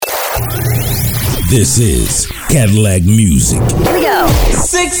This is Cadillacc Music. Here we go.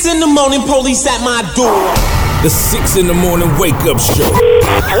 6 in the morning, police at my door. The 6 in the morning wake up show.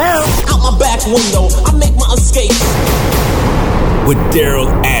 Hello. Out my back window, I make my escape. With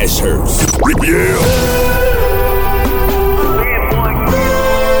Daryl Ashurst. Yeah.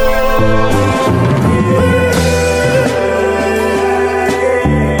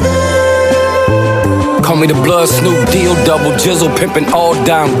 Call me the blood, Snoop, deal, double jizzle, pimpin' all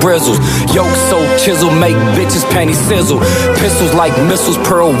down brizzles. Yoke so chisel, make bitches panties sizzle. Pistols like missiles,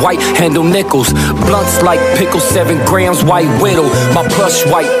 pearl white, handle nickels. Blunts like pickles, 7 grams, white widow. My plush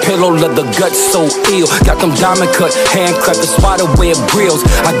white pillow, leather guts so ill. Got them diamond cut, handcrafted spider web grills.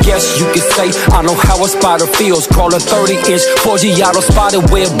 I guess you could say I know how a spider feels. Crawling 30-inch, 4Giotto spider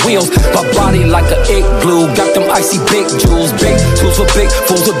web wheels. My body like a igloo, got them icy big jewels. Big tools for big,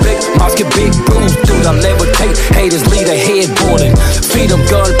 fools with big, mouths get big bruised. Dude, I levitate, haters lead a headboarding. Feed them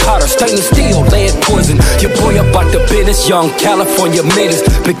gunpowder, stainless steel, lead poison. Your boy about the business, young California menace.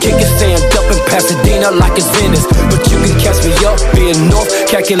 Been kicking stand up in Pasadena like it's Venice. But you can catch me up in North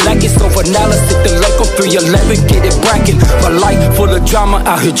Cadillacc. It's over now, let's hit the lake on 311, get it brackin'. My life full of drama,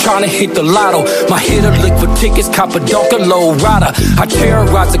 out here trying to hit the lotto. My hitter lick for tickets, cop a donker low rider. I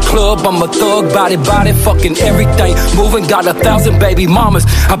terrorize the club, I'm a thug, body, fucking everything. Moving, got 1,000 baby mamas.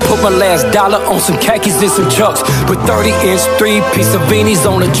 I put my last dollar on some khakis and some chucks with 30-inch 3-piece of beanies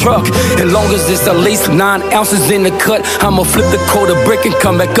on the truck. And long as it's at least 9 ounces in the cut, I'ma flip the quarter brick and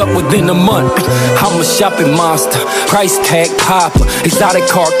come back up within a month. I'm a shopping monster, price tag popper, exotic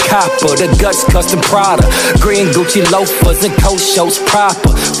car copper, the guts custom Prada, green Gucci loafers and coat shows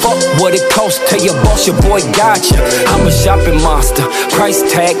proper. Fuck what it costs, tell your boss your boy gotcha. I'm a shopping monster, price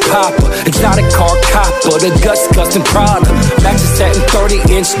tag popper, exotic car copper, the guts custom Prada, matches satin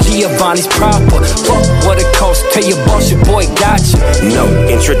 30-inch Giovanni's proper. Fuck what it costs, tell your boss your boy gotcha. No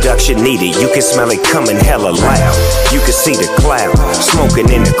introduction needed, you can smell it coming hella loud. You can see the cloud, smoking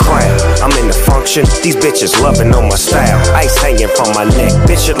in the crowd. I'm in the function, these bitches loving on my style. Ice hanging from my neck,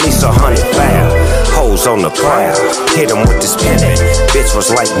 bitch at least 100 pounds. Hoes on the prowl, hit 'em with this pimpin'. Bitch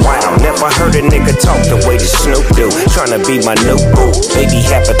was like, wow, never heard a nigga talk the way this Snoop do. Tryna be my new boo, baby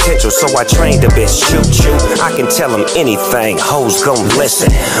had potential, so I trained a bitch. Shoot, I can tell 'em anything, hoes gon'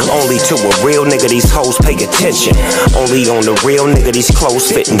 listen. Only to a real nigga these hoes pay attention. Only on the real nigga these clothes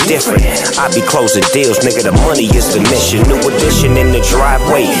fitting different. I be closing deals, nigga, the money is the mission. New addition in the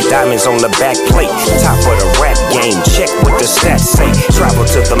driveway, diamonds on the back plate. Top of the rap game, check what the stats say. Travel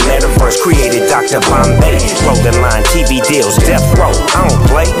to the metaverse, created Dr. Bombay. Clothing line, TV deals, death row, I don't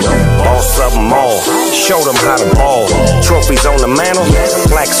play. Boss of them all, show them how to ball. Trophies on the mantle,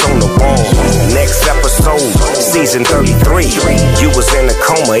 plaques on the wall. Next episode, season 33. You was in a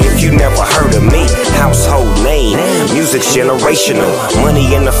coma if you never heard of me. Household name, music's generational.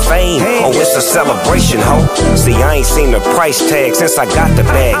 Money and the fame, oh it's a celebration, ho. See, I ain't seen the price tag since I got the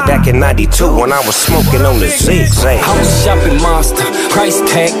bag back in 92 when I was smoking on the zigzag. I'm a shopping monster, price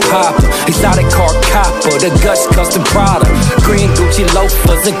tag popper, exotic car copper, the guts custom Prada, green Gucci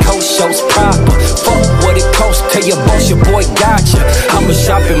loafers and coat shows proper. Fuck what it costs, tell your boss your boy gotcha. I'm a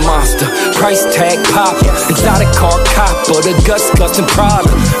shopping monster, price tag popper, exotic car copper, the guts custom Prada,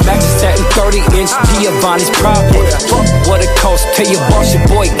 matches satin 30-inch Giovanni's proper. Fuck what it costs, tell your boss your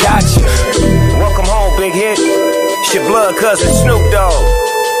boy gotcha. Welcome home, big hit. It's your blood cousin Snoop Dogg.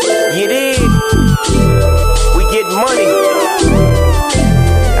 You did. We get money.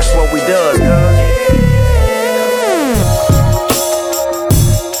 That's what we does,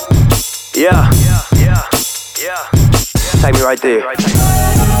 Yeah. Take me right there.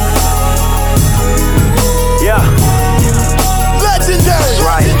 Yeah. Legendary. That's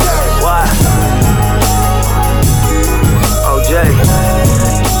right. Why? OJ.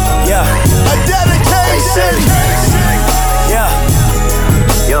 Yeah. A dedication. Yeah.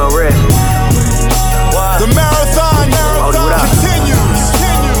 Young Red. Why? The marathon continues.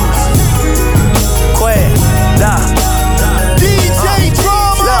 Quad. DJ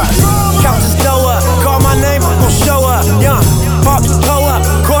Drama. Count this dough up, call my name, I'm gon' show up. Young, pop, pull up,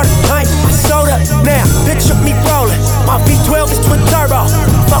 quarter pint, soda. Now, picture me rolling. My V12 is twin turbo.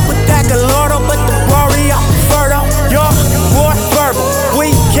 Fuck with that Gallardo, but the Rory I prefer though. Young, boy, verbal. We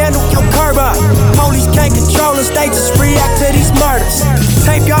candle your curb up. Police can't control us, they just react to these murders.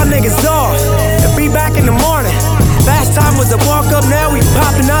 Tape y'all niggas off and be back in the morning. Last time was a walk up, now we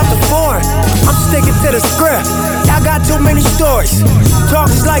popping out the foreign. I'm sticking to the script, y'all got too many stories. Talk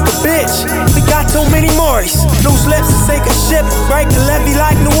is like a bitch, we got too many Maury's. Loose lips to sink a ship, break the levee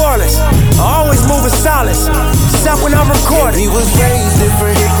like New Orleans. I always move in silence, except when I'm recording. We was raised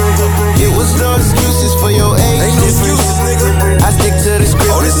different. It was no excuses for your age. Ain't no excuses, nigga. I stick to the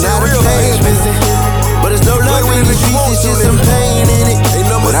script, it's not a page visit.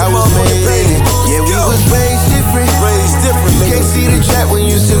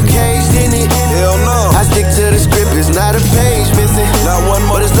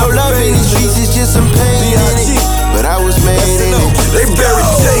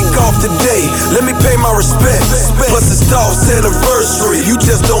 anniversary. You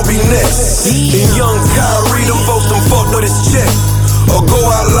just don't be next. And young Kyrie, them folks done fucked with his check. Or go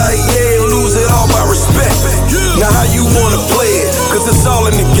out like yeah and lose it all by respect. Now how you wanna play it? Cause it's all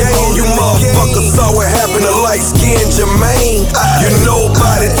in the game. You motherfuckers saw what happened to light skin Jermaine. You know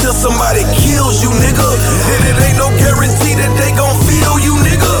about it till somebody kills you, nigga. And it ain't no guarantee that they gon' feel you,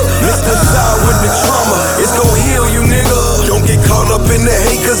 nigga. Let's decide with the trauma, it's gon' heal you, nigga. Don't get caught up in the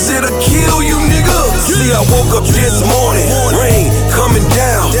hate cause it'll kill you, nigga. See, I woke up this morning, rain coming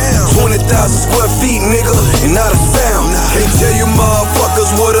down, 20,000 square feet, nigga, and not a sound. Can't tell you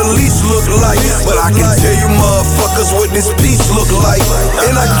motherfuckers what a lease look like, but I can tell you motherfuckers what this piece look like.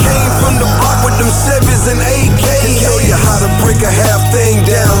 And I came from the block with them 7s and 8Ks. Show you how to break a half thing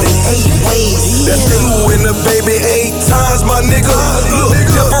down in 8 ways. That's ooh and the baby 8 times, my nigga. Look,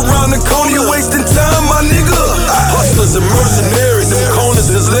 step around the corner, you wasting time, my nigga. Hustlers and mercenaries, them corners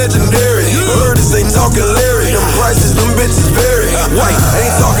is legendary. Murders ain't talking Larry, them prices, them bitches vary. White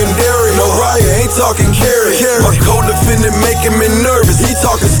ain't talking dairy, Mariah ain't talking Carrie. My co-defendant making me nervous, he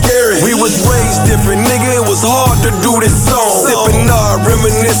talking scary. We was raised different, nigga, it was hard to do this song. Sipping hard,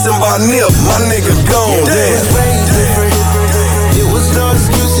 reminiscing by Nip, my nigga gone. Damn. It was raised different, it was no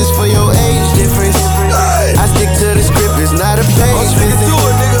excuses for your age difference. I stick to the script, it's not a page visit.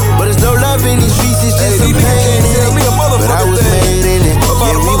 But there's no love in these streets, it's just some pain in it. But I was made in it,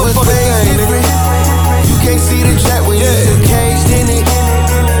 yeah, we was raised different. You can't see the chat when you're caged in it.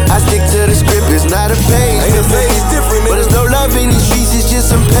 I stick to the script, it's not a page visit. But there's no love in these streets, it's just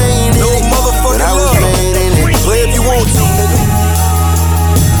some pain in it. But I was made in it. Play if you want to, nigga.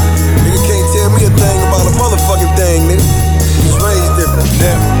 Nigga can't tell me a thing about a motherfucking thing, nigga. It's raised different.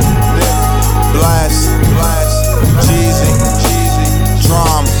 Blast, Jeezy,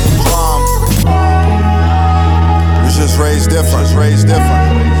 Drum. We just raised different.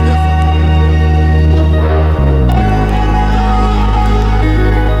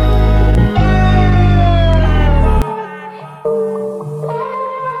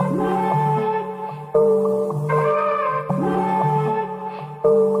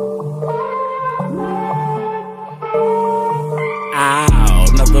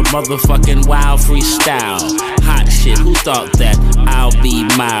 Motherfucking wild freestyle. Hot shit, who thought that I'll be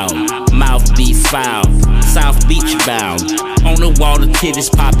mild? Mouth be foul, South Beach bound. On the wall, the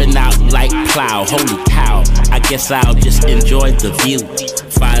titties popping out like plow. Holy cow, I guess I'll just enjoy the view.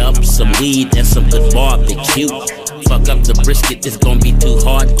 Fire up some weed and some good barbecue. Fuck up the brisket, it's gonna be too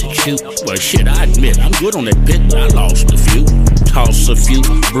hard to chew. Well shit, I admit, I'm good on that pit, but I lost a few. Toss a few,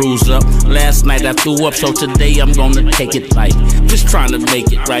 bruise up. Last night I threw up, so today I'm gonna take it light. Just trying to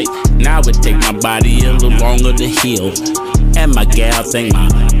make it right. Now it take my body a little longer to heal. And my gal think my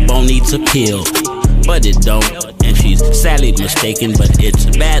bone needs a pill, but it don't. And she's sadly mistaken, but it's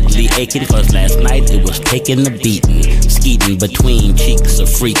badly aching, cause last night it was taking a beating. Skeeting between cheeks of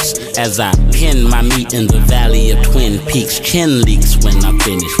freaks as I pin my meat in the valley of Twin Peaks. Chin leaks when I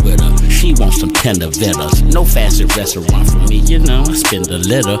finish with her. She wants some tender vitters. No fast restaurant for me, you know, I spend a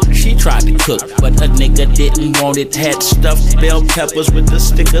little. She tried to cook, but a nigga didn't want it. Had stuffed bell peppers with the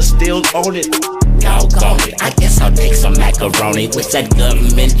sticker still on it. Doggone it, I guess I'll take some macaroni with that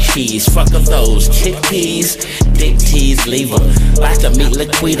government cheese. Fuck of those chickpeas, dick tease, leave her. Like the meat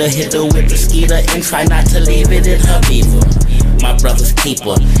liquida, hit her with the skeeter and try not to leave it in her beaver. My brothers keep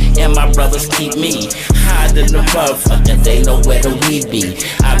her, and my brothers keep me. Hide in the motherfucker, they know where the weed be.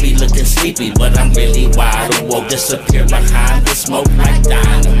 I be looking sleepy, but I'm really wide awake. Disappear behind the smoke like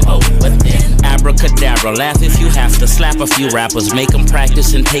dynamo. But then abracadabra, laugh if you have to. Slap a few rappers, make them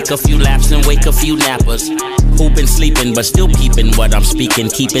practice and take a few laps and wake a few nappers. Who been sleeping but still peeping what I'm speaking.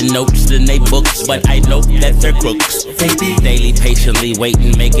 Keeping notes in they books, but I know that they're crooks. Daily patiently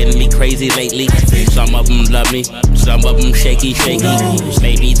waiting, making me crazy lately. Some of them love me, some of them shaky.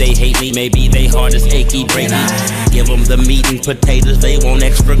 Maybe they hate me, maybe they heart is achy, breaky. Give them the meat and potatoes, they want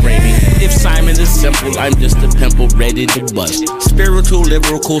extra gravy. If Simon is simple, I'm just a pimple ready to bust. Spiritual,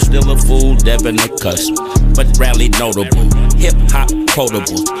 lyrical, still a fool, Devin a cuss. But rarely notable, hip-hop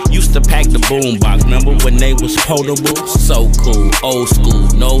quotable. Used to pack the boombox, remember when they was potable? So cool, old school,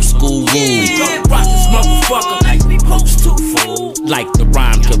 no school rules. Rock this motherfucker like we supposed to, fool. Like the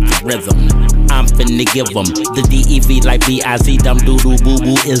rhyme to the rhythm, I'm finna give them the DEV like B-I-Z, dumb doo-doo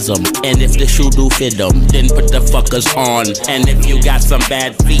boo-boo-ism. And if the shoe do fit them, then put the fuckers on. And if you got some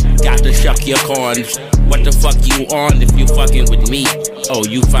bad feet, got to shuck your corns. What the fuck you on if you fucking with me? Oh,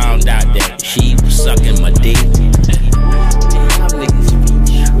 you found out that she was sucking my dick.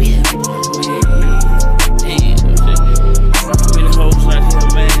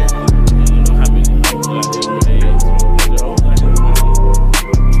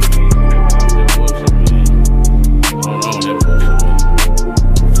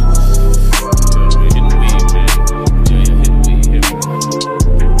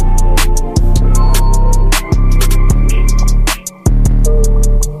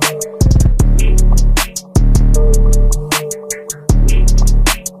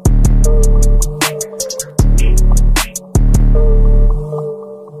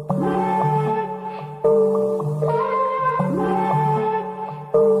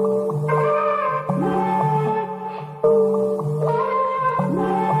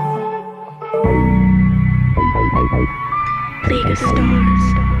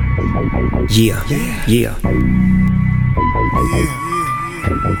 Yeah.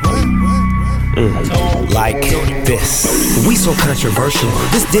 Like this. We so controversial,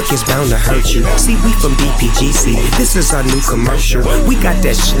 this dick is bound to hurt you. See, we from BPGC, this is our new commercial. We got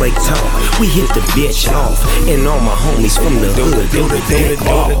that slick talk, we hit the bitch off. And all my homies from the hood do the dick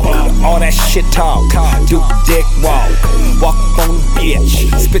walk. All that shit talk, do the dick walk. Walk up on the bitch,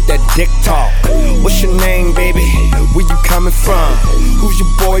 spit that dick talk. What's your name, baby? Where you coming from? Who's your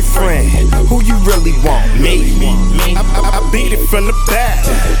boyfriend? Who you really want? Me. I beat it from the back,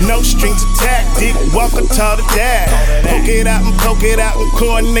 no strings attached. Dick walker taught to dad. Poke it out and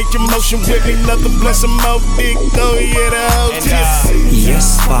coordinate your motion with me. Nothing bless some more dick. Go the whole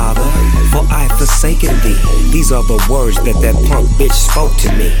Yes, Father, for I forsaken thee. These are the words that punk bitch spoke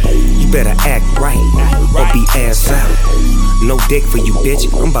to me. You better act right or be ass out. No dick for you, bitch,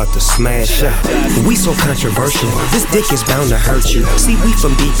 I'm about to smash out. We so controversial, this dick is bound to hurt you. See, we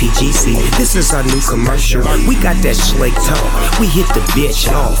from BPGC, this is our new commercial. We got that slick talk, we hit the bitch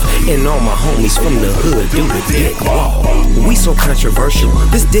off. And all my homies from the hood do the dick walk. We so controversial,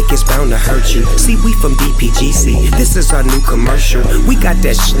 this dick is bound to hurt you. See, we from BPGC, this is our new commercial. We got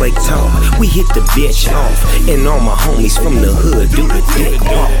that slick talk, we hit the bitch off. And all my homies from the hood do the dick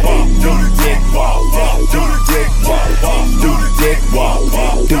walk. Do the dick walk, do the dick walk, do the dick walk,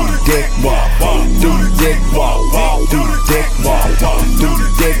 do the dick walk, do the dick walk, do the dick walk, do the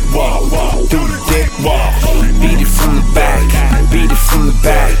dick walk, do the dick walk. Beat it from the back, beat it from the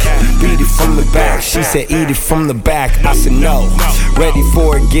back, beat it from the back. She said eat it from the back, I said no. Ready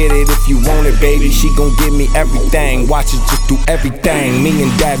for it, get it if you want it, baby. She gon' give me everything, watch it just do everything. Me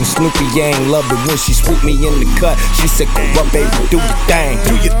and Dad and Snoopy Yang love it when she swoop me in the cut. She said come up, baby, do your thing,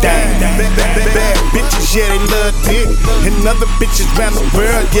 do your thing. Bad bitches, yeah, they love dick. And other bitches round the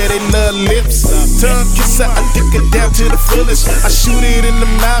world, yeah, they love lips. Tongue kisser, I dick her down to the fullest. I shoot it in the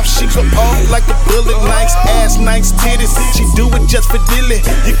mouth, she go off like a bullet. Nice ass, nice titties, she do it just for dilly.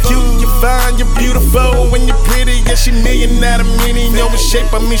 You cute, you fine, you're beautiful, when you're pretty. Yeah, she million out of many, over shape,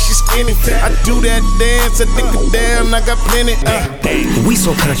 I mean she skinny. I do that dance, I dick her down, I got plenty. We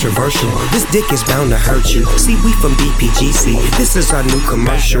so controversial, this dick is bound to hurt you. See, we from BPGC, this is our new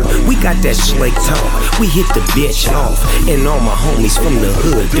commercial. We got that slick talk, we hit the bitch off. And all my homies from the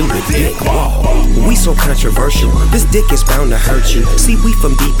hood do the dick walk. We so controversial, this dick is bound to hurt you. See, we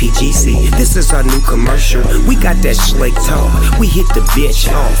from BPGC, this is our new commercial. We got that slick talk, we hit the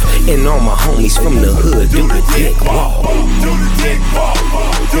bitch off. And all my homies from the hood do the dick walk. Do the dick walk,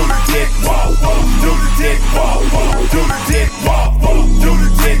 do the dick walk, do the dick walk, do the dick walk, do the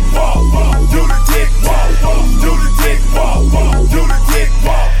dick walk, do the dick walk, do the dick walk, do the dick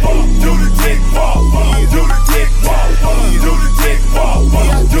walk, do the dick walk, do the dick walk, do the dick walk,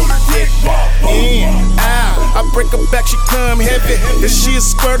 do the dick walk. In, out, I break her back, she come heavy. If she is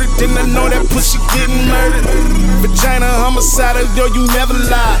squirted, then I know that pussy getting murdered. Vagina homicidal, yo, you never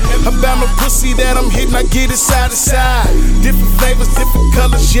lie. About no pussy that I'm hitting, I get it side to side. Different flavors, different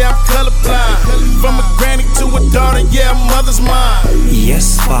colors, yeah, I'm colorblind. From a granny to a daughter, yeah, mother's mine.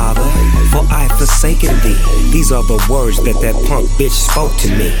 Yes, Father, for I forsaken thee. These are the words that punk bitch spoke to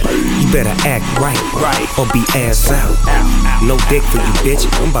me. You better act right or be ass out. No dick for you, bitch,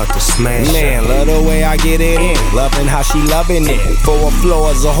 I'm about to smash Man, out. love the way I get it in, loving how she loving it. 4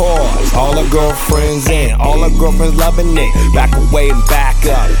 floors of whores, all her girlfriends in, all her girlfriends loving it. Back away and back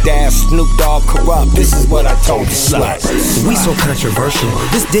up, Dad, Snoop Dogg corrupt. This is what I told you, slut. We so controversial,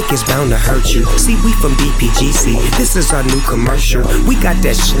 this dick is bound to hurt you. See, we from BPGC, this is our new commercial. We got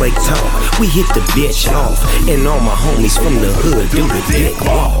that slick talk, we hit the bitch off. And all my homies from the hood do the dick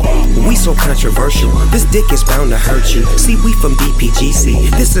walk. We so controversial, this dick is bound to hurt you. See, we from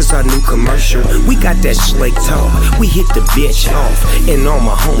BPGC, this is our new commercial. We got that slick talk, we hit the bitch off. And all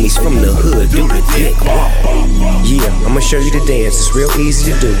my homies from the hood do the dick walk. Yeah, I'ma show you the dance, it's real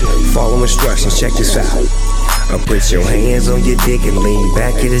easy to do. Follow instructions, check this out. Put your hands on your dick and lean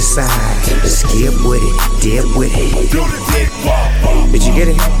back to the side. Skip with it, dip with it. Did you get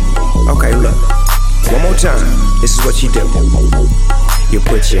it? Okay, look. One more time. This is what you do. You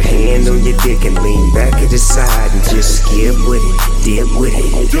put your hand on your dick and lean back to the side and just skip with it, dip with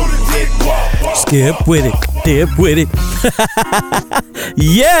it. Skip with it, dip with it.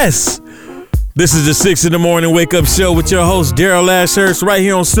 Yes! This is the 6 in the morning wake up show with your host, Daryl Ashurst, right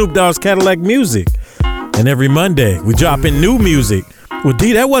here on Snoop Dogg's Cadillacc Music. And every Monday, we drop in new music. Well,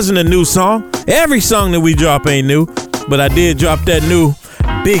 D, that wasn't a new song. Every song that we drop ain't new. But I did drop that new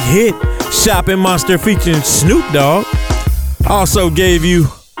big hit, Shopping Monster featuring Snoop Dogg. Also gave you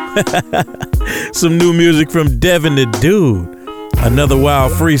some new music from Devin the Dude. Another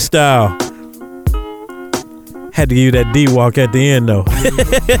wild freestyle. Had to give you that D-walk at the end, though.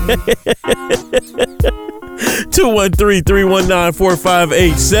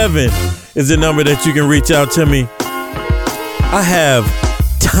 213-319-4587 is the number that you can reach out to me. I have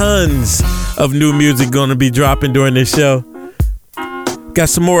tons of new music going to be dropping during this show. Got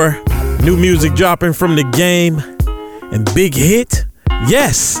some more new music dropping from The Game and Big Hit.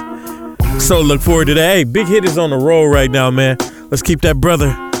 Yes. So look forward to that. Hey, Big Hit is on the roll right now, man. Let's keep that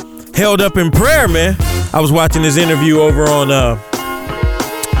brother held up in prayer, man. I was watching his interview over on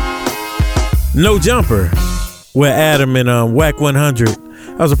No Jumper with Adam and Whack 100.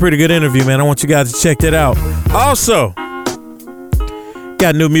 That was a pretty good interview, man. I want you guys to check that out. Also,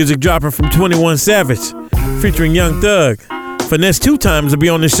 got new music dropping from 21 Savage featuring Young Thug. Finesse 2 times to be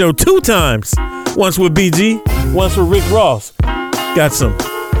on the show 2 times. Once with BG, once with Rick Ross. Got some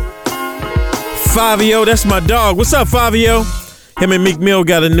Fabio, that's my dog. What's up, Fabio? Him and Meek Mill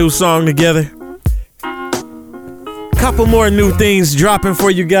got a new song together. Couple more new things dropping for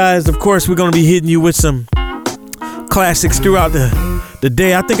you guys. Of course, we're going to be hitting you with some classics throughout the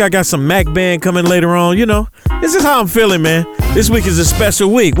day. I think I got some Mac Band coming later on. You know, this is how I'm feeling, man. This week is a special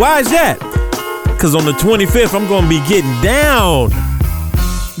week. Why is that? Because on the 25th, I'm going to be getting down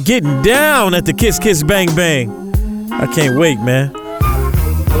at the Kiss Kiss Bang Bang. I can't wait, man.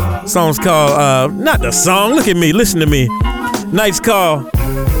 Song's called, not the song, look at me, listen to me. Night's called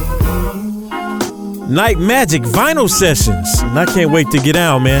Night Magic Vinyl Sessions. And I can't wait to get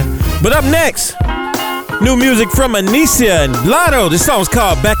out, man. But up next, new music from Anicia and Blotto. This song's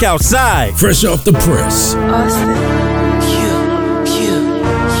called Back Outside. Fresh off the press. Austin.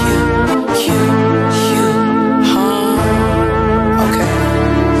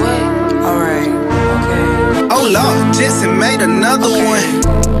 Lord, Jensen made another one.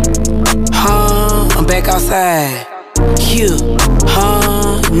 I'm back outside.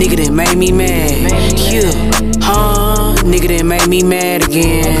 Nigga that made me mad. Nigga that made me mad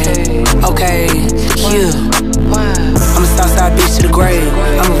again. Okay, I'm a Southside bitch to the grave.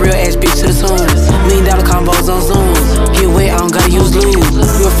 I'm a real ass bitch to the tomb. $1 million combos on Zoom. Get wet, I don't gotta use lube.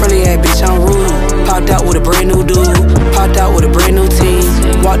 You a friendly ass bitch, I'm rude. Popped out with a brand new dude. Popped out with a brand new team.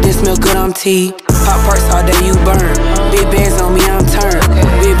 Walk this smell good, I'm T. Pop perks all day, you burn. Big bands on me, I'm turned.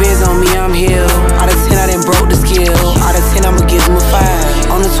 Big bands on me, I'm healed. Out of 10, I done broke the skill. Out of 10, I'ma give him a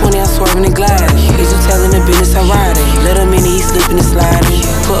 5. On the 20, I'm swerving and gliding. Is you telling the business I'm riding? Let him in, he slipping and sliding.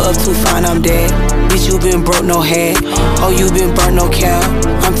 Put up too fine, I'm dead. Bitch, you been broke, no head. Oh, you been burnt, no cap.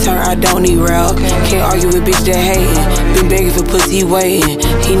 I'm turned, I don't need rap. Can't argue with bitch that hating. Been begging for pussy, waiting.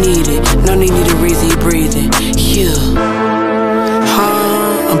 He need it, no need to reason, he breathing.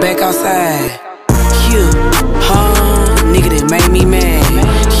 I'm back outside. Nigga that made me mad.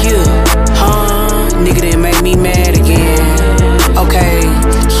 Nigga that made me mad again. Okay,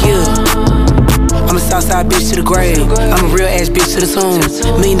 I'm a Southside bitch to the grave. I'm a real ass bitch to the tomb.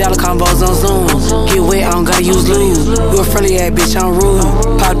 $1 million combos on Zoom. Get wet, I don't gotta use lube. You a friendly ass bitch, I'm rude.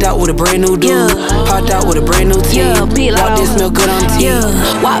 Popped out with a brand new dude. Popped out with a brand new team. Walk this smell good on tea.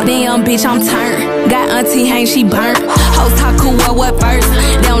 Walked in, bitch, I'm turned. Got auntie hang, she burnt. Hoes talk cool, what first?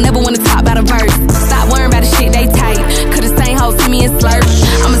 They don't never wanna talk about a verse. Stop worrying about the shit they tight. Cause the same hoes see me and slurp.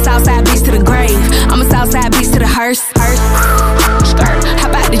 I'm a Southside bitch to the grave. I'm a Southside bitch to the hearse. How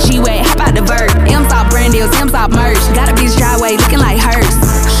about the G-Way? How about the vert? M's all brand deals, M's all merch. Got a bitch driveway looking like hers.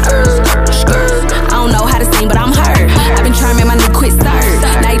 I don't know how to sing, but I'm her. I've been trying to make my nigga quit serve.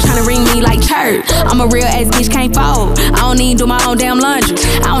 Now you tryna ring me like church. I'm a real ass bitch, can't fold. I don't need do my own damn laundry.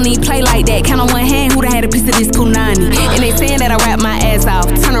 I don't need play like that. Count on one hand who done had a piece of this punani. And they saying that I rap my ass off.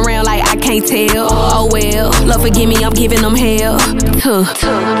 Turn around like I can't tell. Oh well, Lord forgive me, I'm giving them hell.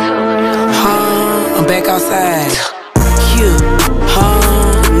 I'm back outside.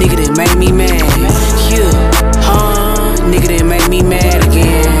 Nigga that made me mad. Nigga that made me mad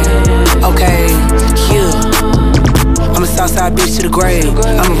again. Okay, I'm a Southside bitch to the grave.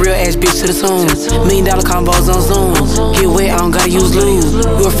 I'm a real ass bitch to the tomb. $1 million combos on Zoom. Get wet, I don't gotta use lube.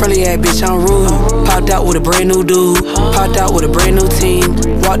 You a friendly ass bitch, I'm rude. Popped out with a brand new dude. Popped out with a brand new team.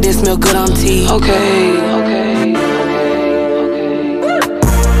 Walk this smell good on tea. Okay.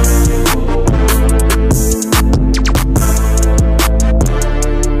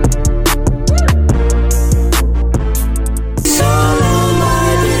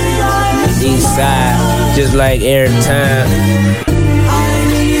 Just like every time.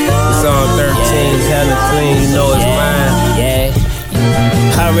 It's on 13, it's hella clean, you know it's mine. Yeah.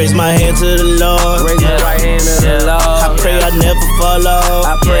 I raise my hand to the Lord. Raise my right hand to the Lord. I pray I never fall off.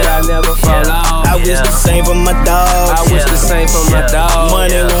 I pray I never fall off. I wish the same for my dogs. I wish the same for my dogs.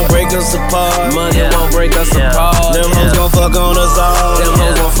 Money won't break us apart. Money won't break us apart. Them hoes gon' fuck on us all. Them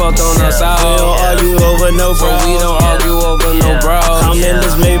hoes gon' fuck on us all. We don't argue over no bros. We don't argue over no bros. I'm in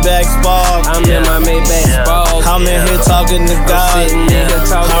this Maybach Spark. I'm in my Maybach Spark. I'm in here talking to God. Sitting nigga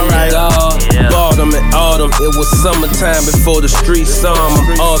talking to God. Autumn and autumn, it was summertime before the streets saw I'm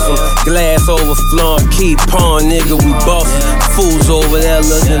awesome. Glass overflowing, keep on, nigga, we bossin'. Fools over there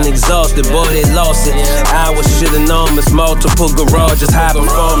looking exhausted, boy, they lost it. Ours shit enormous, multiple garages, high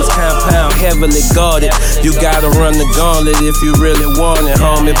performance compound, heavily guarded. You gotta run the gauntlet if you really want it,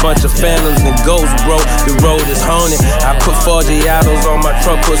 homie. Bunch of phantoms and ghosts, bro, the road is haunted. I put 40 autos on my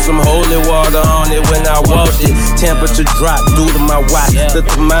truck, put some holy water on it when I washed it. Temperature dropped due to my watch. The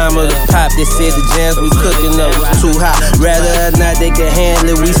thermometer pop, they said the jams we cooking up was too hot. Rather or not they can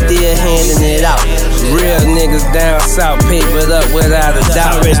handle it, we still handing it out. Real niggas down south, papered up without a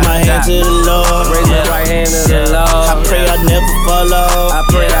doubt. I raise my hand to the Lord. Raise my right hand to the Lord. I pray I never fall off. I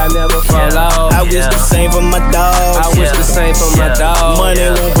pray I never fall off. I wish the same for my dogs. I wish the same for my dogs. Money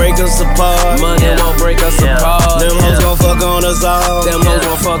won't break us apart. Money won't break us apart. Them hoes gon' fuck on us all. Them hoes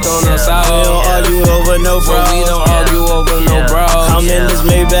gon' fuck on us all. We don't argue over no bros. We don't argue over no bros. I'm in this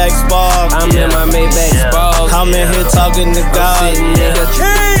Maybach Spark. I'm in my Maybach Spark. I'm in here talking to God.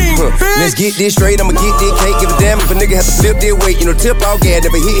 Let's get this straight, I'ma get this cake. Give a damn if a nigga has to flip their weight. You know, tip all gas,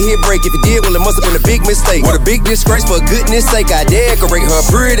 never hit break. If it did, well, it must have been a big mistake. What a big disgrace, for goodness sake. I decorate her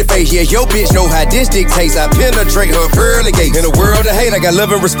pretty face. Yes, your bitch know how this dictates. I penetrate her pearly gates. In a world of hate, I got love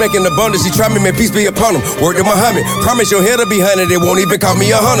and respect and abundance. She try me, man, peace be upon them. Word to Muhammad, promise your head'll be 100. It won't even call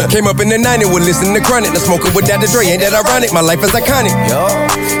me 100. Came up in the 90s with listening to Chronic. Now smoking with Dr. Dre, ain't that ironic? My life is iconic.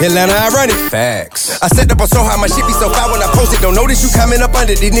 Atlanta ironic. Facts. I set up on so high, my shit be so fire when I post it. Don't notice you comment up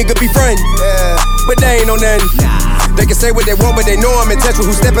under. These niggas be friends. But they ain't on nothing. They can say what they want, but they know I'm in touch with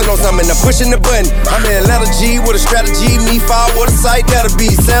who's stepping on something. I'm pushing the button. I'm in Atlanta G with a strategy. Me fire, what a sight that'll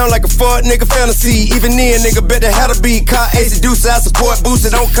be. Sound like a fuck nigga fantasy. Even then, nigga better have to be. Caught AC Deuce, I support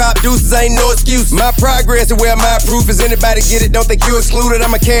boosted. Don't cop deuces, ain't no excuse. My progress is where my proof is. Anybody get it, don't think you excluded.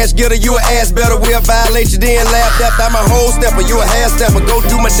 I'm a cash getter, you an ass better. We'll violate you, then laugh after. I'm a whole stepper, you a half stepper. Go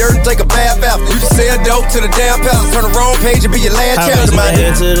do my dirt and take a bath after. You just sell dope to the damn palace. Turn the wrong page and be your last chapter. I raise my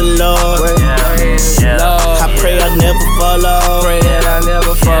hand to the Lord. I pray I never fall off. Pray that I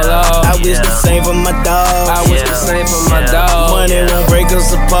never fall off. I wish the same for my dogs. I wish the same for my dogs. Money won't break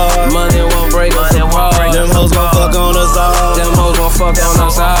us apart. Money won't break us apart. Them hoes gon' fuck on us all. Them hoes gon' fuck on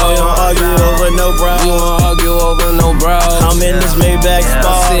us all. We don't argue over no bros. We won't argue over no bros. I'm in this Maybach Spark.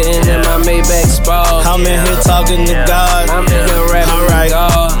 I'm sitting in my Maybach Spark. I'm in here talking to God. I'm in here rapping to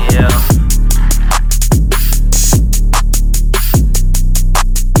God.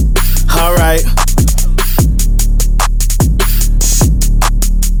 Alright.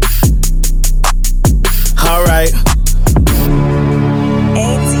 Alright.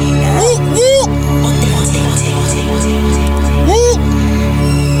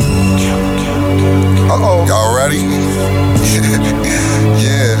 Uh-oh. Y'all ready?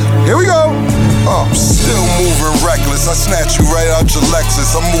 Yeah. Here we go. Still moving reckless. I snatch you right out your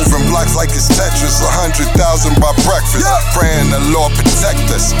Lexus. I'm moving blocks like it's Tetris. 100,000 by breakfast. Praying the Lord protect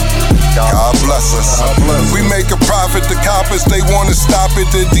us. God bless us. We make a profit. The coppers, they wanna stop it.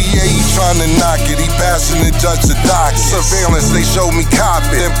 The DA, he trying to knock it. He passing the judge the docket. Surveillance, they show me cop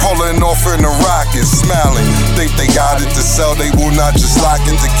it. Then pulling off in the rocket. Smiling. Think they got it to sell. They will not just lock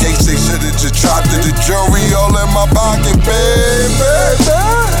it. The case, they should've just dropped it. The jury all in my pocket, baby.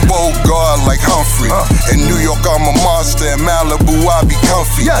 Bold guard like Humphrey. In New York, I'm a monster. In Malibu, I be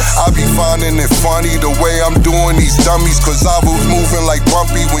comfy. I be finding it funny the way I'm doing these dummies. Cause I was moving like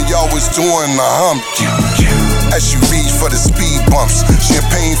Bumpy when y'all was doing the hump. SUVs for the speed bumps.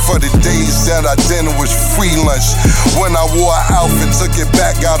 Champagne for the days that I dinner was free lunch. When I wore an outfit, took it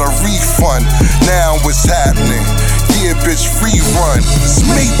back, got a refund. Now what's happening? Yeah, bitch, free run. It's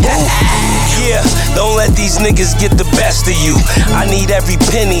me, boo. Yeah, don't let these niggas get the best of you. I need every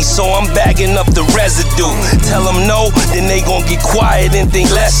penny, so I'm bagging up the residue. Tell them no, then they gon' get quiet and think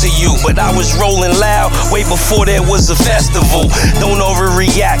less of you. But I was rolling loud way before there was a festival. Don't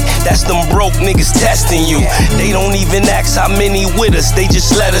overreact, that's them broke niggas testing you. They don't even ask how many with us, they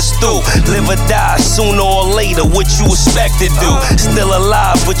just let us through. Live or die, sooner or later, what you expect to do. Still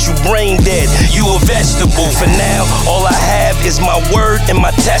alive, but you brain dead, you a vegetable. For now, all I have is my word and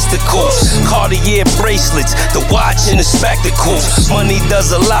my testicles. Cartier bracelets, the watch and the spectacles. Money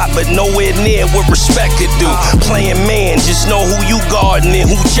does a lot, but nowhere near what respect could do. Playing man, just know who you guarding and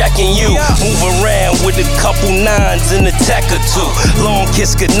who checking you. Move around with a couple nines and a tech or two. Long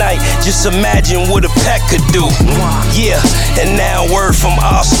kiss goodnight, just imagine what a peck could do. Yeah, and now word from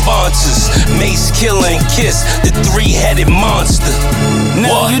our sponsor. sponsors. Mace, Killer, and Kiss, the three-headed monster.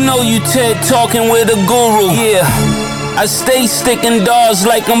 Now you know you TED talking with a guru. Yeah. I stay sticking doors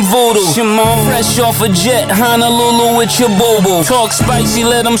like I'm voodoo. Shimon, fresh off a jet, Honolulu with your boo-boo. Talk spicy,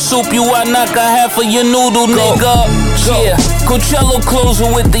 let them soup you, I knock a half of your noodle, nigga. Yeah, Coachella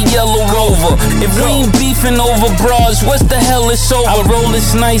closer with the yellow Rover. If we ain't beefing over bras, what's the hell it's over? I roll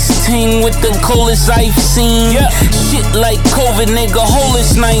this nice ting with the coldest I've seen. Yeah, shit like COVID, nigga, hold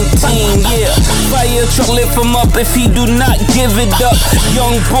this 19. Yeah, fire truck lift him up if he do not give it up.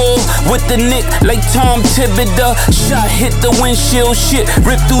 Young bull with the nick like Tom Thibodeau. Shot hit the windshield, shit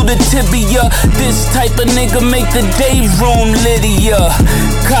rip through the tibia. This type of nigga make the day room Lydia.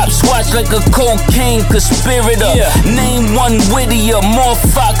 Cops watch like a cocaine conspirator. Yeah. Name one wittier, more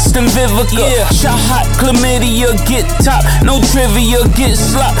Fox than Vivica. Yeah. Shot hot chlamydia, get top, no trivia, get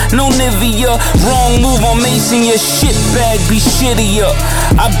slop, no Nivea. Wrong move on Mason, your shit bag be shittier.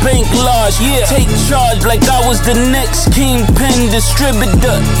 I bank large, yeah. Take charge like I was the next kingpin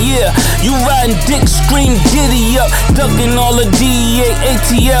distributor. Yeah, you riding dick, scream giddy up. Ducking all the DEA,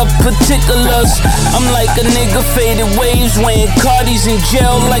 ATF particulars. I'm like a nigga faded waves, wearing Cardis in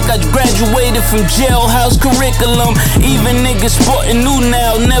jail like I graduated from jailhouse curriculum. Even niggas sporting new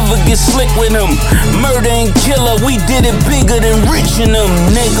now, never get slick with them. Murder and killer, we did it bigger than rich in them,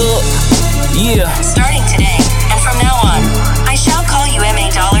 nigga. Yeah. Starting today, and from now on, I shall call you MA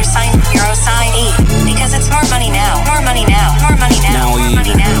 $, $, because it's more money now, more money now, more money now, more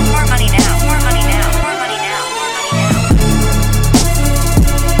money now, more money now, more money now.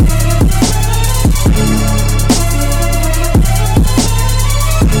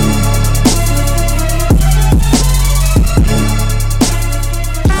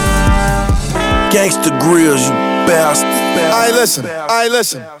 Gangsta grills, you bastard. Alright, listen.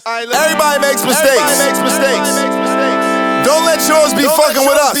 Everybody makes mistakes. Don't let yours be fucking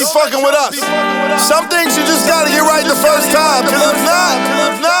with us. Some things you just gotta get right the first time. Cause if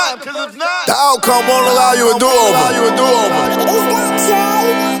not, the outcome won't allow you a do-over.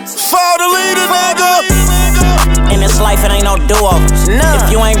 Follow the leader, nigga. In this life, it ain't no do-overs. If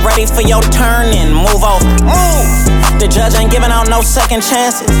you ain't ready for your turn, then move over. The judge ain't giving out no second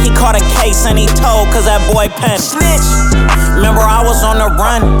chances. He caught a case and he told cause that boy penny. Snitch. Remember I was on the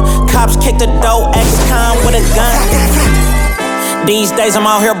run. Cops kicked the door, ex-con with a gun. These days I'm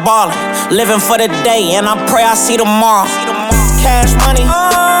out here ballin', living for the day, and I pray I see tomorrow. Cash money.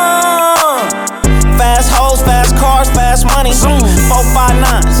 Fast hoes, fast cars, fast money.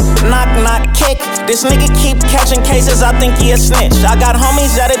 459s, knock, kick. This nigga keep catching cases, I think he a snitch. I got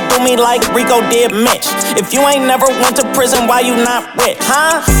homies that'll do me like Rico did Mitch. If you ain't never went to prison, why you not rich?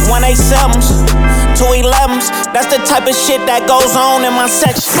 Huh? 187s, 211s. That's the type of shit that goes on in my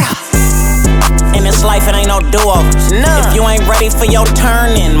section. In this life, it ain't no do-overs. If you ain't ready for your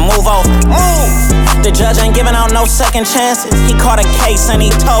turn, then move over. The judge ain't giving out no second chances. He caught a case and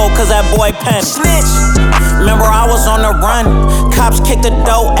he told cause that boy penny. Snitch. Remember I was on the run. Cops kicked the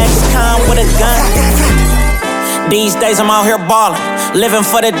door, ex-con with a gun. These days I'm out here ballin', living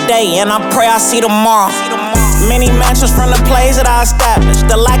for the day, and I pray I see tomorrow. Many mansions from the plays that I established.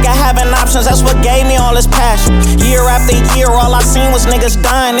 The lack of having options, that's what gave me all this passion. Year after year, all I seen was niggas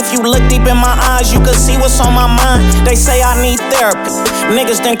dying. If you look deep in my eyes, you could see what's on my mind. They say I need therapy.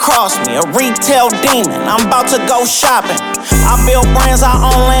 Niggas done crossed me, a retail demon. I'm about to go shopping. I build brands, I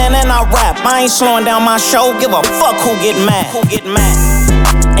own land, and I rap. I ain't slowing down my show, give a fuck who get mad.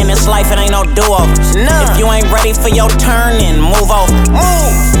 In this life, it ain't no do-overs. If you ain't ready for your turn, then move over.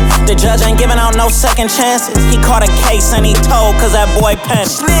 The judge ain't giving out no second chances. He caught a case and he told cause that boy penny.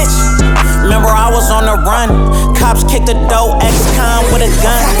 Snitch. Remember I was on the run. Cops kicked the door, ex-con with a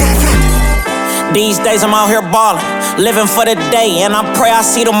gun. These days I'm out here ballin', living for the day, and I pray I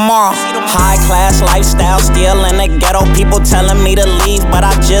see tomorrow. High class lifestyle, still in the ghetto. People telling me to leave, but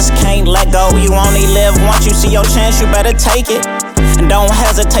I just can't let go. You only live once, you see your chance, you better take it. And don't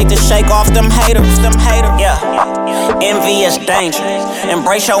hesitate to shake off them haters. Yeah. Envy is dangerous.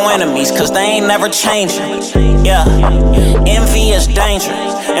 Embrace your enemies, cause they ain't never changing. Yeah. Envy is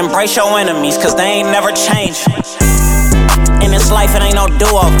dangerous. Embrace your enemies, cause they ain't never changing. In this life, it ain't no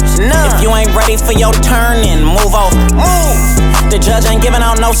do-overs. If you ain't ready for your turn, then move over. The judge ain't giving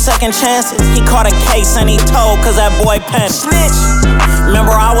out no second chances. He caught a case and he told cause that boy penny. Snitch.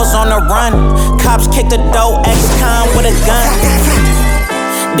 Remember I was on the run. Cops kicked the door, ex-con with a gun.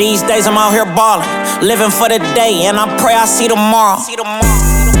 These days I'm out here ballin', living for the day, and I pray I see tomorrow.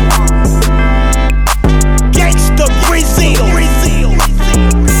 Gangsta Brazil.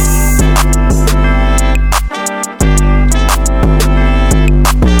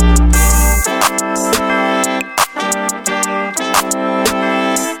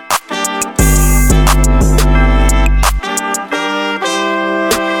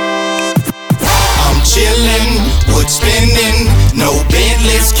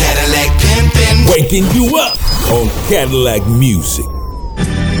 waking you up on Cadillacc Music.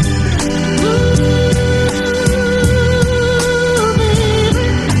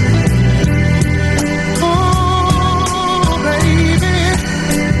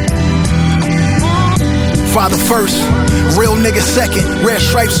 Father first, real nigga second. Red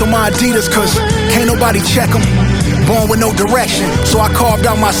stripes on my Adidas, cause can't nobody check them. Born with no direction, so I carved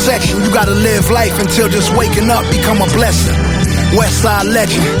out my section. You gotta live life until just waking up become a blessing. Westside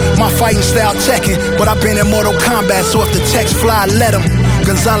legend, my fighting style Tekken, but I've been in Mortal Kombat, so if the text fly, let him.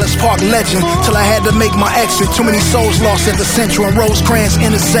 Gonzalez Park legend, till I had to make my exit. Too many souls lost at the Central and Rosecrans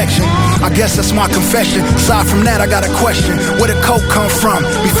intersection. I guess that's my confession. Aside from that, I got a question. Where the coke come from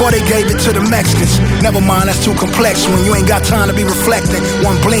before they gave it to the Mexicans? Never mind, that's too complex when you ain't got time to be reflecting.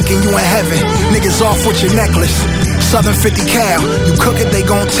 One blink and you in heaven. Niggas off with your necklace. Southern 50 cal, you cook it, they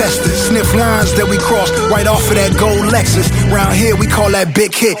gon' test it. Sniff lines that we crossed right off of that gold Lexus. Round here, we call that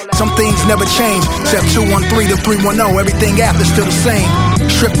big hit. Some things never change, except 213 to 310. Everything after still the same.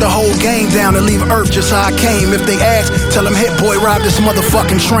 Strip the whole game down and leave Earth just how I came. If they ask, tell them Hit Boy robbed this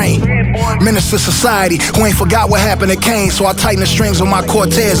motherfucking train. Minister society, who ain't forgot what happened to Kane. So I tighten the strings on my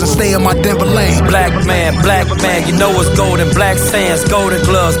Cortez and stay in my Denver lane. Black man, you know it's golden. Black sands, golden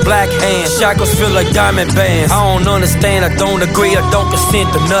gloves, black hands. Shackles feel like diamond bands. I don't understand, I don't agree, I don't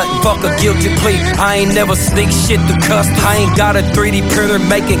consent to nothing. Fuck a guilty plea, I ain't never sneak shit to customs. I ain't got a 3D printer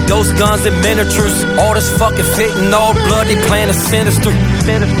making ghost guns and miniatures. All this fucking fitting, all bloody, planning sinister.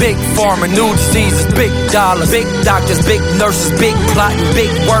 Big pharma, new diseases, big dollars, big doctors, big nurses, big plotting, big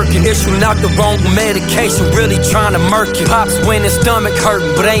working. Issuing out the wrong medication, really trying to murk you. Pops winning, stomach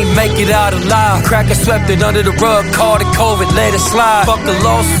hurting, but ain't make it out alive. Cracker swept it under the rug, called it COVID, let it slide. Fuck the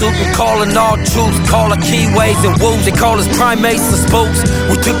lawsuit and calling all troops, call it keyways and woos. They call us primates and spooks.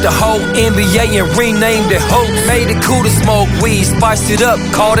 We took the whole NBA and renamed it hoops. Made it cool to smoke weed, spiced it up,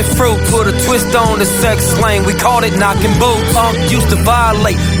 called it fruit. Put a twist on the sex slang, we called it knocking boots. Used to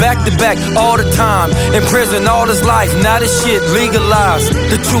violate, back to back, all the time. In prison all his life, now this shit legalized.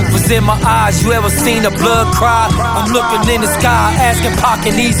 The truth was in my eyes, you ever seen a blood cry? I'm looking in the sky, asking Pac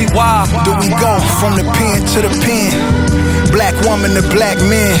and Easy why. Do we go from the pen to the pen? Black woman to black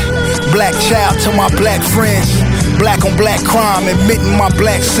men, black child to my black friends. Black on black crime, admitting my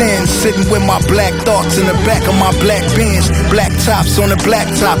black sins. Sitting with my black thoughts in the back of my black Benz. Black tops on the black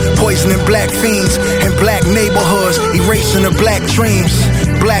top, poisoning black fiends. In black neighborhoods, erasing the black dreams.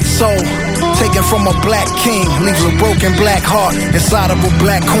 Black soul, taken from a black king. Leaves a broken black heart inside of a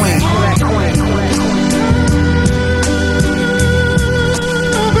black queen.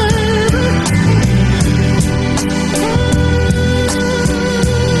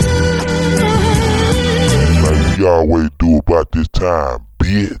 You always do about this time,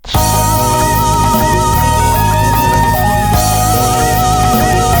 bitch.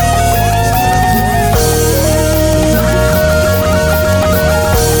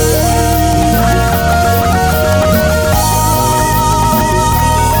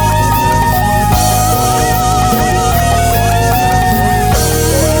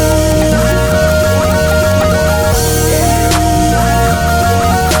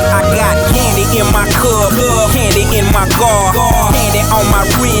 My guard, candy on my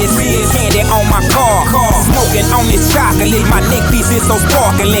wrist, candy on my car. Smoking on this chocolate, my neck piece is so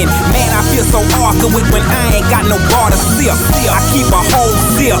sparkling. Man, I feel so awkward when I ain't got no bar to sip. I keep a whole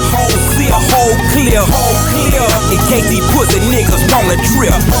zip, a whole clear. In case these pussy niggas wanna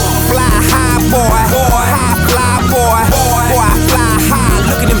trip. Fly high, boy, high fly, boy. Boy, I fly high,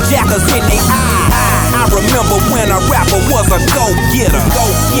 look at them jackers in their eye. I remember when a rapper was a go-getter.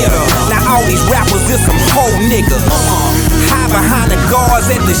 Now all these rappers is some hoe niggas. Hide behind the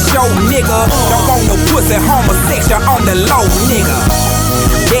guards at the show, nigga. Don't want no pussy homosexual on the low, nigga.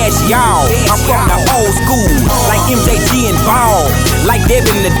 That's y'all. I'm from the old school, like MJG and Ball, like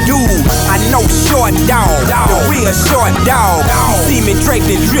Devin the Dude. I know Short Dog, the real Short Dog. You see me draped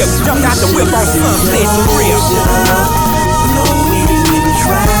and drip, jumped out the whip on Sunset Strip.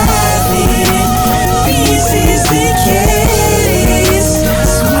 Pieces and caddies,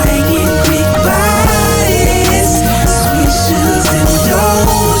 swinging big bodies, switches and doja,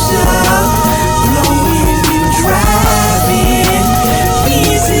 blowing and driving.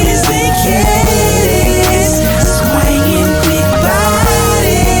 Pieces and caddies, swinging big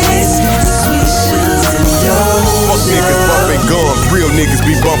bodies, switches and doja. Fuck niggas bumping guns, real niggas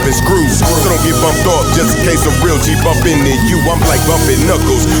be bumping screws. So don't get bumped off just in case a real G bump into you. I'm like bumping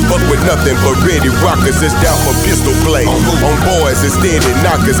knuckles. Fuck with nothing but ready rockers. It's down for pistol play. On boys and steady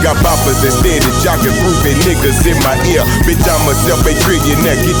knockers. Got boppers and steady jockers. Proofing niggas in my ear. Bitch, I'm a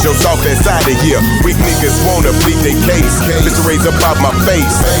self-a-trillionaire. Get your soft ass out of here. Weak niggas wanna plead their case. Mr. Raise up out my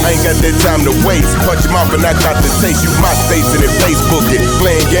face. I ain't got that time to waste. Punch him off and I got the taste. You my space and it Facebook it.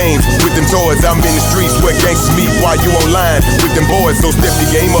 Playing games with them toys. I'm in the streets where gangsters meet while you online with them boys. So step the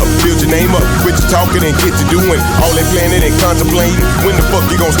game up, build your name up. Quit your talking and get to doing. All they planning and contemplating. When the fuck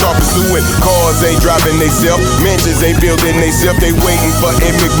you gon' start pursuing? Cars ain't driving theyself. Mansions ain't building theyself. They waiting for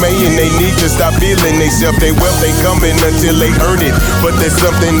Ed McMahon. They need to stop feeling theyself. They wealth ain't coming until they earn it. But there's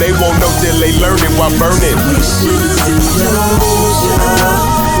something they won't know till they learn it while burning. Wishes and closure,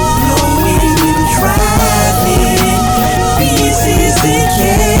 blowing and driving, pieces and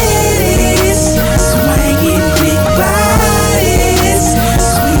caddies, swinging big bodies.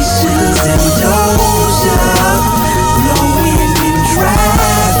 Wishes and closure, blowing and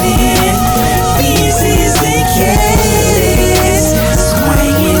driving, pieces and caddies,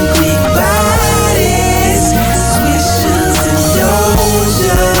 swinging big bodies. Wishes and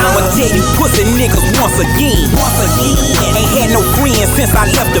closure. I'ma tell you pussy niggas once again. Ain't had no friends since I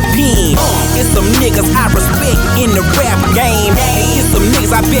left the pen. It's some niggas I respect in the rap game. And it's some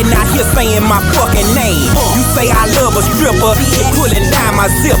niggas I bet not here saying my fucking name. You say I love a stripper, you're pulling down my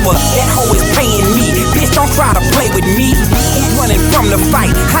zipper. That hoe is paying me. Bitch, don't try to play with me. Running from the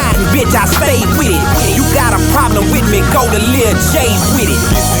fight, hiding, bitch, I stay with it. You got a problem with me, go to Lil J with it.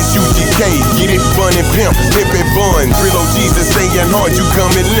 This is UGK, get it fun and pimp, pimp and bun. Real OGs that staying hard, you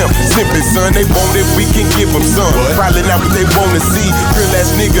coming limp. Simple son, they want it, we can give them some. Probably not what they wanna see. Real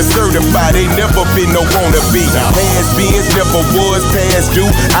ass niggas certified, they never been no wannabe. Past beings never was past due.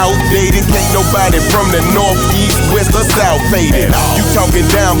 Outdated, can't nobody from the north, east, west, or south faded. You talking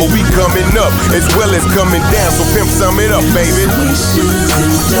down, but we coming up as well as coming down. So pimp sum it up, baby. Wishes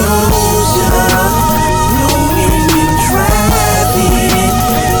and closure, blowing and driving,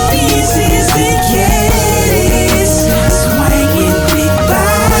 pieces and caddies, swinging big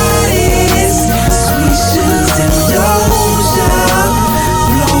bodies. Wishes and closure,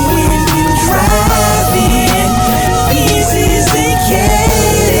 blowing and driving, pieces and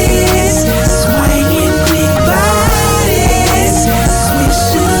caddies, swinging big bodies.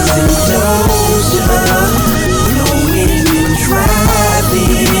 Wishes and closure, blowing and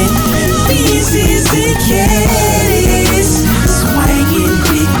driving, pieces and caddies, swinging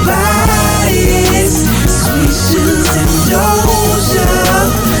big bodies. Swishes and closure,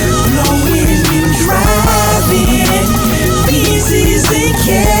 blowing and driving, pieces and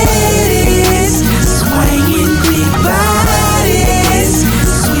caddies, swinging big bodies.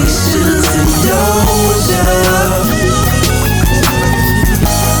 Swishes and closure.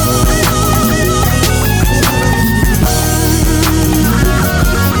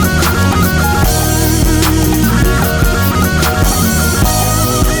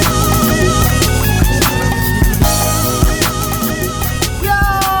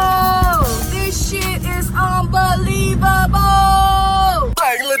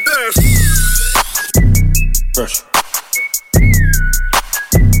 Pressure.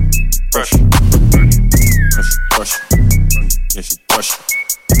 Yeah, she pressure.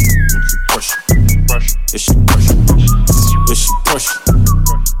 Yeah, she pressure.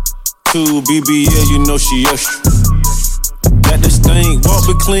 2 BBL, you know she extra. Got this thing, walk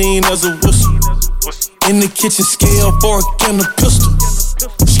it clean as a whistle. In the kitchen, scale, fork, and a pistol.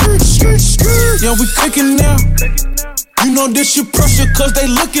 Yeah, we cooking now. You know this your pressure, cause they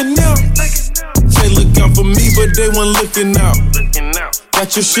looking now. Say look out for me, but they weren't looking out.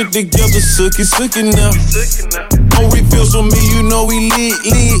 Got your shit together, sucky now. No refills for me, you know we lit.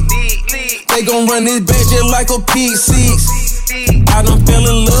 They gon' run this bitch just like a P6. I done fell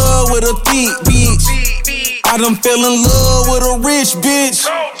in love with a thick bitch. I done fell in love with a rich bitch.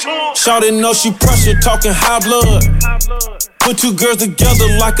 Shawty know she pressure, talking high blood. Put 2 girls together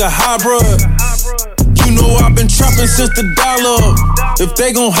like a hybrid. You know I've been trapping since the dollar. If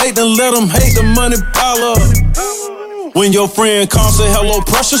they gon' hate, then let them hate, the money pile up. When your friend calls, say hello,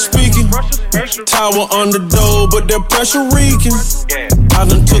 pressure speaking. Tower on the door, but that pressure reeking. I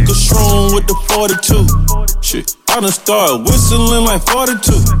done took a shroom with the 42. Shit, I done started whistling like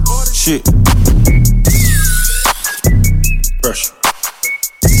 42. Shit. Pressure.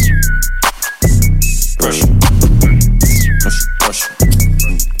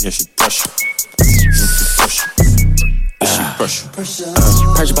 Yeah, she pressure.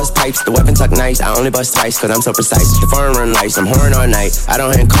 Pressure bust pipes, ice. The weapon tuck nice, I only bust twice, cause I'm so precise. The foreign run lights, I'm whoring all night. I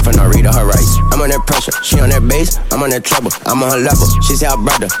don't handcuff her, nor read her rights. I'm on that pressure, she on that bass, I'm on that trouble. I'm on her level, she say our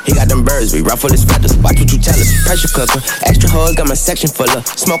brother, he got them birds, we ruffle his feathers. Watch what you tell us, pressure cooker. Extra hoes, got my section full of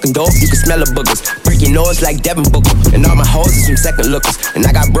smoking dope, you can smell the boogers. Break your nose like Devin Booker. And all my hoes are some second lookers. And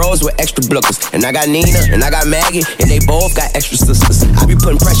I got bros with extra blookers. And I got Nina, and I got Maggie, and they both got extra sisters. I be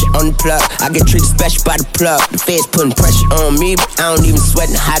putting pressure on the plug, I get treated special by the plug. The feds putting pressure on me, but I don't even sweat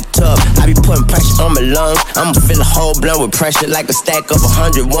in the hot tub. I be putting pressure on my lungs, I'ma fill a whole blunt with pressure like a stack of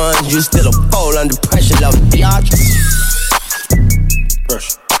 100 ones. You still a fold under pressure, love biatch.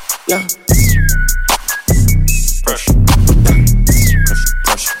 Pressure. Yeah. Pressure.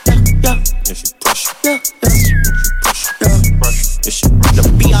 Pressure. Yeah. Yeah. Pressure. Yeah. Pressure. It's the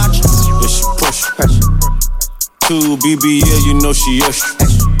biatch. It's pressure. 2 BBL, you know she extra.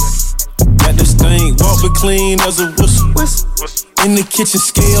 Got this thing, walk but clean as a whistle. In the kitchen,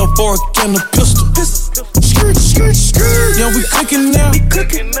 scale, fork, and a pistol. Skirt, skirt, skirt. Yeah, we cooking now.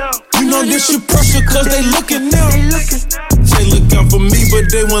 You know this shit pressure, cause they looking now. They look out for me,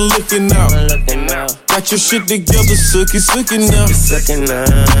 but they weren't looking out. Got your shit together, suck it now. Sucking up,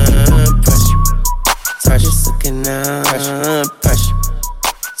 pressure. Pressure, sucking up, pressure.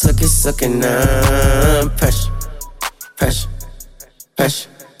 Sucking up, pressure. Pressure, pressure,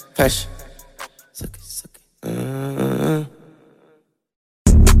 pressure. Sucking.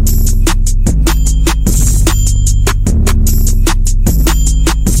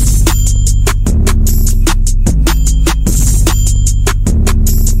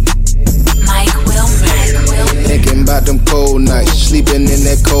 Thinking about them cold nights, sleeping in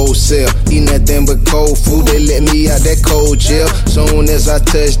that cold cell, eating nothing but cold food. They let me out that cold jail. Soon as I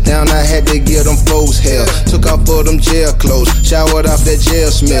touched down, I had to give them folks hell. Took off for them jail clothes, showered off that jail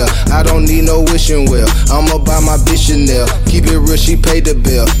smell. I don't need no wishing well, I'ma buy my bitch Chanel. Keep it real, she paid the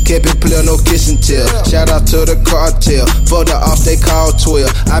bill. Kept it clear, no kiss and tell. Shout out to the cartel, for the off they call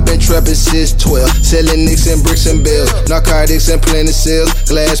 12. I been trapping since 12, selling nicks and bricks and bills, narcotics and plenty sales,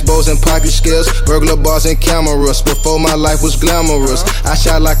 glass bowls and pocket scales, burglar bars and cameras. Before my life was glamorous, I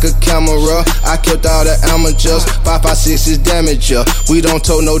shot like a camera. I kept all the amateurs. 5.56 is damage. We don't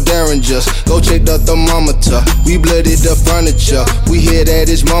tote no derringers. Go check the thermometer. We blooded the furniture. We hid at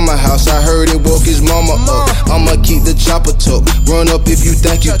his mama house. I heard it woke his mama up. I'ma keep the chopper tuck. Run up if you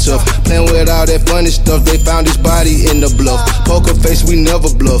think you tough. Playing with all that funny stuff. They found his body in the bluff. Poker face, we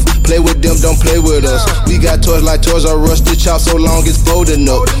never bluff. Play with them, don't play with us. We got toys like Toys R Us. The chop so long it's folding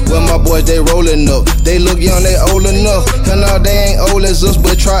up. Well, my boys they rolling up. They look young, they old enough. And now they ain't old as us,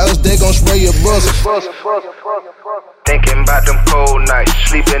 but try us, they gon' spray your bus. Thinking about them cold nights,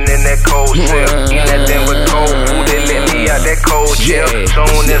 sleeping in that cold cell. Eat that thing with cold food, they let me out that cold jail.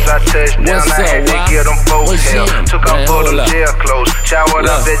 Soon as I touched down, I had to give them folks hell. Took off for them jail clothes, showered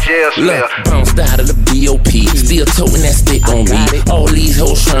off that jail smell. Bounced out of the BOP, still toting that stick on me. All these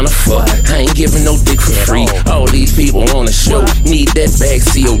hoes tryna fuck, I ain't giving no dick for free. All these people on the show, need that bag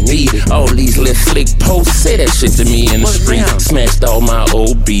COD. All these little slick posts, say that shit to me in the street. Smashed all my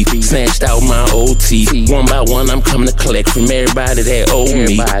old beef, snatched out my old teeth. One by one, I'm coming to collect from everybody that owe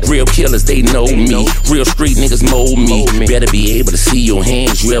me. Real killers, they know me. Real street niggas mold me. Better be able to see your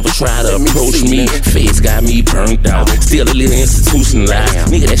hands. You ever try to approach me? Feds got me burnt out. Still a little institutionalized.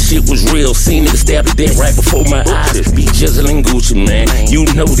 Nigga, that shit was real. Seen niggas stab it dead right before my eyes. Be jizzling Gucci, man. You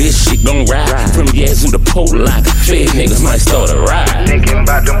know this shit gon' ride. From Yazoo to Pollock, Fed niggas might start a ride. Thinking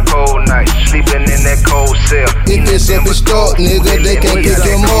about them cold nights, sleeping in that cold cell. If it's up in Stark, nigga, they can't pick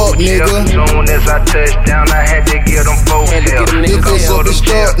them up, nigga. Soon as I touched down, I had to give them folks hell. If it's up in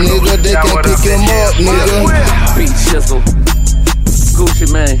Stark, nigga, they can't pick them up, nigga. Beat Chisel, Gucci,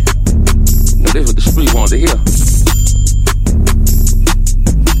 man. Now this what the street wanted to hear.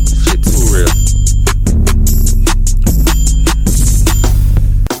 Shit too real.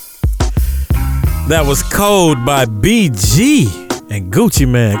 That was Cold by BG and Gucci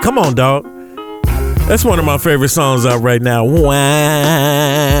Man. Come on, dog. That's one of my favorite songs out right now.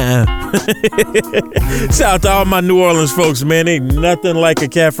 Wow. Shout out to all my New Orleans folks, man. Ain't nothing like a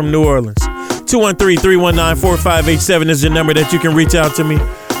cat from New Orleans. 213-319-4587 is the number that you can reach out to me.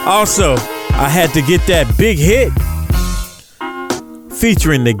 Also, I had to get that big hit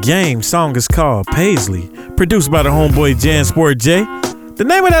featuring The Game. Song is called Paisley. Produced by the homeboy Jansport J. The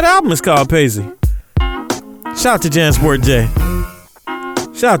name of that album is called Paisley. Shout out to Jansport J.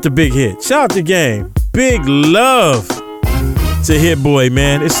 Shout out to Big Hit. Shout out to Game. Big love to Hit Boy,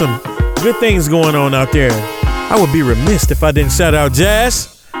 man. It's some good things going on out there. I would be remiss if I didn't shout out Jazz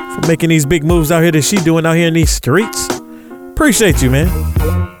for making these big moves out here that she doing out here in these streets. Appreciate you, man.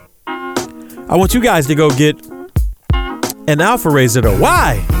 I want you guys to go get an Alpha Razor though.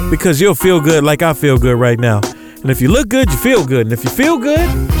 Why? Because you'll feel good like I feel good right now. And if you look good, you feel good. And if you feel good,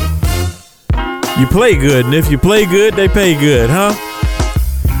 you play good. And if you play good, they pay good, huh?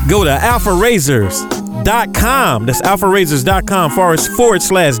 Go to alpharazors.com. That's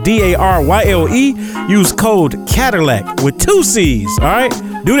alpharazors.com/DARYLE. Use code Cadillacc with 2 C's. All right?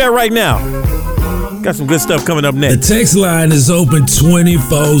 Do that right now. Got some good stuff coming up next. The text line is open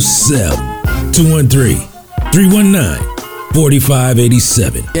 24/7.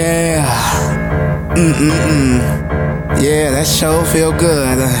 213-319-4587. Yeah. Yeah, that show feel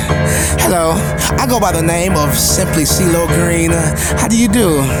good. Hello, I go by the name of Simply CeeLo Green. How do you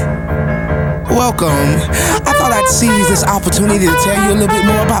do? Welcome. I thought I'd seize this opportunity to tell you a little bit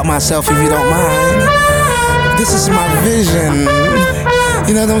more about myself, if you don't mind. This is my vision.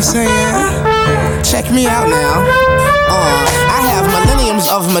 You know what I'm saying? Check me out now. I have millenniums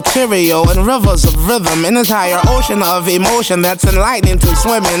of material and rivers of rhythm, an entire ocean of emotion that's enlightening to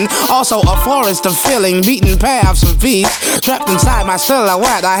swimming. Also a forest of feeling, beaten paths of peace. Trapped inside my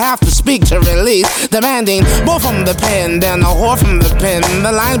silhouette, I have to speak to release, demanding more from the pen than a whore from the pen.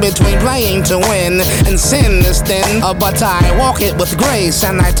 The line between playing to win and sin is thin, but I walk it with grace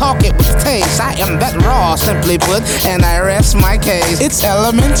and I talk it with taste. I am that raw, simply put, and I rest my case. It's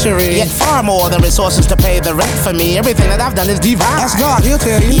elementary, yet far more than resources to pay the rent for me. Everything that I've done is divine. Ask God, he'll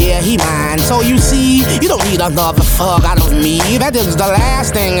tell you. Yeah, he mine. So you see, you don't need another fuck out of me. That is the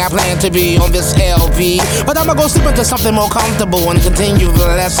last thing I plan to be on this LP. But I'ma go slip into something more comfortable and continue the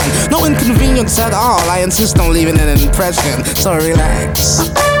lesson. No inconvenience at all. I insist on leaving an impression. So relax.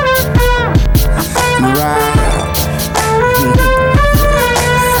 Right.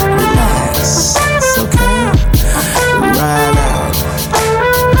 Relax. It's okay. Right out.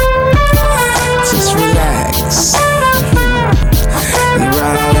 Just relax.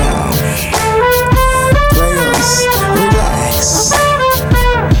 Right out. Players, relax.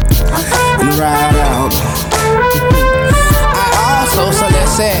 And ride out. I also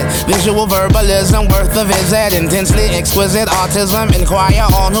solicit visual verbalism worth a visit. Intensely exquisite autism. Inquire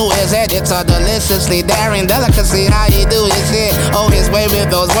on who is it. It's a deliciously daring delicacy. How he do his shit. Oh, his way with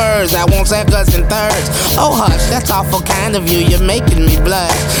those words that won't seconds and thirds. Oh, hush, that's awful kind of you. You're making me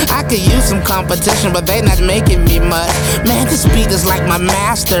blush. I could use some competition, but they not making me much. Man, this beat is like my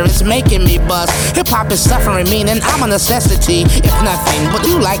master. It's making me bust. Hip-hop is suffering, meaning I'm a necessity, if nothing. But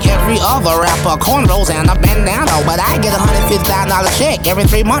you like every other rapper, cornrows and a bandana. But I get $150,000 check every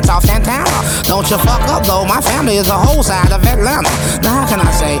 3 months off Santana. Don't you fuck up though, my family is the whole side of Atlanta. Now how can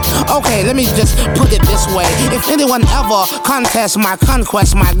I say? Okay, let me just put it this way. If anyone ever contests my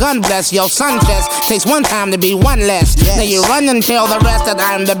conquest, my gun bless your son chest. Takes one time to be one less. Yes. Now you run and tell the rest that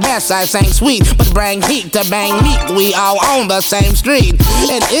I'm the best. I sang sweet, but bring heat to bang meat. We all on the same street.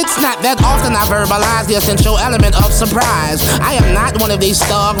 And it's not that often I verbalize the essential element of surprise. I am not one of these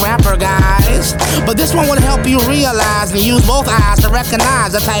thug rapper guys, but this one would help you realize and use both eyes to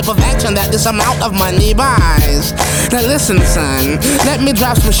recognize the type of action that this amount of money buys. Now listen, son, let me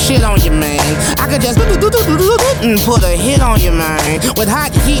drop some shit on you, man. I could just and put a hit on you, man, with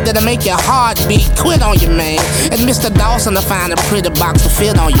hot heat that'll make your heartbeat quit on you, man. And Mr. Dawson to find a pretty box to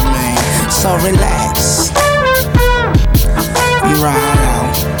fit on you, man. So relax. Right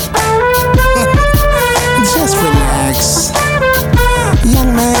out. Just relax.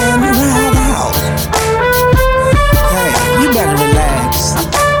 Young man, right out. Hey, you better relax.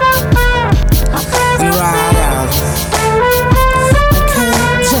 And ride out. Okay,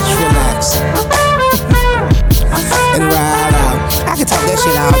 just relax. And ride out. I can talk that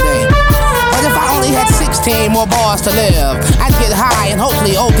shit all day. But if I only had 16 more bars to live, I'd get high and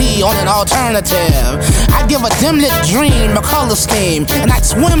hopefully OD on an alternative. I'd give a dim-lit dream a color scheme, and I'd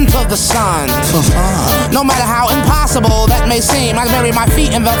swim to the sun. No matter how impossible that may seem, I'd bury my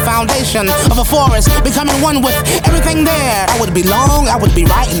feet in the foundation of a forest, becoming one with everything there. I would be long, I would be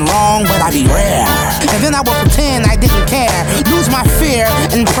right and wrong, but I'd be rare. And then I would pretend I didn't care, lose my fear,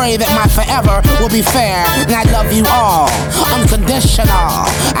 and pray that my forever will be fair. And I'd love you all, unconditional.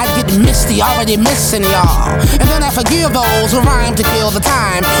 I'd get misty, already missing y'all. And then I forgive those who rhyme to kill the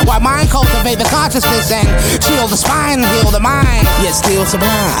time, while mine cultivate the consciousness and chill the spine, heal the mind, yet still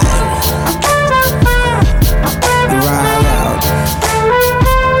sublime. Ride out.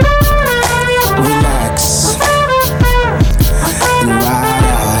 Relax. And ride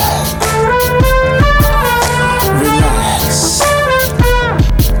out. Relax.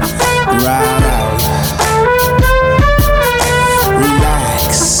 Ride out. Relax.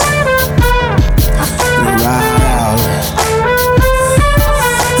 Ride out.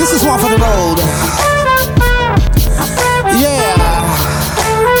 This is one for the road. Yeah.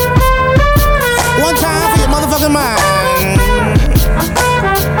 One time for your motherfucking mind.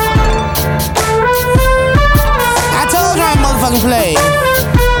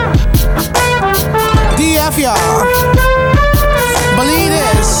 enough, y'all. Believe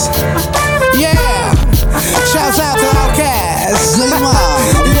this. Yeah. Shouts out to Outkast.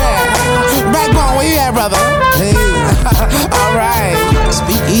 Yeah. Backbone, where you at, brother? Hey. All right.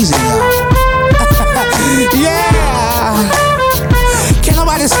 Speak easy, y'all. Yeah. Can't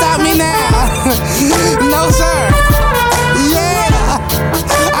nobody stop me now. No, sir. Yeah.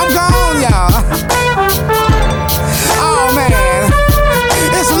 I'm gone, y'all. Oh, man.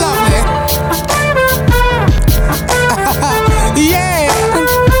 It's lovely. Yeah.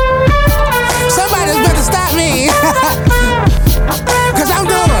 Somebody's better stop me. Cause I'm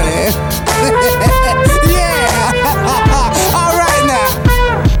doing it. Yeah. All right now.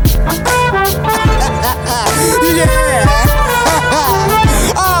 Yeah.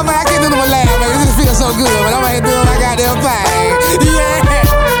 Oh man, I can't do no more laugh, man. It just feels so good, man. I'm out here doing my goddamn thing. Yeah.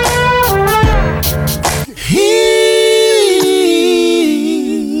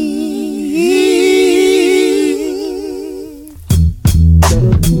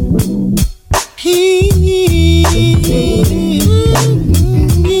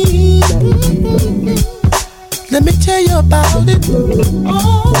 Let me tell you about it.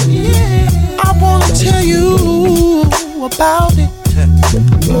 Oh yeah. I wanna tell you about it.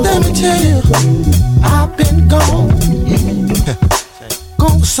 Let me tell you, I've been gone,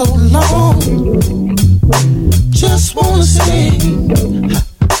 gone so long. Just wanna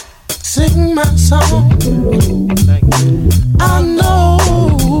sing my song. I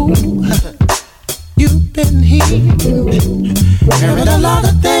know you've been here, heard a lot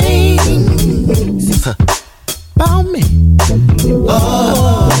of things about me.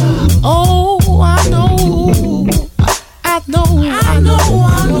 Oh, I know.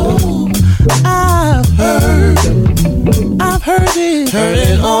 I've heard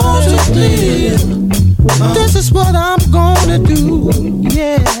it all too clear. This is what I'm gonna do,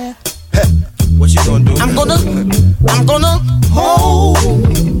 yeah. What you gonna do? I'm gonna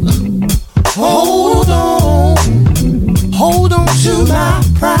hold on to my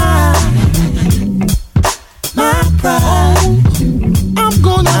pride.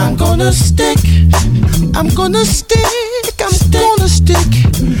 I'm gonna stick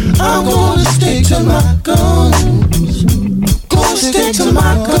to my guns. Gonna stick to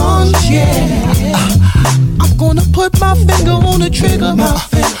my guns, yeah. I'm gonna put my finger on the trigger.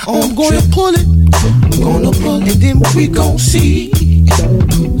 I'm gonna pull it. And then we gon' see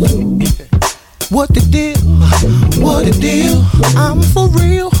what the deal. I'm for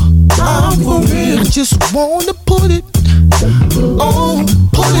real. I just wanna put it on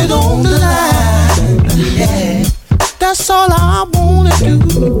the line. Yeah. That's all I wanna do.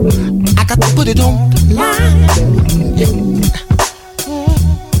 I got to put it on the line.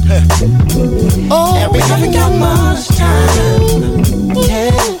 Oh, we haven't got much time.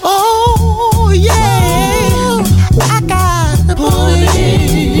 Yeah. Oh, yeah. I got to put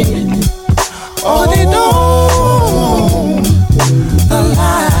it on the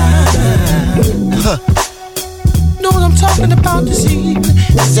line. Know what I'm talking about this evening?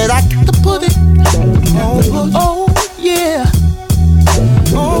 I said I got to put it on. Oh, yeah.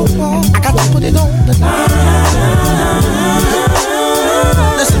 I got to put it on the line.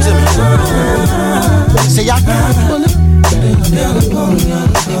 Listen to me. Say I got to put it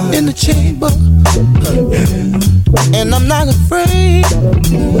in the chamber, and I'm not afraid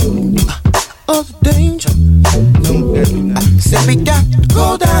of the danger. I said we got to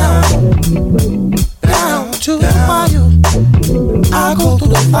go down to the fire. I'll go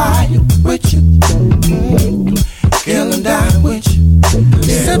through the fire with you. Kill and die with you.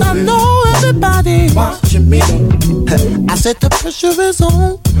 Said I know everybody watching me. I said the pressure is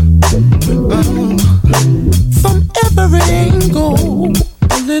on from every angle,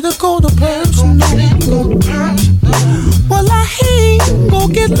 political to personal. Well, I ain't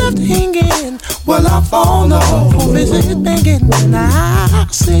gon' get left hanging. Well, I fall off or visit banging, and I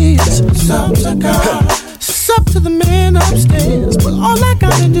say it's up to God. It's up to the man upstairs, but all I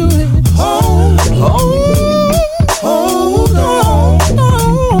gotta do is hold on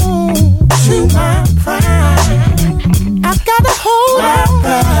to my pride. I gotta hold on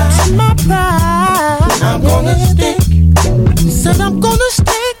to my pride. I'm gonna stick. Said I'm gonna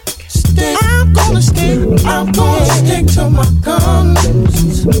stick. I'm gonna stick to my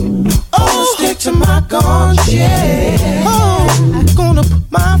guns. Oh, stick to my guns, yeah. Oh, I'm gonna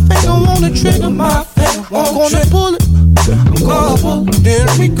put my finger on the trigger, I'm gonna pull it. Then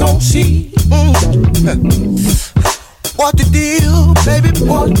we gon' see what the deal, baby,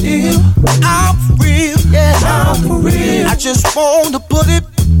 what the deal. I'm for real, yeah, I'm for real. I just wanna put it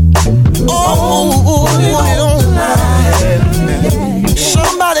on the line.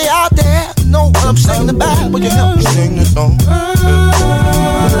 Somebody out there know what I'm saying about. Will you help me sing the song?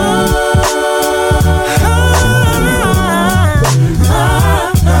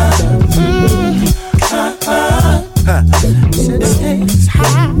 Said it's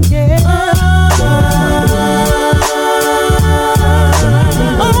high, yeah.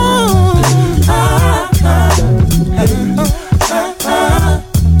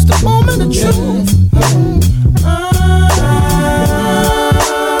 It's the moment of truth.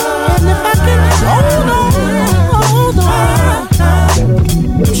 And if I can hold on,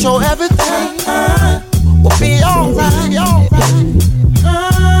 I'm sure everything will be alright.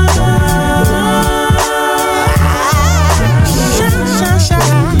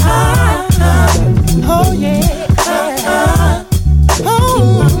 Oh yeah.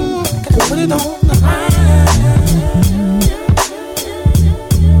 Oh, gotta put it on.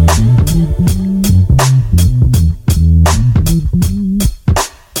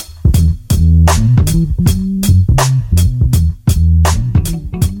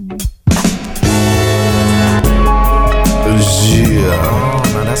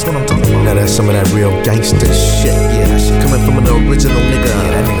 That's what I'm talking about. Now that's some of that real gangster shit. Yeah, that shit coming from an original nigga.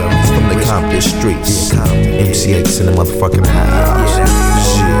 Yeah, that nigga is from the Compton streets. Yeah, MC8's in the motherfucking house.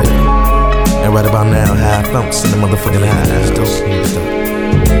 Yeah. And right about now, half ounce in the motherfucking house.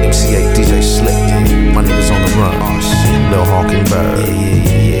 MC8, DJ Slick. My niggas on the run. Oh shit. Lil Hawking Bird.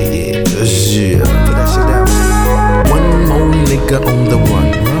 Yeah. Put that shit down. One more nigga on the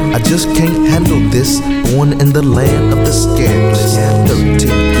run. I just can't handle this. Born in the land of the scandalous. 13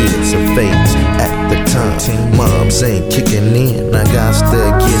 years of age at the time. Moms ain't kicking in. I got to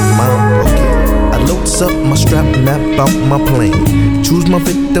get mine. I loads up my strap, map out my plane. Choose my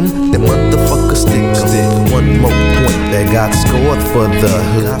victim, then motherfucker stick. One more point that got scored for the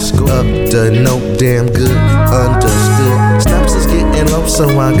hood. Up to no damn good, understood. Snaps is getting low, so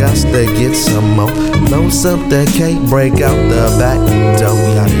I got to get some more. Loads up that can't break out the back door.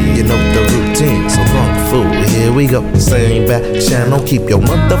 You know the routine, so long fool. Here we go, same back channel. Keep your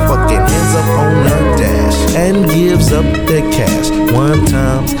motherfucking hands up on the dash. And gives up the cash. One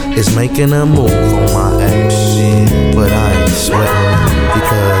time is making a move on my ass. Shit, but I ain't sweating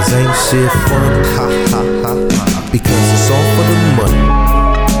because ain't shit fun. Ha ha ha ha. Because it's all for the money.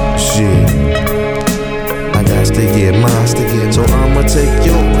 Shit, I got to get mine, so I'ma take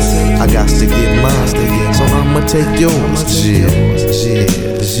yours. I got to get mine, so I'ma take yours.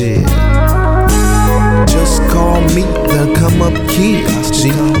 Just call me the come up kid.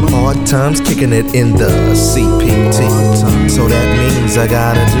 Hard times kicking it in the CPT. So that means I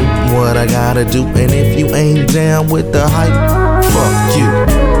gotta do what I gotta do. And if you ain't down with the hype, fuck you.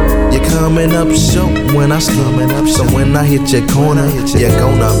 You're coming up short when I coming up. So when I hit your corner, you're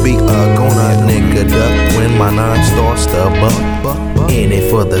gonna be gonna nigga duck when my nine starts to buck. In it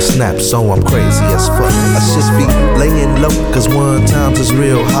for the snap, so I'm crazy as fuck. I should be laying low, cause one times is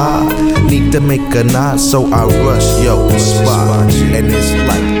real high. Need to make a nod, so I rush your spot. And it's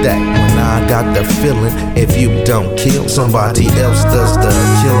like that when I got the feeling. If you don't kill, somebody else does the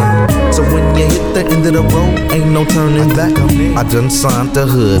killing. So when you hit the end of the road, ain't no turning back. I done signed the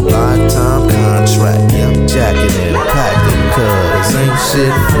hood, lifetime contract. Jacking and packing, cause ain't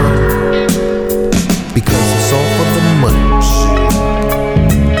shit fun. Because it's all for the money.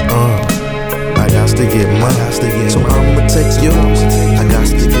 I got to get mine, so I'ma take yours. I got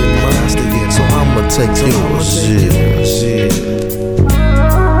to get mine, so I'ma take yours.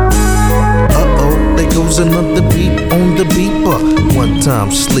 Uh-oh, there goes another beat on the beeper. One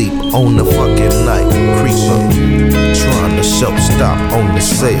time sleep on the fucking night creeper. Trying to show stop on the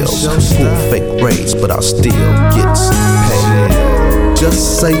sales. Full fake rates, but I still get paid.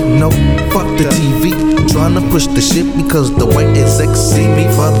 Just say no, fuck the TV. Tryna push the shit because the way it sexy me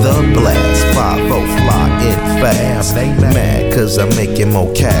for the blast. 5-0 fly in fast. Mad cause I'm making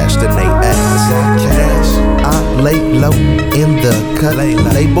more cash than they ask. I lay low in the cut.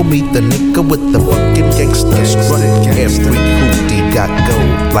 Label me the nigga with the fucking gangster strut. Every hoodie got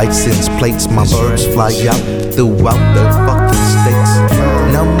gold license plates. My birds fly out throughout the fucking states.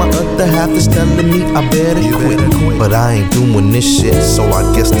 Now my other half is telling me I better quit, but I ain't doing this shit, so I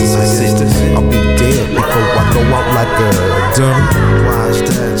guess this is it. I'll be dead before I go out like a dummy. Why is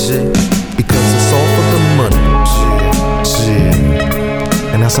that shit? Because it's all for the money. Shit.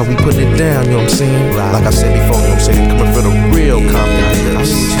 And that's how we put it down, you know what I'm saying? Like I said before, you know what I'm saying? Coming for the real Compton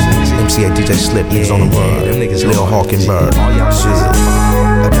niggas. MC8, DJ Slip, niggas on the run. Lil Hawking Bird. Shit.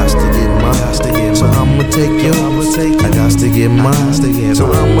 I got to get mine, so I'ma take yours. I got to get mine, so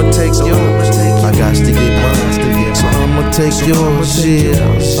I'ma take yours. I got to get mine, so I'ma take yours. Yeah,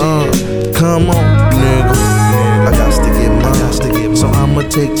 come on, nigga. I got to get mine, so I'ma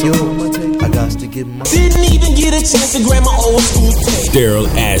take yours. I got to get my. Didn't even get a chance to grab my old school tape. Daryl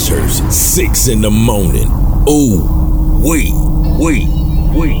Ashurst, 6 in the morning. Ooh, wait.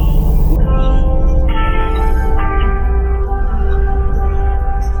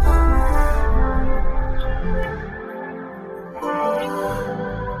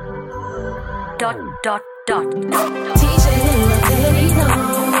 Dot. T-shirt in my panties on,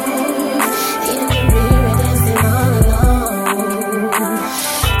 in the mirror dancing all alone.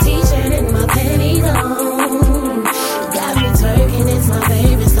 T-shirt in my panties on, got me twerking, it's my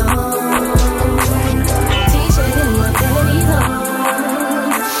favorite song. T-shirt in my panties on,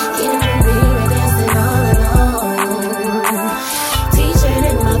 in the mirror dancing all alone. T-shirt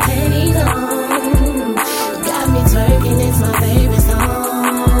in my panties on, got me twerking, it's my favorite song.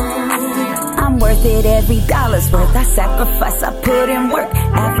 Worth it, every dollar's worth. I sacrifice, I put in work.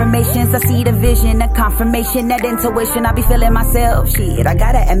 Affirmations, I see the vision, the confirmation, that intuition. I be feeling myself. Shit, I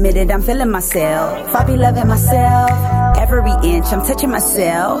gotta admit it, I'm feeling myself. I be loving myself. Every inch, I'm touching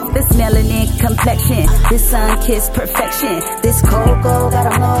myself. This melanin complexion, this sun-kissed perfection. This cocoa got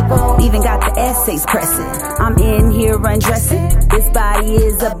a logo, even got the essays pressing. I'm in here undressing. This body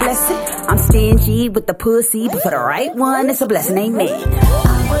is a blessing. I'm stingy with the pussy, but for the right one, it's a blessing, amen.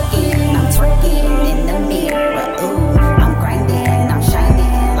 I'm working, I'm twerking in the mirror, ooh. I'm grinding, I'm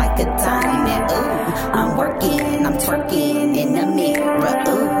shining like a diamond, ooh. I'm working, I'm twerking in the mirror,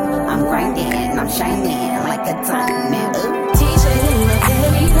 ooh. I'm grinding, I'm shining like a diamond, ooh. T-shirt in my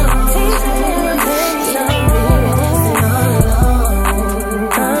panties on, T-shirt in my panties on, in the mirror dancing all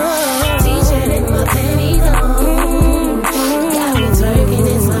alone. T-shirt in my panties on, got me twerking,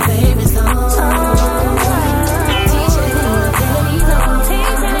 it's my favorite song. T-shirt in my panties on,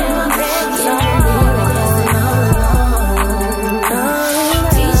 T-shirt in my panties on, in the mirror dancing all alone.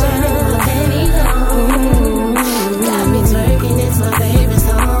 T-shirt in my panties on, got me twerking, it's my favorite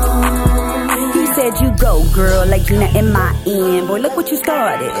song. You said you go, girl, like Gina in my end. Boy, look what you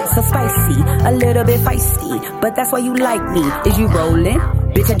started. So spicy, a little bit feisty, but that's why you like me. Is you rolling?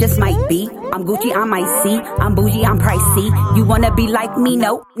 Bitch, I just might be. I'm Gucci, I'm icy. I'm bougie, I'm pricey. You wanna be like me?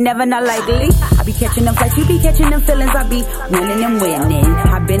 Nope, never, not likely. I be catching them fights, you be catching them feelings. I be winning and winning.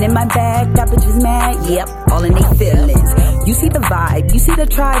 I been in my bag, got bitches mad. Yep, all in they feelings. You see the vibe, you see the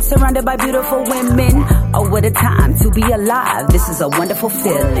tribe surrounded by beautiful women. Oh, what a time to be alive. This is a wonderful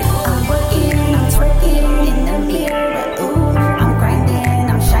feeling. I'm working, I'm twerking in the mirror, ooh. I'm grinding,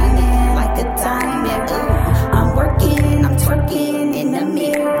 I'm shining like a diamond, ooh. I'm working, I'm twerking in the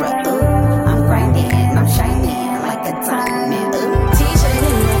mirror, ooh. I'm grinding, I'm shining like a diamond, ooh. T-shirt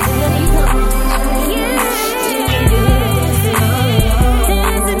in my panties on, yeah. In the mirror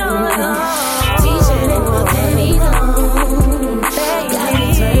dancing all alone. T-shirt in my panties on, got me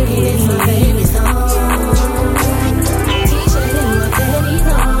twerking, it's my favorite song. T-shirt in my panties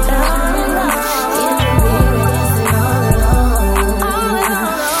on, in the mirror dancing all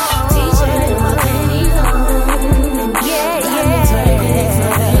alone. T-shirt in my panties on, yeah, got me twerking, it's my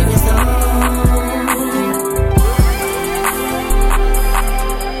favorite song.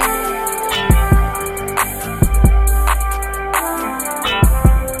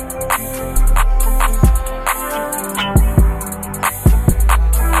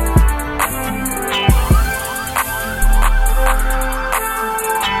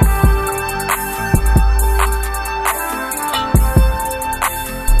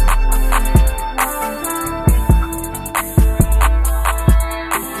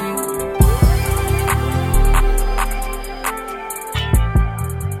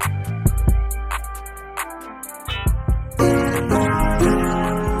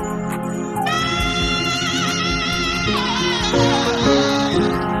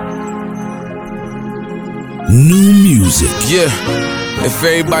 New music. Yeah, if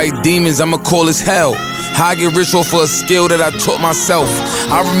everybody demons, I'ma call this hell. How I get rich off of a skill that I taught myself.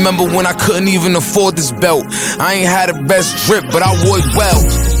 I remember when I couldn't even afford this belt. I ain't had the best drip, but I wore it well.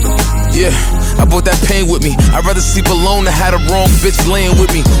 Yeah, I brought that pain with me. I'd rather sleep alone than have the wrong bitch laying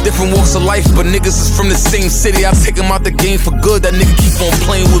with me. Different walks of life, but niggas is from the same city. I take him out the game for good, that nigga keep on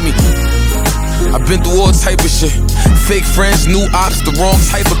playing with me. I've been through all type of shit. Fake friends, new ops, the wrong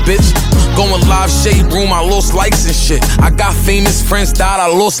type of bitch. Going live, shade room, I lost likes and shit. I got famous friends, died, I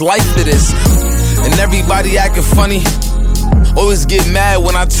lost life to this. And everybody acting funny. Always get mad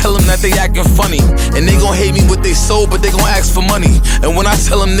when I tell them that they acting funny. And they gon' hate me with they soul, but they gon' ask for money. And when I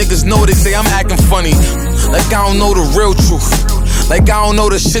tell them niggas no, they say I'm acting funny. Like I don't know the real truth. Like I don't know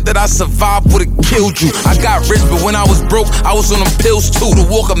the shit that I survived would've killed you. I got rich, but when I was broke, I was on them pills too. To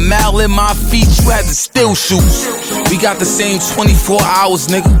walk a mile in my feet, you had to steal shoes. We got the same 24 hours,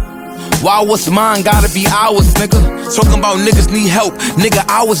 nigga. Why what's mine gotta be ours, nigga? Talking about niggas need help, nigga,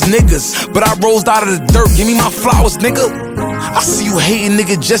 I was niggas. But I rose out of the dirt, give me my flowers, nigga. I see you hating,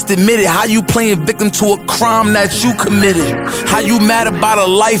 nigga, just admit it. How you playing victim to a crime that you committed? How you mad about a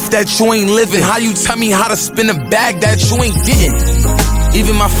life that you ain't living? How you tell me how to spin a bag that you ain't getting?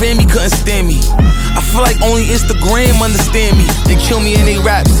 Even my family couldn't stand me. I feel like only Instagram understand me. They kill me in they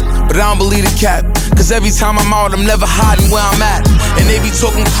raps, but I don't believe the cap. Cause every time I'm out, I'm never hiding where I'm at. And they be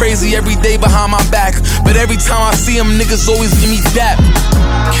talking crazy every day behind my back. But every time I see them, niggas always give me dap.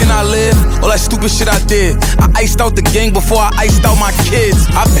 Can I live? All that stupid shit I did. I iced out the gang before I iced out my kids.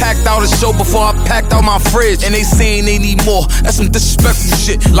 I packed out a show before I packed out my fridge. And they saying they need more. That's some disrespectful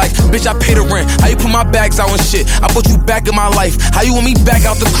shit. Like, bitch, I pay the rent. How you put my bags out and shit? I put you back in my life. How you want me back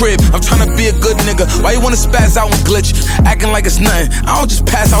out the crib? I'm trying to be a good nigga. Why you wanna spaz out and glitch? Acting like it's nothing. I don't just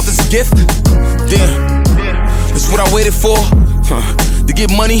pass out this gift. Damn, that's what I waited for. To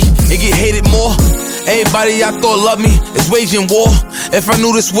get money and get hated more. Everybody I thought loved me is waging war. If I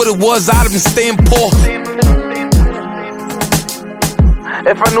knew this what it was, I'd have been staying poor.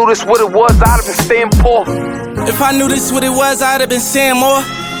 If I knew this what it was, I'd have been staying poor. If I knew this what it was, I'd have been saying more.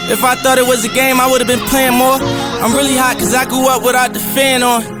 If I thought it was a game, I would've been playing more. I'm really hot cause I grew up without the fan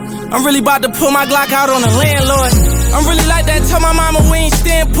on. I'm really about to pull my Glock out on the landlord. I'm really like that, tell my mama we ain't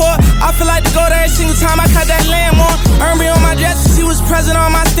staying poor. I feel like to go there every single time I cut that lamb on. Earn me on my dress, she was present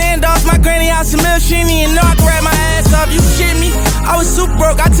on my standoffs. My granny out some milk, she didn't even know I could rap my ass off. You shit me, I was super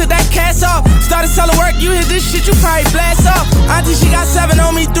broke, I took that cash off. Started selling work, you hit this shit, you probably blast off. Auntie, she got 7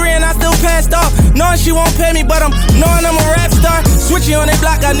 on me, 3 and I still passed off. Knowing she won't pay me, but I'm knowing I'm a rap star. Switching on that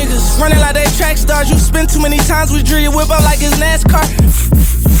block, got niggas running like they track stars. You spin too many times, we drill your whip up like it's NASCAR.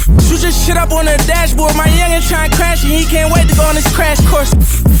 Shoot your shit up on the dashboard. My youngin' trying to crash and he can't wait to go on this crash course.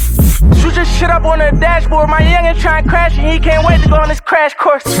 Shoot your shit up on the dashboard. My youngin' trying to crash and he can't wait to go on this crash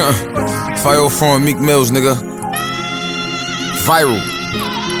course. Fire from Meek Mills, nigga. Viral.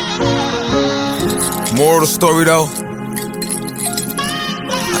 Moral of the story though,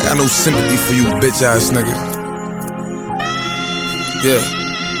 I got no sympathy for you bitch ass nigga. Yeah.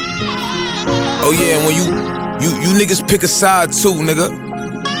 Oh yeah, and when you niggas pick a side too, nigga.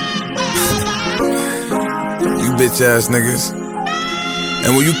 You bitch ass niggas.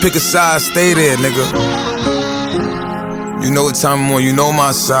 And when you pick a side, stay there, nigga. You know what time I'm on, you know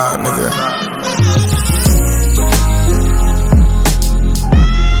my side, nigga.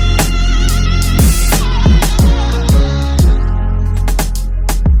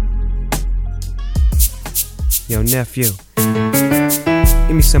 Yo, nephew,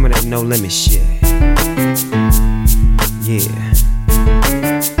 give me some of that no limit shit. Yeah.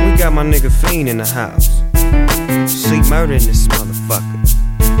 We got my nigga Fiend in the house. Sleep murder in this motherfucker.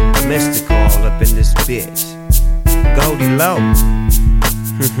 Mystical all up in this bitch. Goldie Low.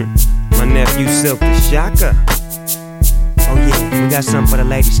 My nephew Silk the Shaka. Oh yeah, we got something for the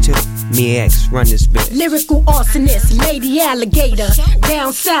ladies too. Me X, run this bitch. Lyrical arsonist, lady alligator.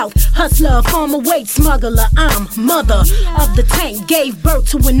 Down south, hustler, farmer weight smuggler. I'm mother of the tank, gave birth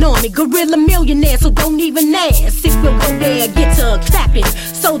to an army. Gorilla millionaire, so don't even ask. If we'll go there, get to clapping.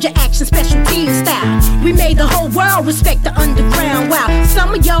 Soldier action, special team style. We made the whole world respect the underground. Wow,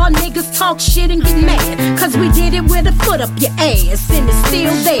 some of y'all niggas talk shit and get mad. Cause we did it with a foot up your ass. And it's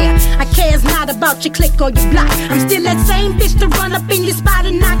still there. I cares not about your click or your block. I'm still that same bitch to run up in your spot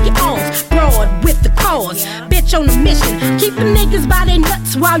and knock you off. Broad with the cause, bitch on a mission. Keep them niggas by their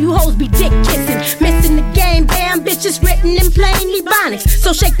nuts while you hoes be dick kissing. Missing the game, damn bitches written in plain Ebonics.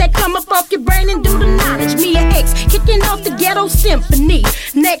 So shake that come up off your brain and do the knowledge. Me and X kicking off the ghetto symphony.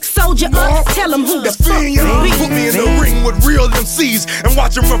 Next soldier up, tell them who the fuck you be. Put me in the ring with real MCs and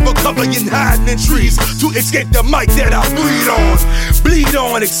watch them run for cover and hiding in trees to escape the mic that I bleed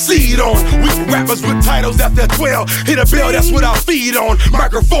on, exceed on. We rappers with titles after 12. Hit a bell, that's what I feed on.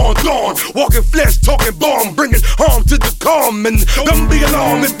 Microphone gone, walking flesh, talking bomb, bringing harm to the calm. And don't be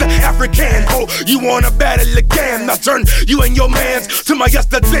alarmed if the African. Oh, you wanna battle again? I turn you and your mans to my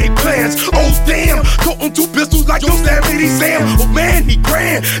yesterday plans. Oh damn, toting 2 pistols like Yosemite Sam. Oh man, he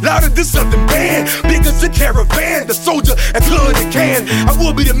grand, louder than something band. Big as a caravan, the soldier and club the can. I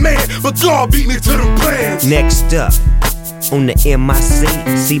will be the man, but God beat me to them plans. Next up, on the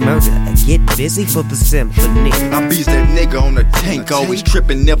MIC, see murder, get busy for the symphony. I beats that nigga on the tank, always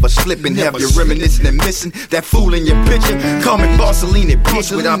tripping, never slipping. Have you reminiscing and missing that fool in your picture? Call me Barcelona,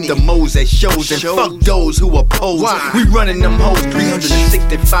 bitch, without the moles at shows. And fuck those who oppose. We running them hoes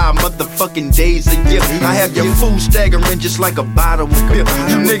 365 motherfucking days a year. I have your fool staggering just like a bottle of beer.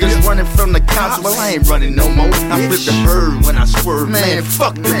 You niggas running from the cops, well I ain't running no more. I flip the bird when I swerve, man,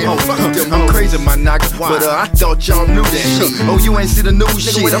 fuck them hoes. I'm crazy my nigga, but I thought y'all knew that. Oh, you ain't see the news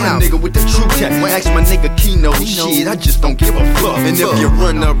shit. I'm a nigga with the true cat. Ask my nigga Kino shit. I just don't give a fuck. And if you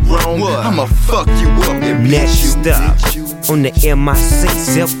run up wrong, I'ma fuck you up. Next up, on the MIC,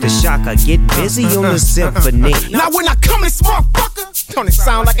 Silk the Shocker, get busy on the symphony. Now when I come this motherfucker, don't it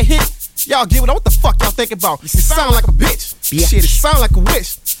sound like a hit? Y'all give it up, what the fuck y'all thinking about? It sound like a bitch. Shit, it sound like a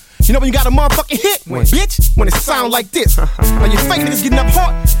wish. You know when you got a motherfucking hit? Bitch, when it sound like this. Now you fake niggas getting up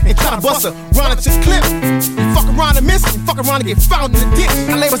hard and try to bust a run into the clip. You fuck around and miss, you fuck around and get found in the ditch.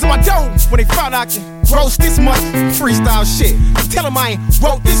 I labels in my dough when they found out I can gross this much freestyle shit. Tell them I ain't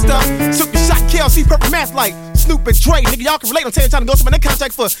wrote this stuff. Took the shot, KLC, Purple Math like Snoop and Dre. Nigga, y'all can relate. I'm telling you, trying to go to my next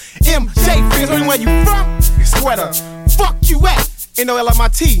contract for MJ fans. Where you from? Sweater. Fuck you at.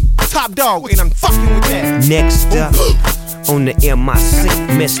 NOLMIT, top dog, and I'm fucking with that. Next up, on the MIC,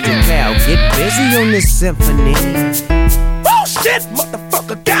 Mr. Cal, get busy on the symphony. Bullshit,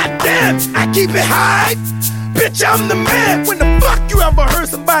 motherfucker, goddamn, I keep it high. Bitch, I'm the man. When the fuck you ever heard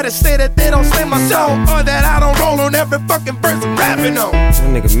somebody say that they don't say my song, or that I don't roll on every fucking verse I'm rapping on?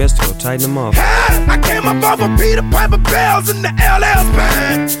 That nigga Mystical, tighten him up. I came up off of Peter Piper Bells in the LL's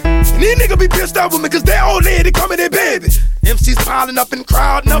band. And these niggas be pissed off with me cause their old lady call me their baby. MC's piling up and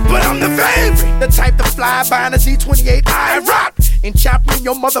crowding up, but I'm the favorite. The type to fly by in a D28 I rock and chop me in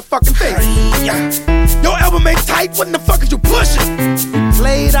your motherfucking face. Your album ain't tight, what the fuck is you pushing?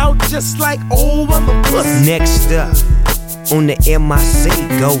 Played out just like old mother pussy. Next up, on the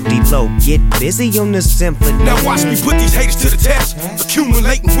MIC, go D-Lo, get busy on the symphony. Now watch me put these haters to the test,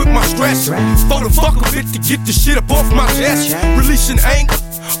 accumulating with my stress. For the fuck of it to get the shit up off my chest. Releasing anger,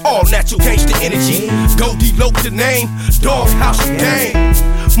 all natural gangsta energy. Go D-Lo the name, Dogg House Gang.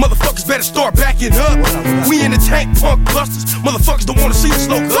 Motherfuckers better start backing up. We in the tank, punk busters. Motherfuckers don't wanna see us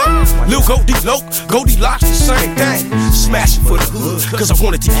slow up. Lil Go Cadillacc, the same thing. Smashing for the hood, cause I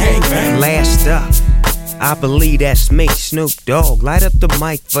wanted to gang bang. Last up, I believe that's me, Snoop Dogg. Light up the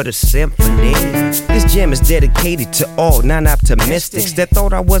mic for the symphony. This jam is dedicated to all non-optimistics that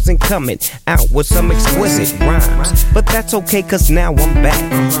thought I wasn't coming out with some exquisite rhymes. But that's okay, cause now I'm back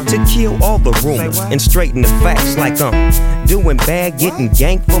to kill all the rumors and straighten the facts. Like I'm doing bad, getting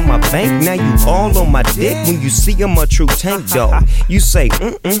ganked for my bank. Now you all on my dick when you see I'm a true tank dog. You say,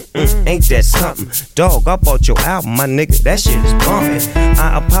 ain't that something? Dog, I bought your album, my nigga, that shit is bumping.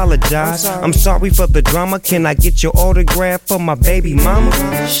 I apologize, I'm sorry for the drama. Can I get your autograph for my baby mama?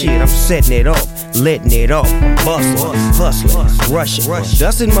 Shit, I'm setting it off, letting it off. I'm hustling, rushing,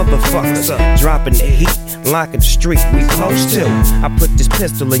 dusting motherfuckers up, dropping the heat, locking the street we close to. I put this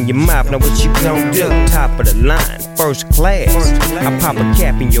pistol in your mouth, now what you gon' do? Top of the line, first class. I pop a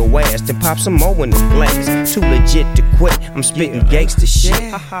cap in your ass, then pop some more in the glass. Too legit to quit, I'm spitting gangsta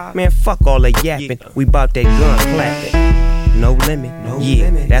shit. Man, fuck all that yapping, we bout that gun clapping. No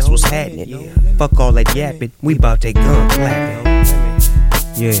limit, that's what's happening. Fuck all that yapping, we bout that gun clapping.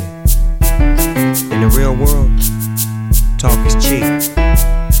 Yeah. In the real world, talk is cheap.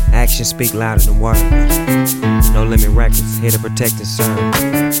 Actions speak louder than words. No Limit Records, here to protect and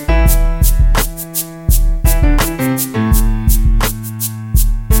serve.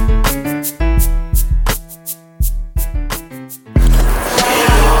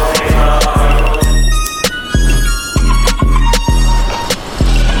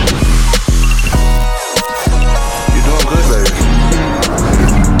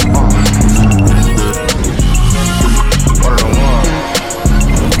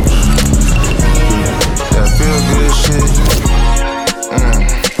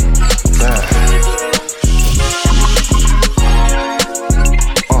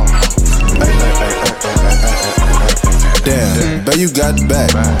 You got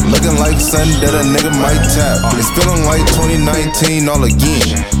back, looking like something that a nigga might tap. It's feeling like 2019 all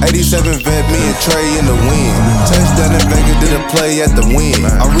again. 87 vet, me and Trey in the wind. Touchdown in Vegas, did a play at the win.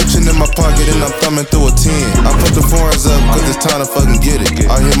 I'm reaching in my pocket and I'm thumbing through a 10. I put the foreigns up cause it's time to fucking get it.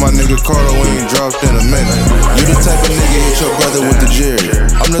 I hear my nigga Carter, we ain't dropped in a minute. You the type of nigga hit your brother with the Jerry.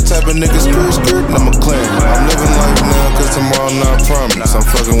 I'm the type of nigga skirt and I'm a clan. I'm living life now cause tomorrow not promised. I'm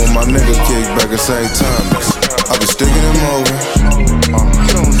fucking with my nigga kick back at St. Thomas. I be sticking him over.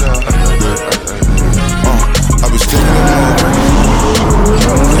 Get on down. I be sticking him over.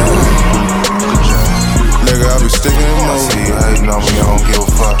 Nigga, I be sticking him over. See you hating on me, I don't give a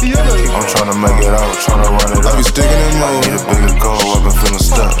fuck. I'm tryna make it out, tryna run it up. I be sticking him over. I need a bigger goal, I've been feeling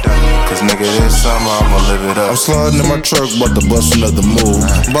stuck. Cause nigga, this summer I'ma live it up. I'm sliding in my truck, about to bust another move.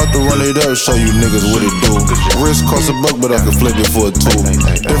 About to run it up, show you niggas what it do. Wrist cost $1, but I can flip it for a 2.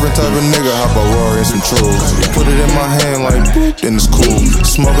 Different type of nigga, hop a Rory and some trues. Put it in my hand like, then it's cool.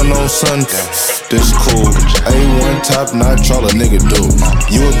 Smoking on sun, this cool. A1 top notch, all a nigga do.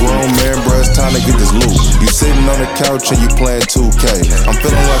 You a grown man, bruh, it's time to get this loot. You sitting on the couch and you playing 2K. I'm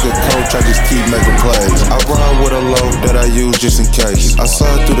feeling like a coach, I just keep making plays. I ride with a load that I use just in case. I saw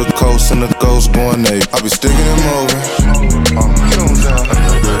it through the coast and the ghost going ape. I be sticking and moving. Get on down.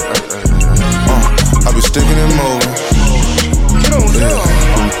 I be sticking and moving. Get on down.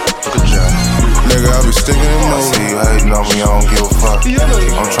 Good job. Nigga, I be sticking and moving. See you hating on me, I don't give a fuck.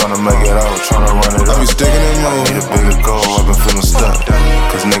 I'm tryna make it out, tryna run it up. I be sticking and moving. I need a bigger goal, I've been feeling stuck.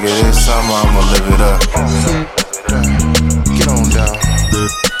 Cause nigga, this summer I'ma live it up. Get on down.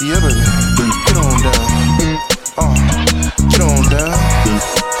 Yeah, baby. Get on down. Get on down.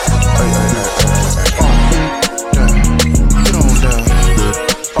 Get on down.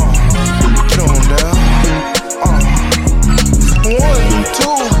 Get on down. 1, 2,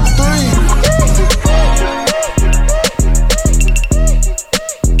 3.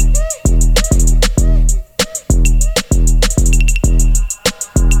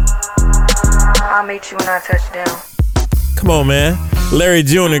 I'll meet you when I touch down. Come on, man. Larry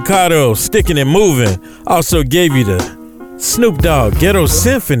June and Kato, Sticking and Moving. Also gave you the Snoop Dogg, Ghetto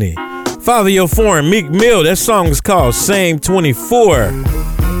Symphony. Father Yo Foreign, Meek Mill. That song is called Same 24.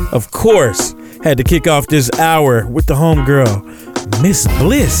 Of course, had to kick off this hour with the homegirl, Miss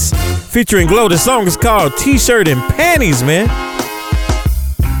Bliss. Featuring Glow. The song is called T-Shirt and Panties, man.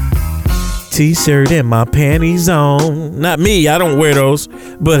 T-shirt and my panties on. Not me, I don't wear those.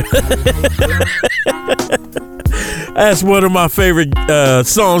 But that's one of my favorite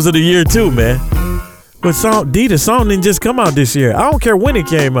songs of the year too, man. But the song didn't just come out this year. I don't care when it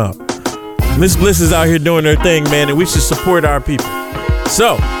came out. Miss Bliss is out here doing her thing, man, and we should support our people.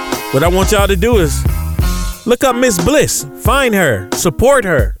 So, what I want y'all to do is look up Miss Bliss. Find her. Support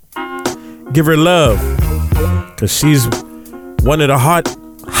her. Give her love. Because she's one of the hot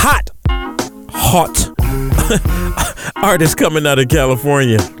artists coming out of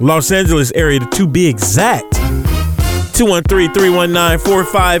California. Los Angeles area to be exact.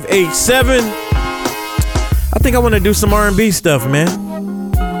 213-319-4587. I think I want to do some R&B stuff, man.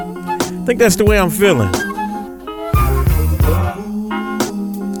 I think that's the way I'm feeling.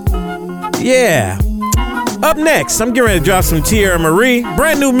 Yeah. Up next, I'm getting ready to drop some Tierra Marie.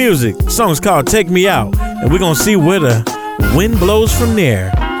 Brand new music. The song's called Take Me Out. And we're going to see where the wind blows from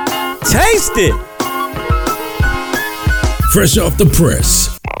there. Taste it. Fresh off the press.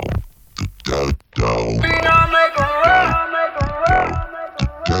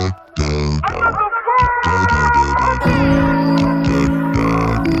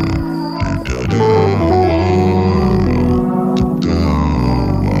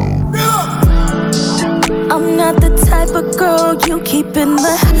 I'm not the type of girl you keep in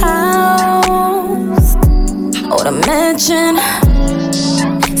the house or the mansion.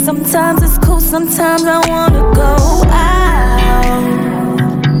 Sometimes it's cool, sometimes I wanna go out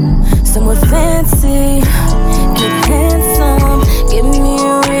somewhere fancy, get handsome, give me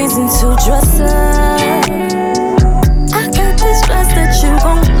a reason to dress up. I got this dress that you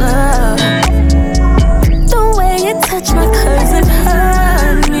gon' love, the way you touch my curves and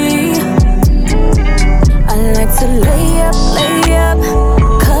hurt me. I like to lay up,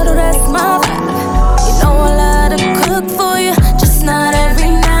 cuddle, that's my vibe. You know I love to cook for you, just not every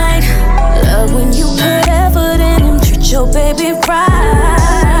night. Love when you put effort in and treat your baby right.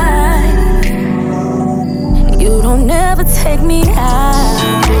 You don't ever take me out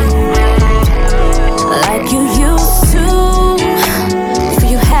like you used to. If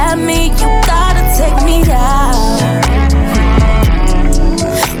you had me, you gotta take me out.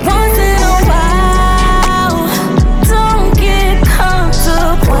 Once in a while, don't get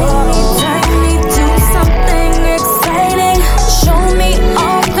comfortable. Take me to something exciting. Show me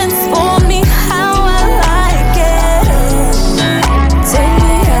off and spoil me how I like it. Take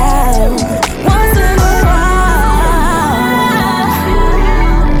me out once in a while.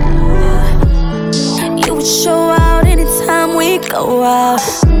 You would show out anytime we go out.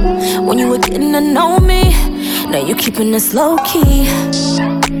 When you were getting to know me, now you keeping us low key.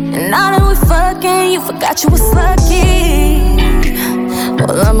 And now that we fucking, you forgot you was lucky.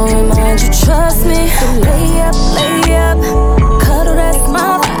 Well, I'ma remind you, trust me. So lay up, cuddle, that's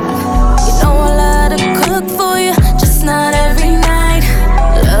my vibe. You know I love to cook for you, just not every night.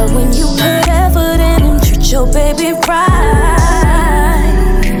 Love when you put effort in and treat your baby right.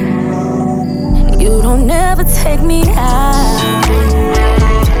 You don't ever take me out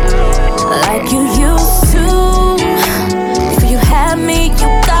like you used to.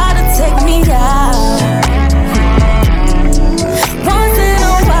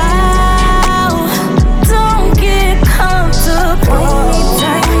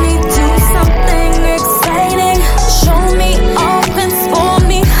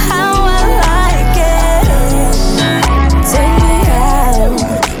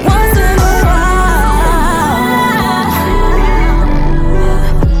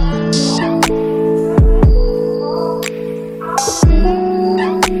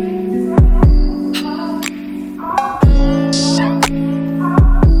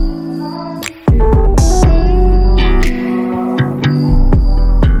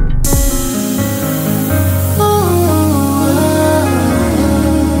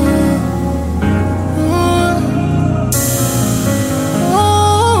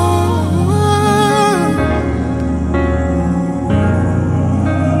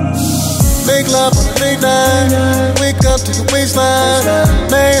 make love on the late night. Wake up to your waistline.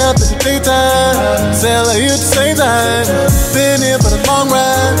 Lay up in the daytime. Sail at you at the same time. Been here for the long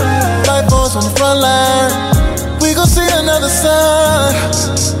ride. Life force on the front line. We gon' see another sun.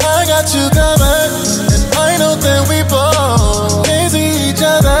 I got you covered. And I know that we both can't see each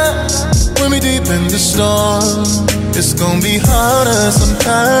other. When we deep in the storm, it's gonna be harder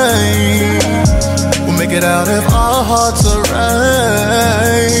sometimes. We'll make it out if our hearts are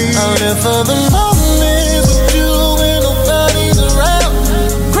right. I'll live for the moments with you when nobody's around.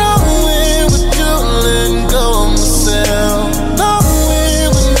 Growing with you, letting go of myself. Knowing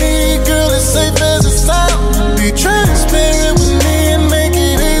with me, girl, it's safe as it sounds. Be transparent with me and make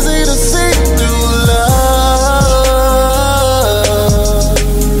it easy to see through love.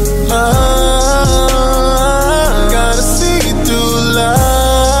 Gotta see through love.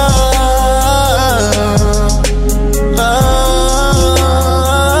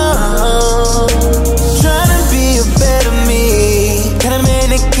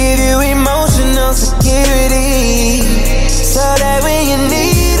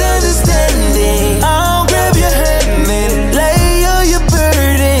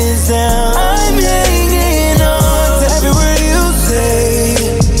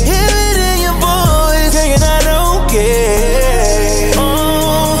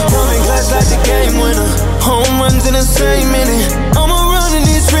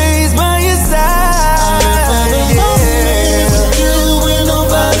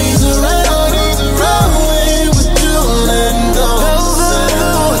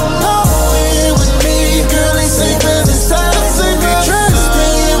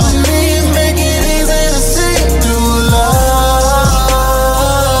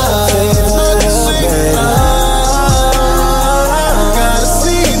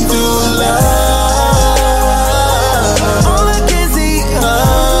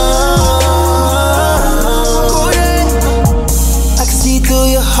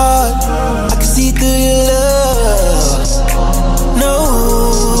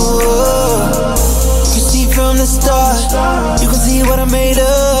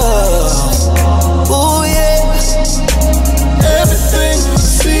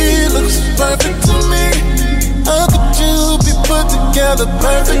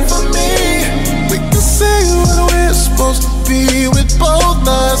 Perfect for me. We can say what we're supposed to be with both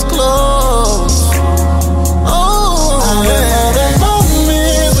eyes closed. Oh, I had a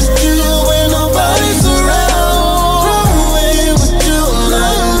moment with you when nobody's around. Growing with you,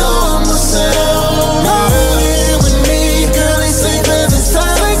 letting go of myself. Growing with me, girl, it's safe as it's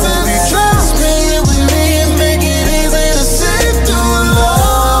time. Be transparent with me and make it easy to see through love.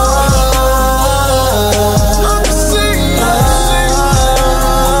 I'm just saying.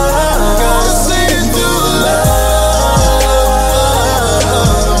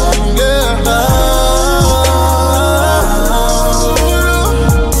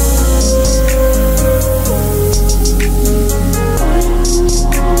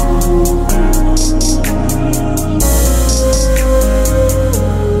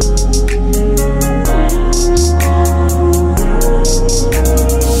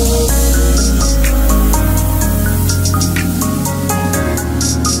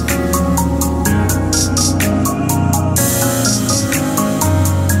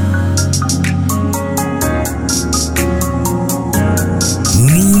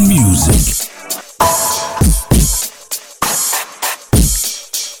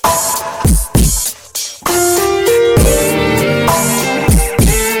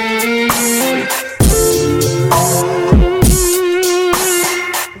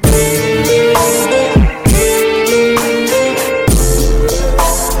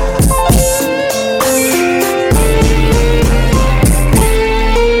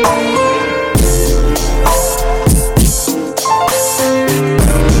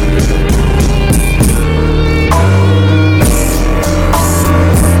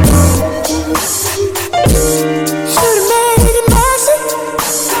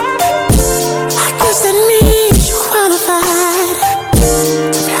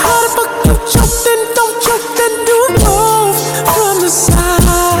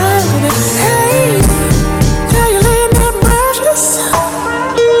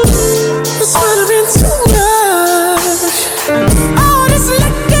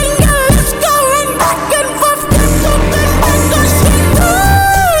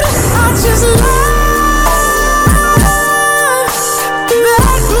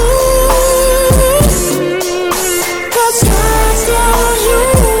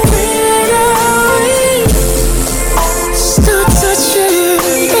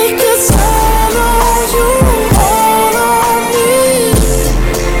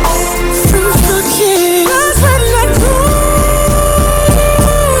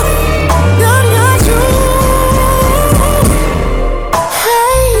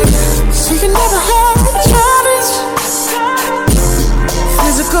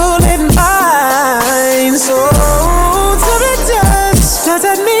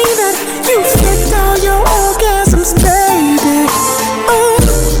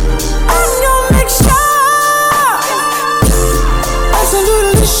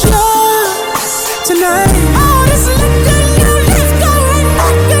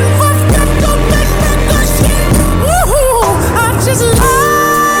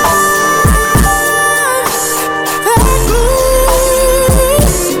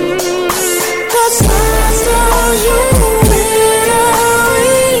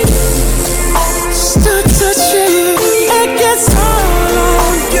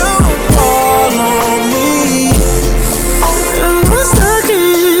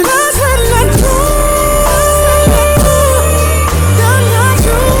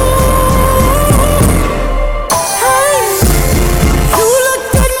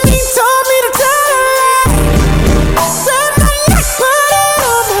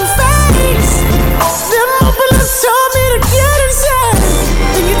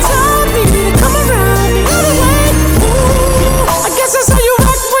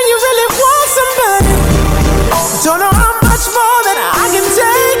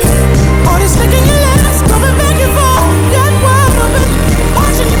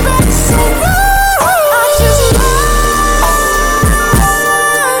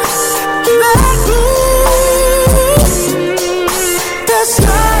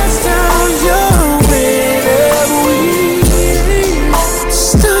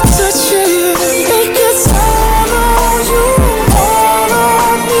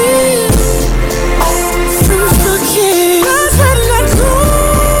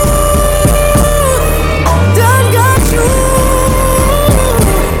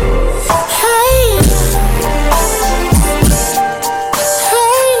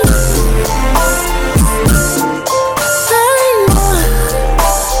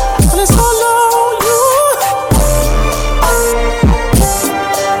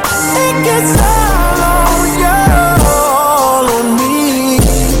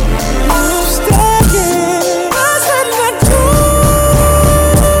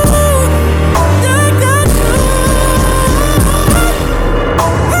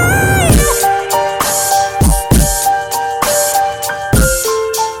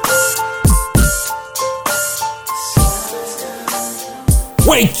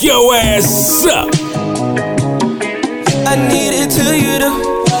 wake your ass up. I need to tell you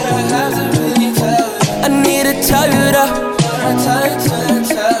though. I need to tell you though.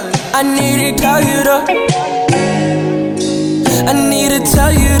 I need to tell you though. I need to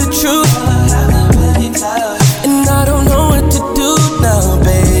tell you the truth. And I don't know what to do now,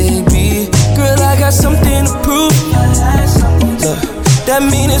 baby. Girl, I got something to prove. Look, that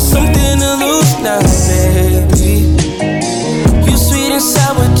means it's something to lose now, baby. You sweet and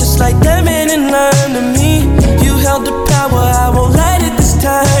sour, just like lemon and lime to me. You held the power, I won't let it this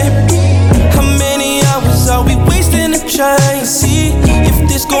time. How many hours are we wasting to try and see if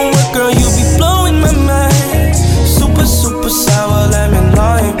this gon' work, girl? You be blowing my mind. Super, super sour lemon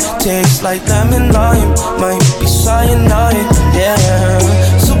lime, tastes like lemon lime, might be cyanide, yeah.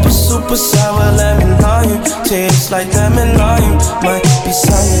 Super, super sour lemon lime, tastes like lemon lime, might be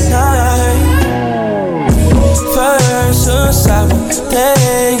cyanide. First you're sour,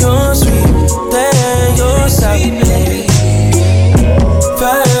 then you're sweet, then you're sour, baby.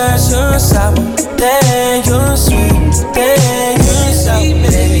 First you're sour, then you're sweet, then you're sour,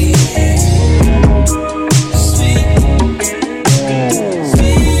 baby.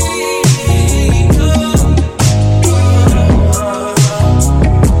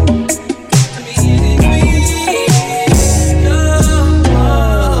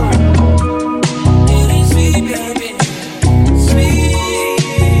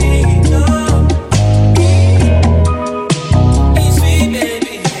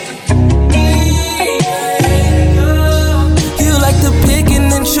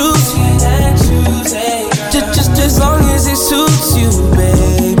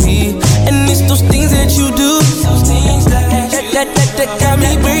 That got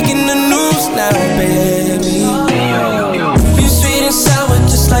me breaking the news now, baby. You sweet and sour,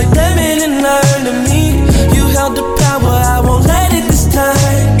 just like lemon and lime to me. You held the power, I won't let it this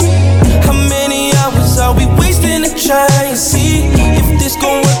time. How many hours are we wasting to try and see if this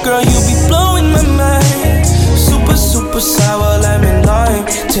gon' work, girl? You be blowing my mind. Super, super sour lemon lime,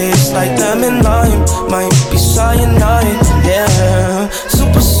 tastes like lemon lime, might be cyanide, yeah.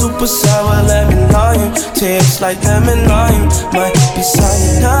 Super, super sour lemon lime, tastes like lemon lime, might be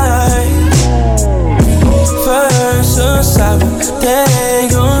cyanide. First you're sour, then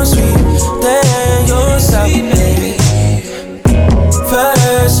you're sweet, then you're sour, baby.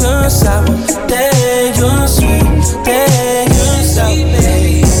 First you're sour, then you're sweet, then you're sour,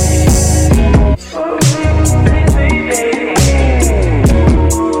 baby.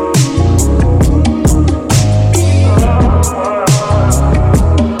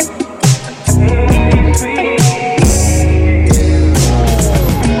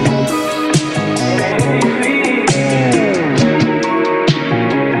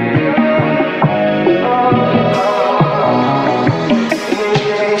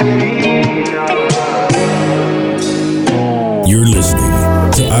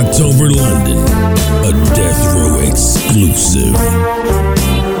 October London, a Death Row exclusive.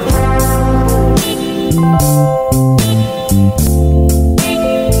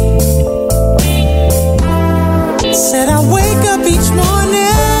 Said I wake up each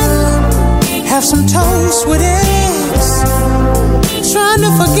morning, have some toast with eggs, trying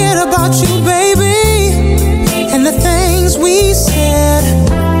to forget about you, baby, and the things we said.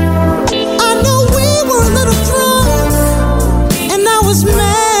 I know we were a little drunk, and I was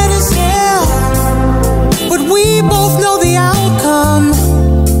mad as hell, but we both know the outcome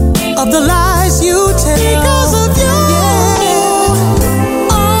of the lies you tell. Because of you, yeah.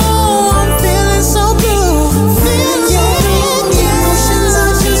 Oh, I'm feeling so blue. Emotions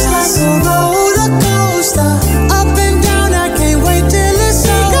are just like a roller coaster, up and down. I can't wait till it's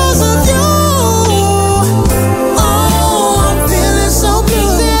over. Because of you, oh, I'm feeling so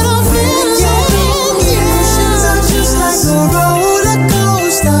blue. Emotions are just like a roller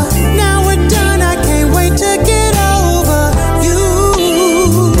coaster. Now we're done. I can't wait to get over you.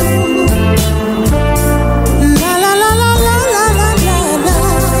 La la la la la la la la la.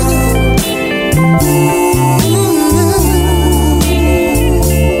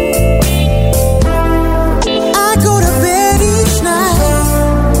 I go to bed each night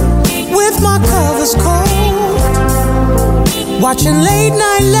with my covers cold, watching late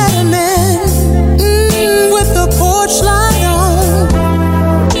night Letterman, with the porch light on,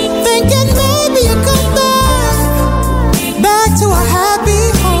 thinking maybe you come back to a happy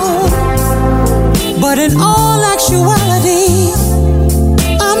home. But in all actuality,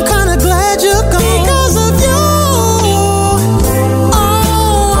 I'm kinda glad you're gone. Because of you,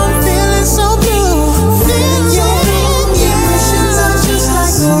 oh, I'm feeling so blue. Emotions are just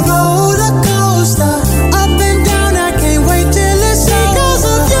like a roller coaster, up and down. I can't wait till it's over. Because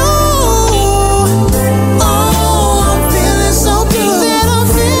of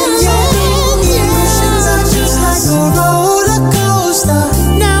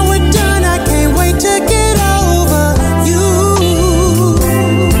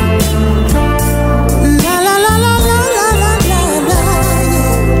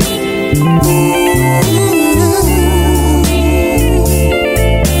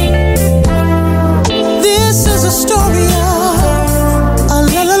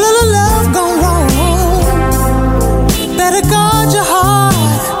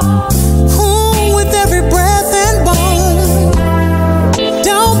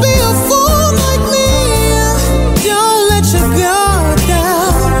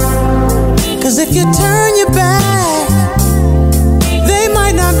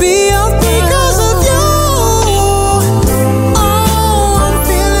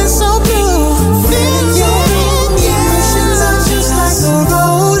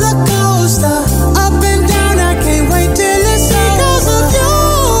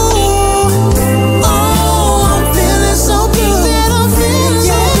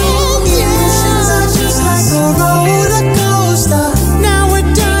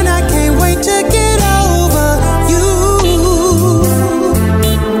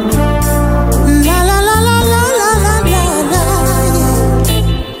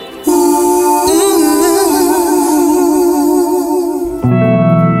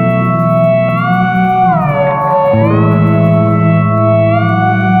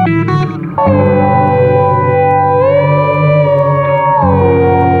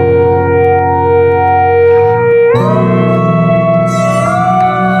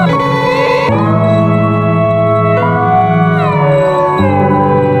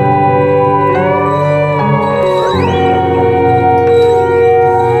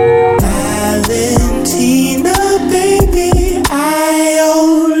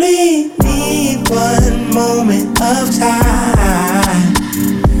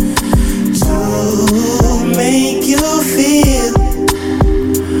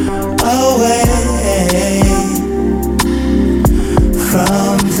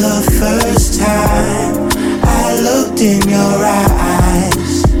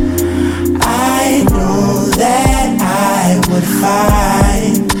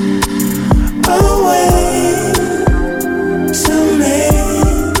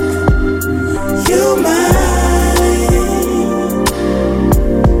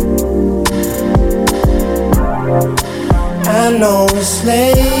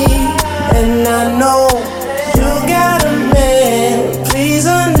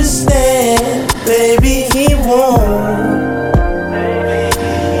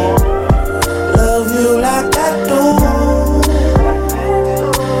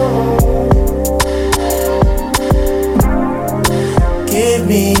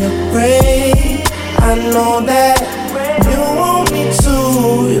me a break. I know that you want me to.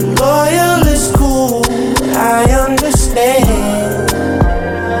 You're loyal is cool, I understand.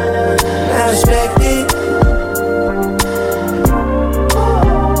 I respect it.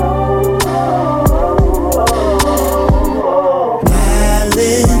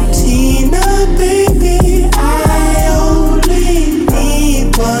 Valentina, baby, I only need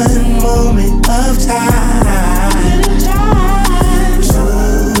one moment of time to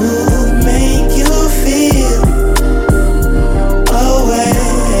make you feel away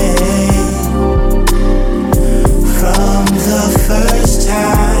from the first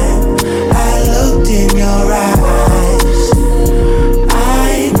time I looked in your eyes.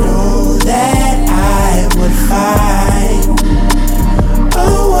 I knew that I would find a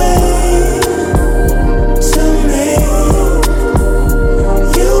way to make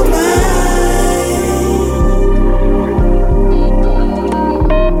you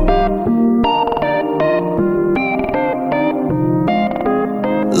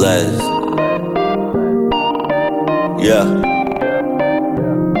Les. Yeah.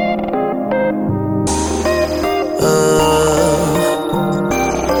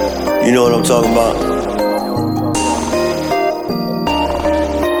 You know what I'm talking about?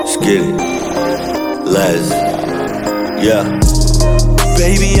 Let's get it. Les. Yeah.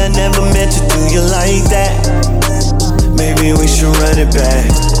 Baby, I never meant to do you like that. Maybe we should run it back.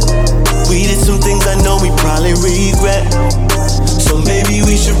 We did some things I know we probably regret, so maybe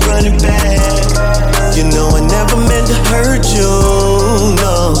we should run it back. You know I never meant to hurt you,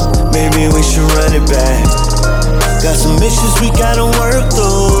 no. Maybe we should run it back. Got some issues we gotta work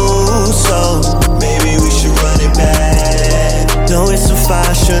through, so maybe we should run it back. No, it's a fire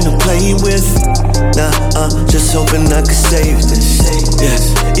I shouldn't play with. Nah, just hoping I could save this.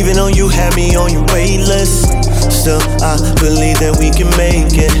 Yes, even though you had me on your wait list, still I believe that we can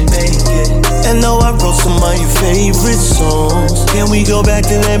make it. And though I wrote some of your favorite songs, can we go back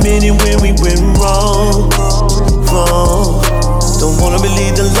to that minute when we went wrong? Don't wanna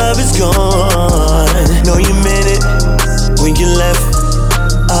believe the love is gone. No, you meant it when you left.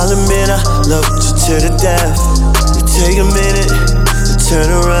 I'll admit I loved you to the death. You take a minute and turn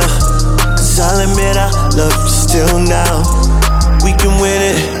around, 'cause I'll admit I love you still now. We can win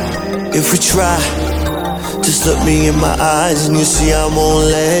it if we try. Just look me in my eyes and you see I won't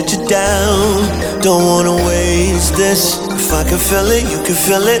let you down. Don't wanna waste this. If I can feel it, you can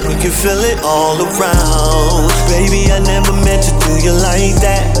feel it. We can feel it all around. Baby, I never meant to do you like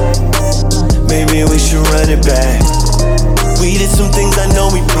that. Maybe we should run it back. We did some things I know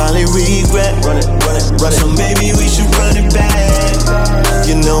we probably regret. Run it, run it, run it. So maybe we should run it back.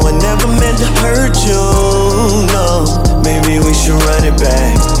 You know I never meant to hurt you, no. Maybe we should run it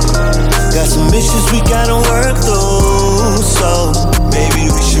back. Got some issues we gotta work through, so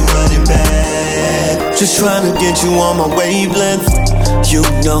maybe we should run it back. Just trying to get you on my wavelength. You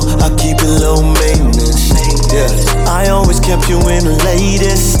know I keep it low maintenance. Yeah, I always kept you in the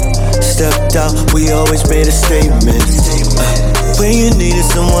latest. Stepped out, we always made a statement. When you needed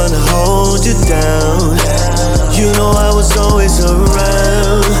someone to hold you down, you know I was always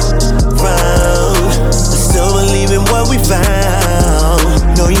around. I still believe in what we found.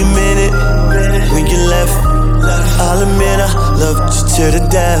 Know you meant it when you left. I'll admit I loved you to the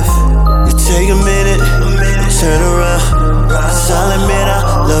death. You take a minute and turn around, 'cause I'll admit I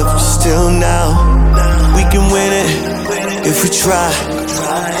love you still now. We can win it if we try.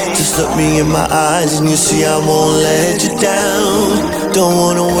 Just look me in my eyes and you see I won't let you down. Don't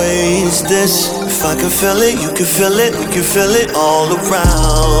wanna waste this. If I can feel it, you can feel it. We can feel it all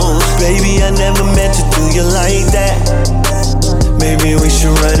around. Baby, I never meant to do you like that. Maybe we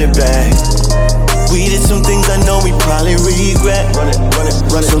should run it back. We did some things I know we probably regret. Run it, run it,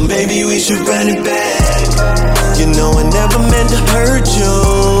 run it. So maybe we should run it back. You know I never meant to hurt you,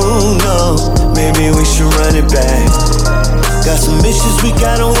 no. Maybe we should run it back. Got some issues we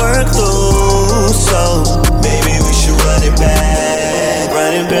gotta work through, so maybe we should run it back.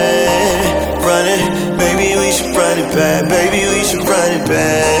 Run it back, run it. Maybe we should run it back. Baby, we should run it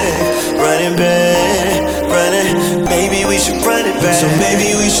back. Run it back, run it. Maybe we should run it back. So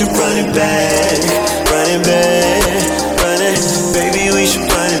maybe we should run it back. Run it back, run it. Baby, we should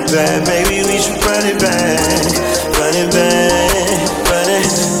run it back. Baby, we should run it back. Run it back, run it.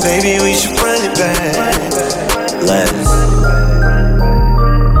 Baby, we should run it back. Let's.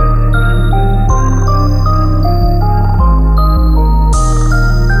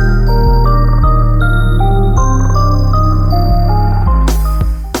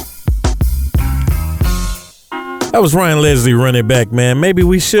 That was Ryan Leslie, Run It Back, man. Maybe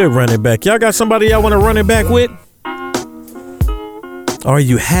we should run it back. Y'all got somebody y'all want to run it back with? Are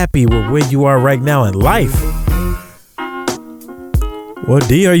you happy with where you are right now in life? Well,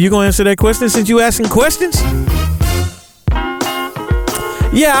 D, are you going to answer that question since you asking questions?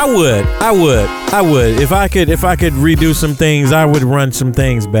 Yeah, I would. If I could redo some things, I would run some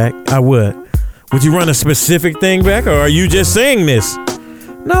things back. I would. Would you run a specific thing back, or are you just saying this?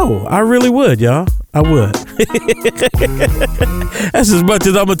 No, I really would, y'all. I would. That's as much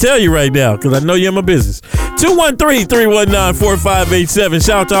as I'm going to tell you right now, because I know you're in my business. 213-319-4587.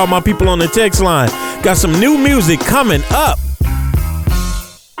 Shout out to all my people on the text line. Got some new music coming up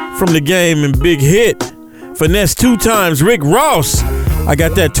from the game and big hit. Finesse 2 times, Rick Ross. I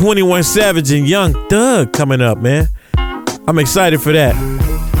got that 21 Savage and Young Thug coming up, man. I'm excited for that.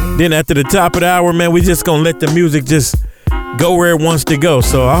 Then after the top of the hour, man, we just gonna let the music just go where it wants to go.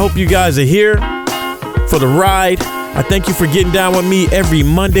 So I hope you guys are here for the ride. I thank you for getting down with me every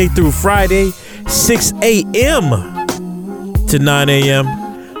Monday through Friday, 6 a.m. to 9 a.m.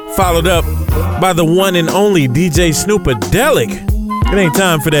 Followed up by the one and only DJ Snoop Cadillacc. It ain't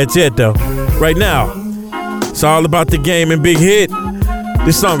time for that yet, though. Right now, it's all about the game and big hit.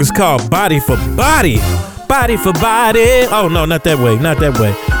 This song is called Body for Body. Body for Body. Oh, no, not that way. Not that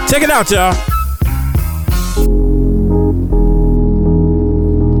way. Check it out, y'all.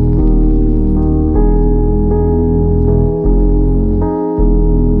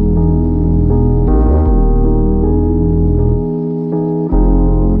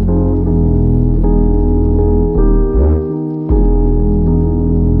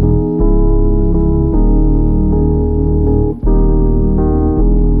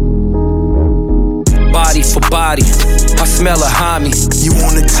 Body, I smell a homie. You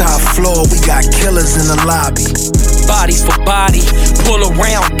on the top floor, we got killers in the lobby. Body for body, pull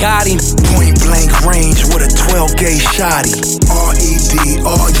around, got him. Point blank range with a 12-gauge shotty.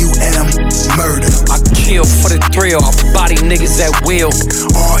 R-E-D-R-U-M, murder. I kill for the thrill, I body niggas at will.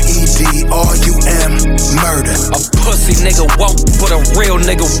 R-E-D-R-U-M, murder. A pussy nigga won't, but a real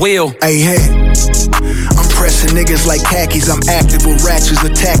nigga will. Hey, I'm pressing niggas like khakis. I'm active with ratchets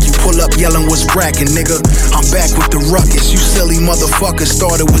attack you. Pull up yelling what's brackin', nigga. I'm back with the ruckus. You silly motherfuckers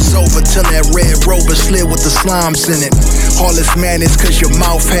thought it was over till that red rover slid with the slimes in it. All this madness cause your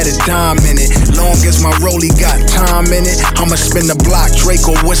mouth had a dime in it. Long as my rollie got time in it, I'ma spin the block.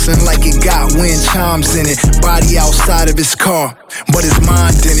 Draco whistling like it got wind chimes in it. Body outside of his car, but his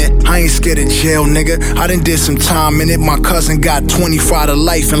mind in it. I ain't scared of jail, nigga. I done did some time in it. My cousin got 25 to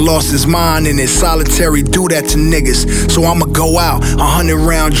life and lost his mind in it. Solitary do that to niggas, so I'ma go out 100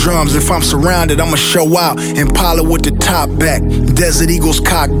 round drums. If I'm surrounded, I'ma show out. Impala with the top back, Desert Eagles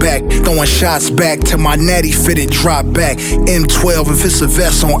cock back, throwing shots back till my natty fitted drop back. M12, if it's a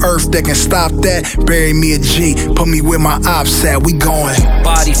vest on earth that can stop that, bury me a G, put me where my ops at, we going.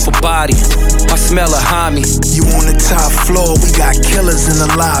 Body for body, I smell a homie. You on the top floor, we got killers in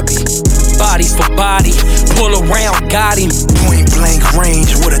the lobby. Body for body, pull around, got him. Point blank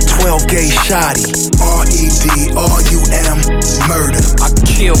range with a 12-gauge shotty. R-E-D-R-U-M, murder. I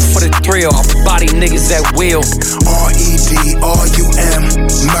kill for the thrill, I body niggas at will. R-E-D-R-U-M,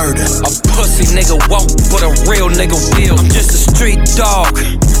 murder. A pussy nigga won't, but a real nigga will. I'm just a street dog,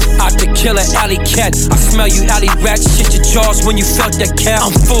 out the killer alley cat. I smell you alley rat, shit your jaws when you felt that cat.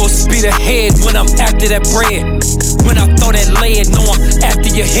 I'm full speed ahead when I'm after that bread. When I throw that lead, know I'm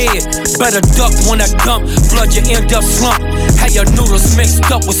after your head. Better duck when I dump, blood you end up slump. Have your noodles mixed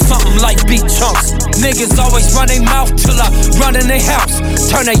up with something like beef chunks. Niggas always run their mouth till I run in their house.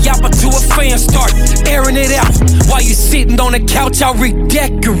 Turn a yapper to a fan, start airing it out. While you sitting on the couch, I'll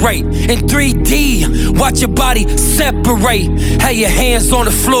redecorate. In 3D, watch your body separate. Have your hands on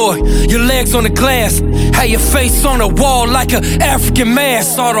the floor, your legs on the glass. Have your face on the wall like an African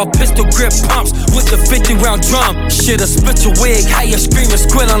mask. Auto pistol grip pumps with the 50 round drum. Shit'll split your wig, how you screaming,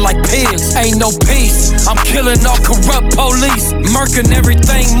 squealing like pigs. Ain't no peace, I'm killing all corrupt police. Murking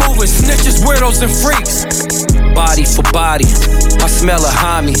everything moving, snitches, weirdos and freaks. Body for body, I smell a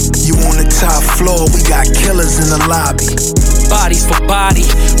homie. You on the top floor, we got killers in the lobby. Body for body,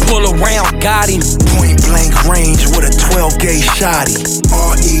 pull around, got him. Point blank range with a 12-gauge shotty.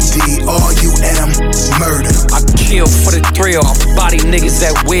 R-E-D-R-U-M, murder. I kill for the thrill, I body niggas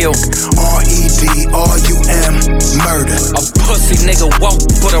at will. R-E-D-R-U-M, murder. A pussy nigga won't,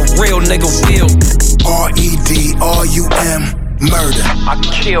 but a real nigga will. R-E-D-R-U-M, murder. I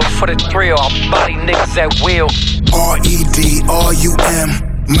kill for the thrill, I body niggas at will. R-E-D-R-U-M,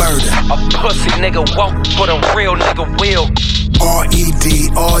 murder. A pussy nigga won't, but a real nigga will.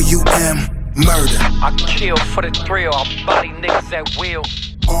 R-E-D-R-U-M, murder. I kill for the thrill, I body niggas at will.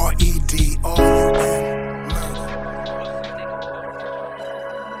 R-E-D-R-U-M.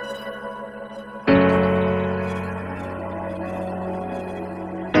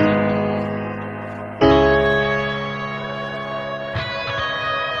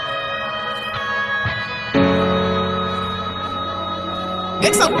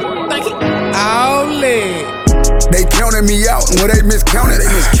 next up. Oh, lit. They counted me out, well they miscounted.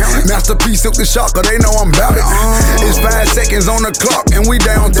 Masterpiece took the shot, cause they know I'm bout it. It's 5 seconds on the clock, and we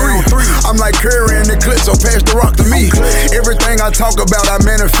down 3. I'm like Curry in the clip, so pass the rock to me. Everything I talk about, I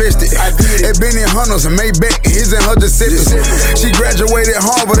manifested. At Benny Hunters and Maybach, his and her Giuseppes. She graduated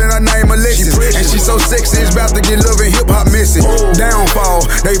Harvard and her name Alexis. And she so sexy, it's about to get love and hip-hop messy. Downfall,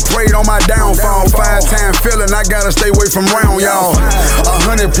 they prayed on my downfall. 5-time felon, I gotta stay away from round y'all.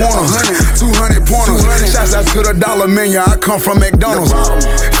 100 pointers, 200 pointers. Shouts out to the dollar menu, I come from McDonald's.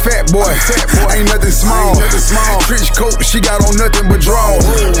 Fat boy, ain't nothing small. Trench coat, she got on nothing but drawers.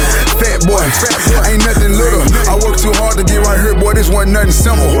 Fat boy, ain't nothing little. I work too hard to get right here, boy, this wasn't nothing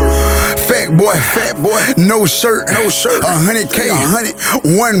simple. Fat boy, no shirt, 100K,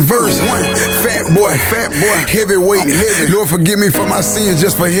 1 verse. Fat boy, heavyweight. Lord forgive me for my sins,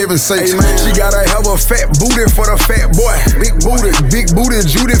 just for heaven's sake. She gotta have a fat booty for the fat boy. Big booty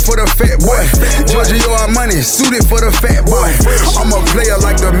Judy for the fat boy. Giorgio Armani, suited for the fat boy. I'm a player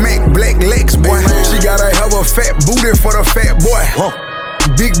like the Mac Black Lex boy. She gotta have a fat booty for the fat boy.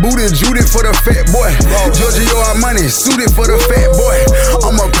 Big booty Judy for the fat boy. Giorgio Armani, suited for the fat boy.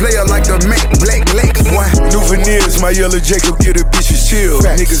 I'm a player like the Mac Black Lex boy. New veneers, my yellow Jacob get a bitches chill.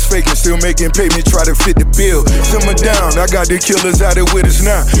 Niggas faking, still making payment, try to fit the bill. Simmer down, I got the killers out there with us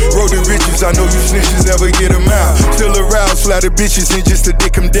now. Roll the riches, I know you snitches never get them out. Still aroused, fly the bitches and just to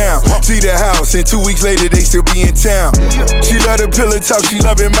dick them down. See the house, and 2 weeks later they still be in town. She love the pillow talk, she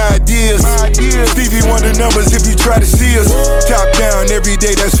loving my ideas. Stevie Wonder numbers if you try to see us. Top down every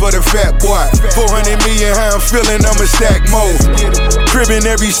day, that's for the fat boy. 400 million, how I'm feeling, I'ma stack more. Cribbin'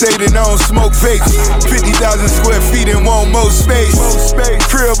 every state and I don't smoke vapes. 50,000 square feet and want more space.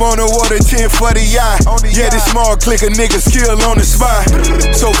 Crib on the water, 10 for the yacht. Yeah, this small clique of niggas kill on the spot.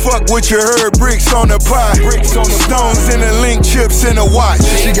 So fuck what you heard, bricks on the pie. Stones in the link, chips in the watch.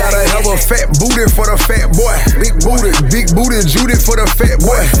 She gotta have a fat booty for the fat boy. Big booty Judy for the fat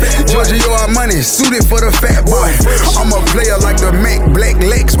boy. Giorgio Armani, suited for the fat boy. I'm a player like the Mac Black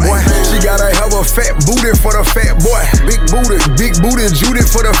Lex boy. She gotta have a fat booty for the fat boy. Big booty Judy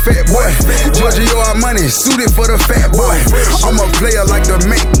for the fat boy. Giorgio Armani, suited for the fat boy. I'm a player like the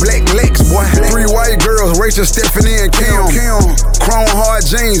Mac Black Lex boy. 3 white girls, Rachel, Stephanie, and Kim. Chrome hard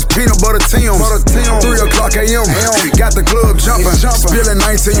jeans, peanut butter Tim. 3 o'clock a.m. Got the club jumping. Spilling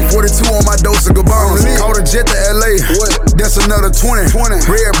 1942 on my dose of Gabbana. Caught a jet to LA. That's another 20.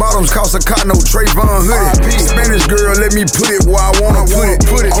 Red bottoms cost a cotton, no Trayvon hoodie. Spanish girl, let me put it where I wanna put it.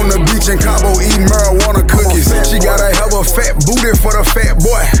 On the beach in Cabo eating marijuana cookies. She gotta have a fat booty for the fat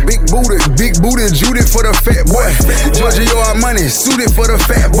boy. Big booty Judy for the fat boy. Giorgio Armani, suited for the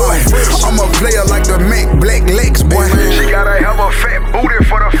fat boy. I'm a player like the Mac Black Lex boy. She gotta have a fat booty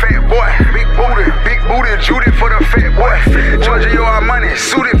for the fat boy. Big booty Judy for the fat boy. Giorgio Armani,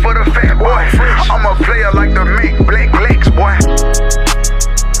 suited for the fat boy. I'm a player like the Mac Black Lex boy.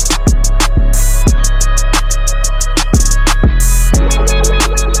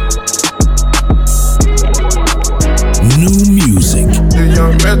 New music.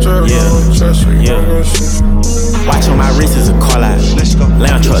 Watch on my wrist is a call out.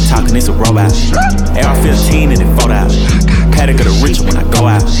 Lounge truck talking, it's a robot. AR-15 and it 4 out. Paddock of the rich when I go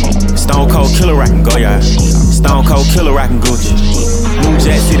out. Stone cold killer, I can go yard. Stone cold killer, I can Gucci. New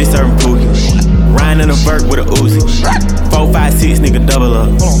Jack City serving Pookie. Riding in a vert with a Uzi. 4, 5, 6, nigga double up.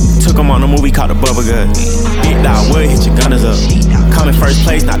 Took him on a movie called The Bubble Gut. Big dog wood, hit your gunners up. Come in first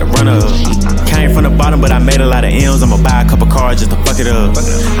place, not the runner up. Came from the bottom, but I made a lot of M's. I'ma buy a couple cars just to fuck it up.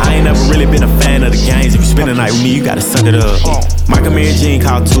 I ain't never really been a fan of the games. If you spend the night with me, you gotta suck it up. Michael Mary Jean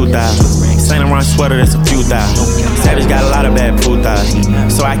called 2,000. Saint Laurent sweater, that's a few thousand. Savage got a lot of bad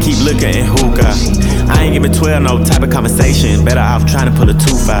putas, so I keep looking in hookah. I ain't giving 12 no type of conversation. Better off trying to pull a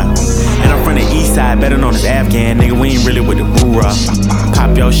 2-5. And I'm from the east side, better known as Afghan. Nigga, we ain't really with the hoorah.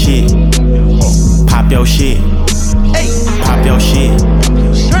 Pop your shit. Pop your shit. Pop your shit.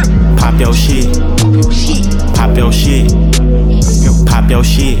 Pop your shit. Pop your shit. Pop your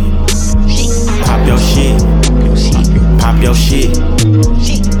shit. Pop your shit. Pop your shit.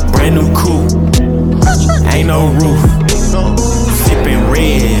 Brand new coupe. Ain't no roof. Sipping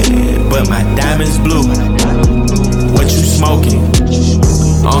red, but my diamonds blue. What you smoking?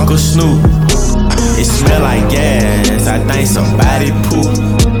 Uncle Snoop. It smell like gas. I think somebody pooped.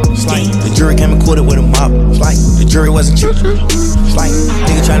 The jury came and quoted with a mop. The jury wasn't cheap.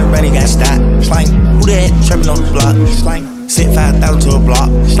 Nigga tryna run, he got stopped. Who that trapping on the block? Sent 5,000 to a block.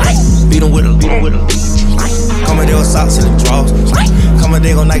 Beat him with a. Come on, they with socks in the drawers. Come on,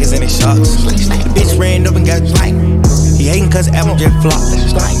 they gon' Nikes and they shorts. The bitch ran up and got drank. He hatin' cause the album just flopped.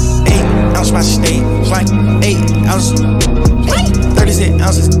 8 ounce my steak. 8 ounce. 36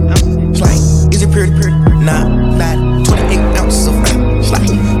 ounces. Slang, is it pure? Nah, not 28 ounces of slang.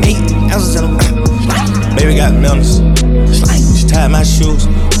 8 ounces of baby got melons. Slang, she tied my shoes.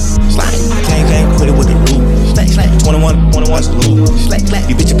 Slang, came, put it with the loop. Slang, 21's the loop. Slang,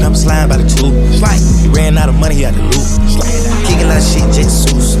 you bitch your pimp slime by the tube. Slang, you ran out of money, he had to loop. Slang, kicking like shit,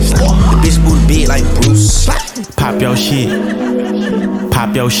 Jesus. The bitch booty big like Bruce. Slang, pop your shit.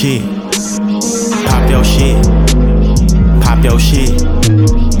 Pop your shit. Pop your shit. Pop your shit.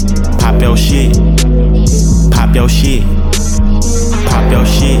 Pop your shit. Pop your shit. Pop your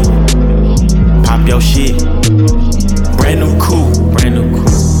shit. Pop your shit. Brand new coupe.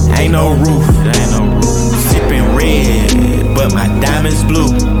 Ain't no roof. Sipping red, but my diamonds blue.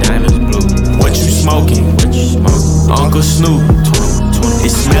 What you smoking? Uncle Snoop.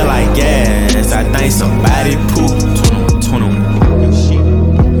 It smell like gas. I think somebody pooped.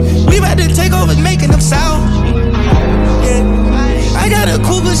 21. We about to take over making them sound. Yeah. I got a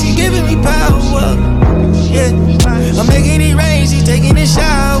coupe, but she giving me power. Yeah. I'm making it rain, she taking a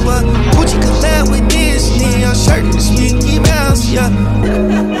shower. Gucci collab with Disney. I'm shirt and Mickey Mouse, yeah.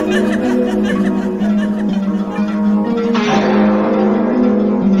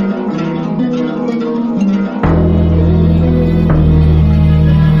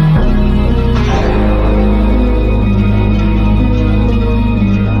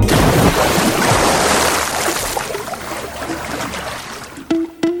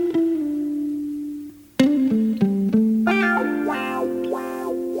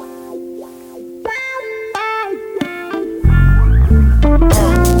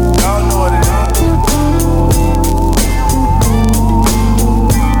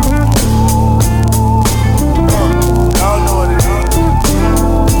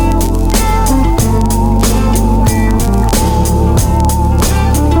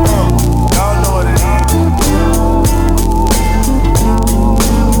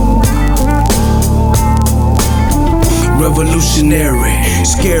 Revolutionary,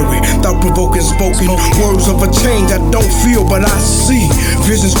 scary, thought-provoking spoken words of a change I don't feel but I see.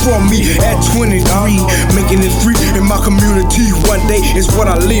 Visions from me at 23, making it free in my community. One day is what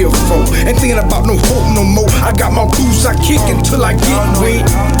I live for. Ain't thinking about no hope no more. I got my boots, I kick until I get wet.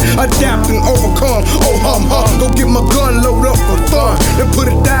 Adapt and overcome. Oh hum. Go get my gun, load up for fun, then put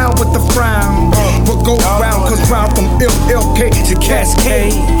it down with the frown. What goes round comes round from LLK to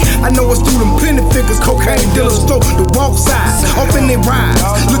Cascade. I know it's through them penny figures, cocaine dealers stole the walk sides, off in their rides,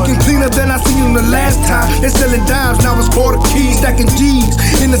 looking cleaner than I seen them the last time. They selling dimes, now it's quarter keys, stacking G's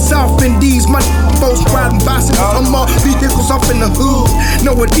in the South Indies. My folks riding bicycles, I'm all vehicles off in the hood.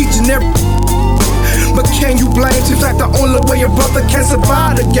 Know what each and every. But can you blame? Seems like the only way a brother can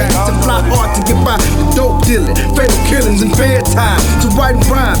survive the game. To fly hard to get by the dope dealing, fatal killings and bad time. To write and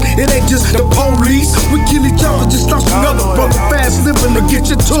rhyme, it ain't just the police. We kill each other, just lost another brother. Fast living to get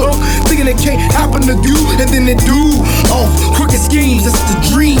you took, thinking it can't happen to you, and then it do. Off crooked schemes, it's the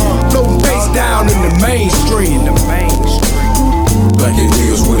dream. Floating face down in the mainstream. Like it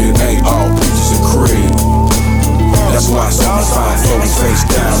is when it ain't all peaches and cream. That's why some find floating face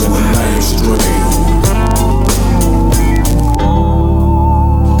down in the mainstream.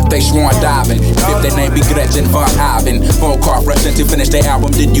 They sworn diving. If their name be Gretchen Von Ivan. Phone call rushing to finish their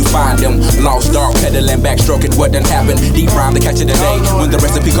album. Did you find them? Lost dog peddling, backstroking what done happened. Deep rhyme to catch it today. When the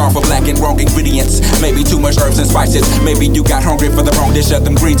recipe called for black and wrong ingredients. Maybe too much herbs and spices. Maybe you got hungry for the wrong dish of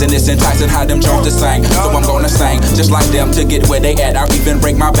them greens, and it's enticing how them Jones to sing. So I'm gonna sing just like them to get where they at. I'll even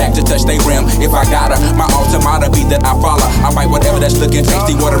break my back to touch they rim. If I gotta, my automata be that I follow. I write whatever that's looking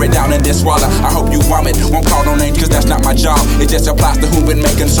tasty, water it down and then swallow. I hope you vomit. Won't call no names cause that's not my job. It just applies to who been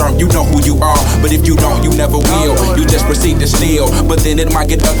making concern. You know who you are, but if you don't, you never will. You just proceed to steal, but then it might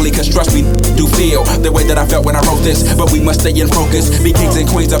get ugly, cause trust me, do feel the way that I felt when I wrote this. But we must stay in focus, be kings and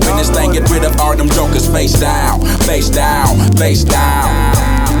queens up in this thing. Get rid of all them jokers. Face down, face down, face down.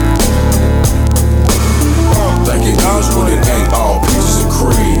 Like it is when it ain't all peaches and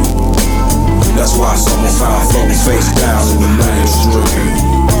cream. That's why someone found floating face down in the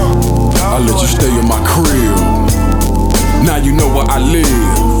mainstream. I let you stay in my crib. Now you know where I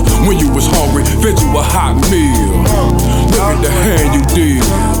live. When you was hungry, fed you a hot meal. Look at the hand you did.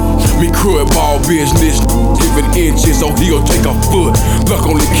 Me crud ball business, giving inches, oh he'll take a foot. Luck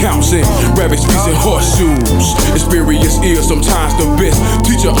only counts in rabbits, feet, and horseshoes. Experience is sometimes the best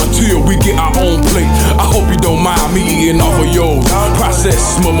teacher until we get our own plate. I hope you don't mind me eating off of yours.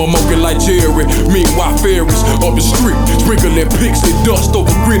 success, mama moking like Jerry. Meanwhile, fairies up the street, sprinkling pixie dust over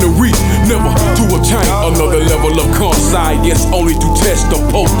greenery. Never to attain another level of conscience, only to test the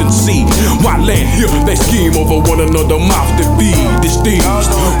potency. Why land here? They scheme over one another, mouth to feed. Diseased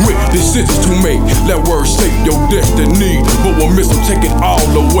with decisions to make. Let words shape your destiny, but one miss them take it all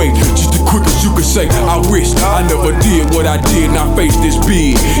away. Just as quick as you can say, I wish I never did what I did. Now face this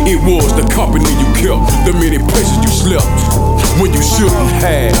big. It was the company you kept, the many places you slept when you shouldn't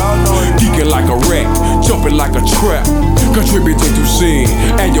have. Geeking like a rat, jumping like a trap, contributing to sin.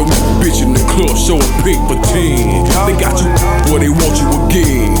 And your bitch in the club showing pink for 10. They got you where they want you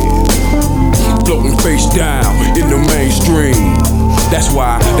again. Floating face down in the mainstream. That's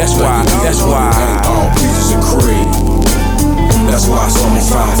why ain't all peaches and cream. That's why some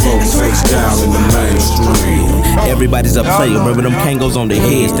find floating face down in the mainstream. Everybody's a player, rubbing them kangos on their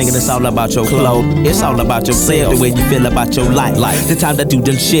heads, thinking it's all about your clothes. It's all about yourself, the way you feel about your life. The time that you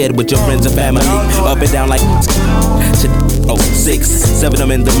done shared with your friends and family, up and down like 6, 7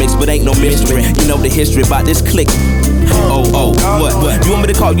 them in the mix, but ain't no mystery. You know the history about this clique. What? You want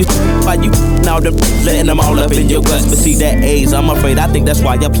me to call you? Why you now letting them all up in your guts? But see that age, I'm afraid I think that's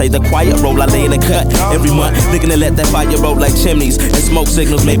why I play the quiet role. I lay in the cut every month, looking to let that fire roll like chimneys and smoke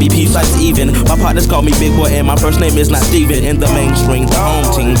signals. Maybe peace like even. My partners call me Big Boy, and my first name is not Steven. In the mainstream, the home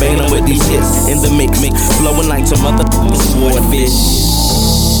team, bailing with these hits in the mix, flowing like some other swordfish.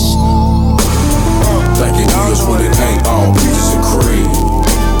 Thinking niggas when it ain't all peaches and cream.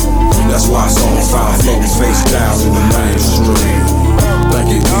 That's why some find floating face down in the mainstream.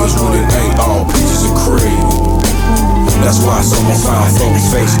 Thinking niggas when it ain't all peaches and cream. That's why some find floating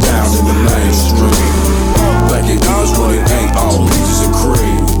face down in the mainstream. Thinking niggas when it ain't all peaches and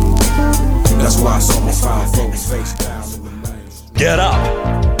cream. That's why some find floating face down in the mainstream. Get up,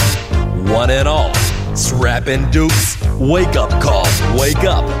 one and all. Strapping Dukes, wake up call. Wake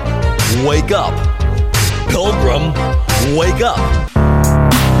up, wake up. Pilgrim, wake up.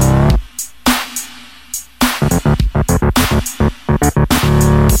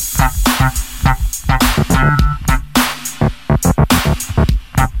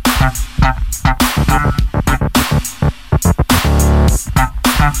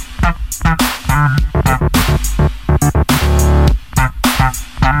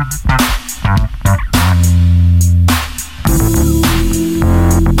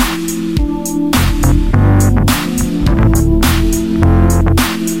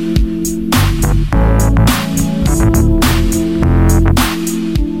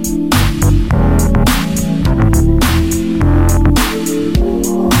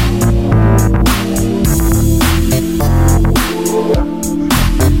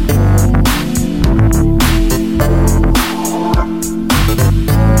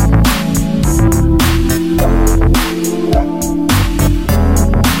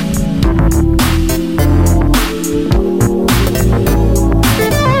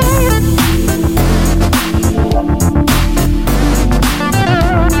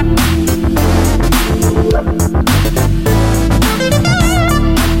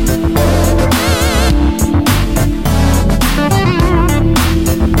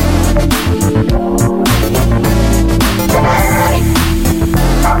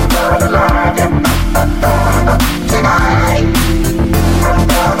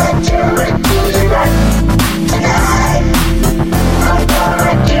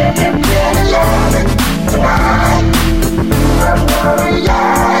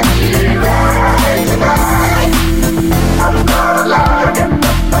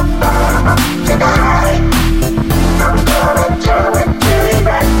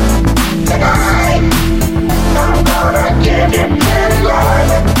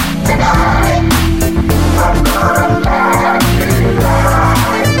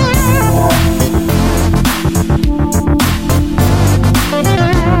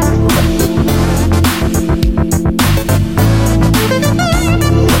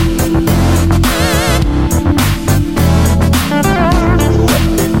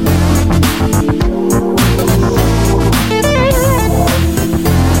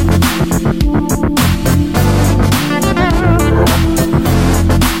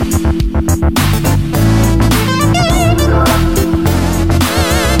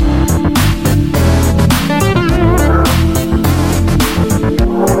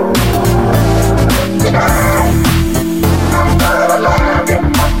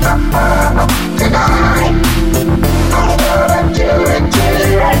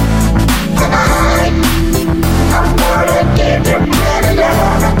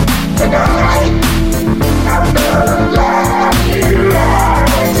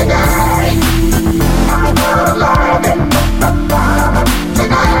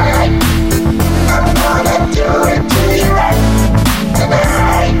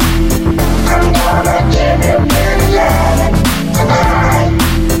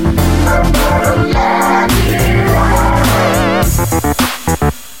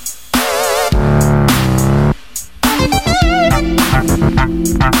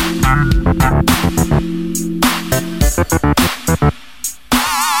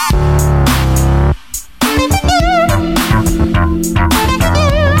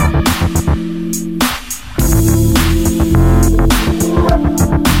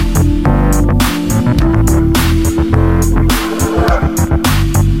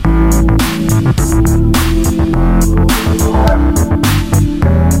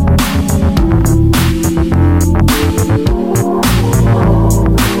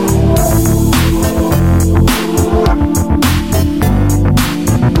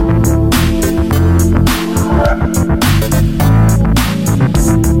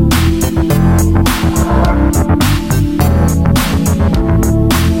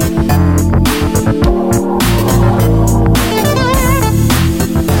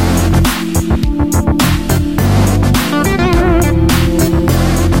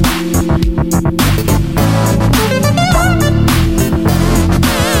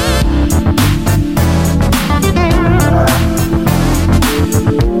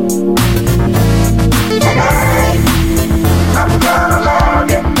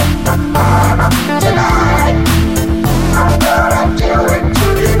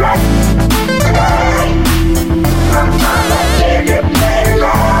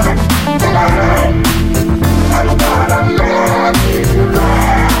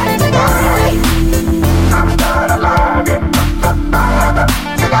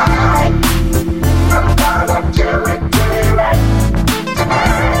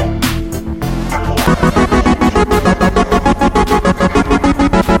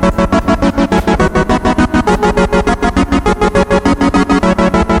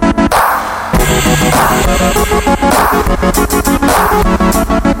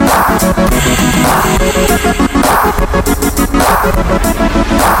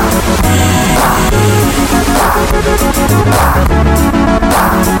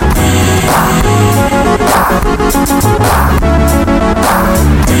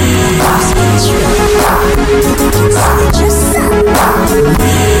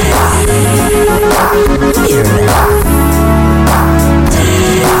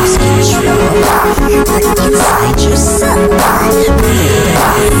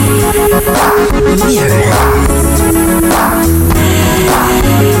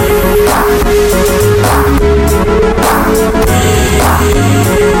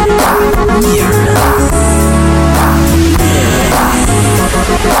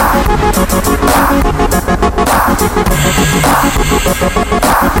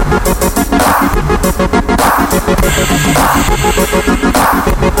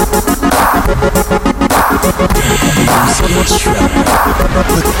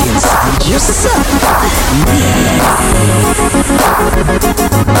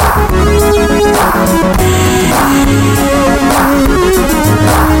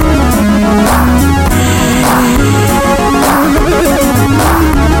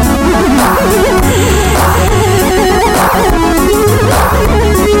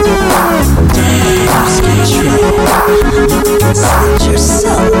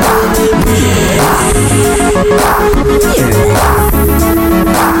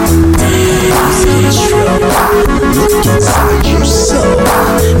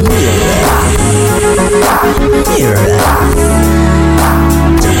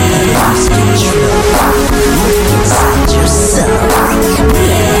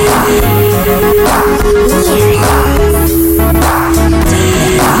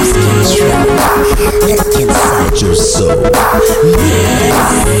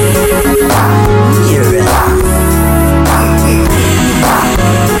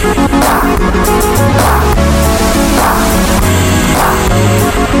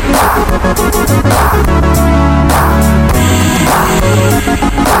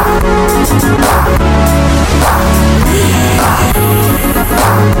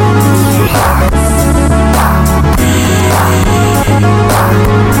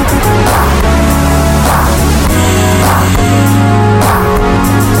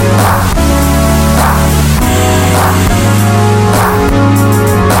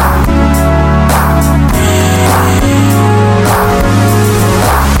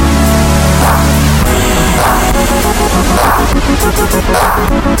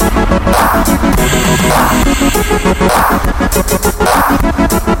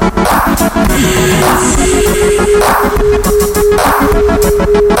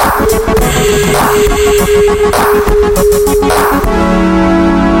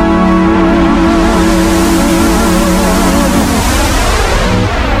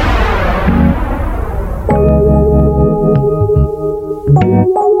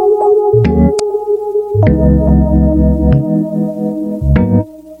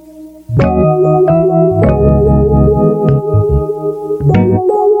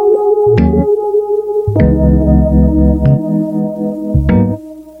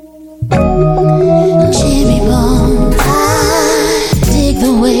 Jimmy Bone, I dig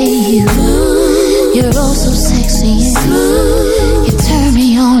the way you move. You're oh so sexy and smooth. You turn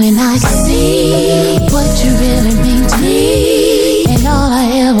me on and I can see what you really mean to me. And all I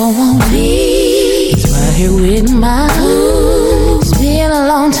ever want to be is right here with my boo. It's been a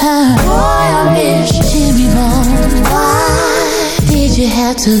long time, boy, I miss you, Jimmy Bone. Why did you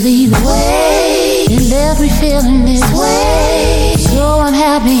have to leave the way? You left me feeling this way. So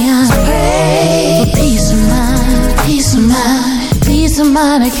unhappy, I pray for peace of mind, peace of mind, peace of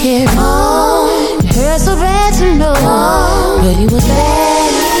mind to carry on. It hurts so bad to know, but it was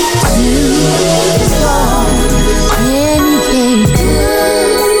bad to this long. And you gave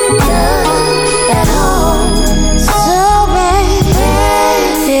good love at home, so bad,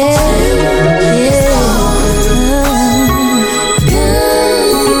 yeah, yeah.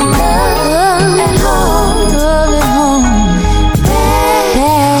 Good love at home, love at home.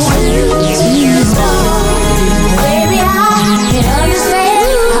 Baby, I can't understand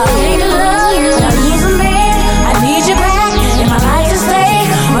how you can love you. I need some man, I need you back in my life to stay.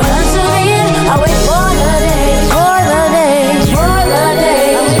 But until then, I wait for the day, for the day, for the day,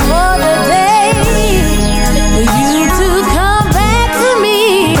 I wait for the day for you to come back to me.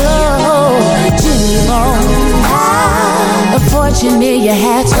 Oh, Jimmy Bone, unfortunately you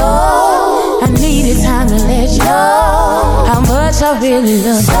had to. I needed time to let you know how much I really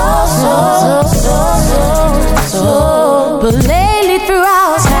love you. So. But lately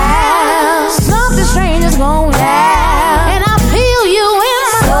throughout town, something strange is going down, and I feel you in my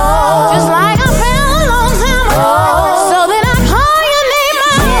soul, just like I felt a long time ago. So then I call your name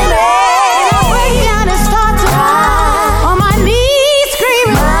out, and I break down and start to cry on my knees,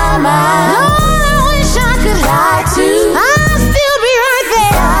 screaming, Mama, Lord, I wish I could lie to. I'll still be right there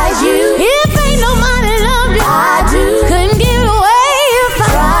beside you. If ain't nobody loved you, I do. Couldn't give it away if I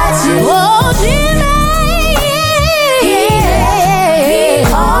tried to. Oh, Jimmy, yeah,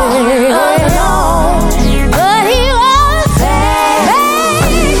 all alone. But he was back to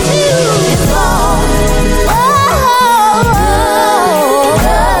his phone. Oh,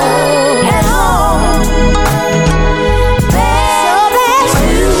 at home. So back to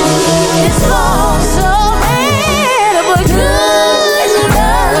his phone. So bad, but good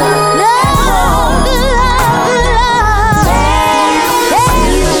love, love, good love. Back to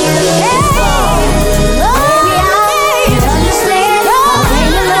his phone. Baby, I can't understand how you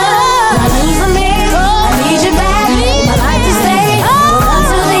can love. I need some man, I need you back, my life to stay. But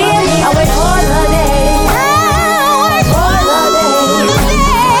until then, I wait for the day. I wait for the day.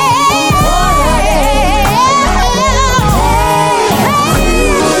 For the day.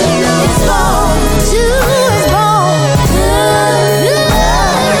 His phone, to his bone. Good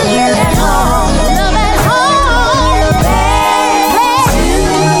love at home, love at home. Back to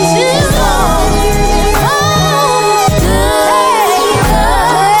his phone. Good love at home. Back to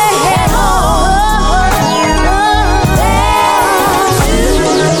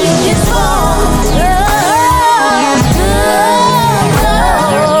his phone. Good love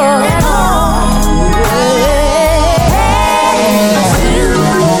at home. Back to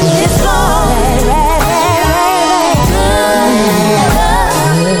his phone. Good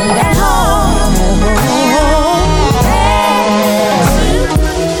love at home.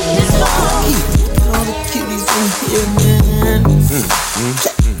 All the kitties in here, man.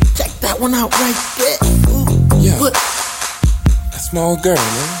 Check that one out right there. Yeah. What That's my old girl,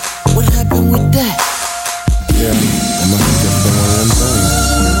 man. happened with that? Yeah, I must have just been one of them things.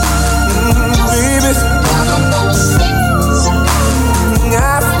 Baby, I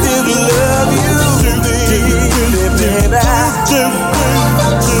still love you, baby. I do.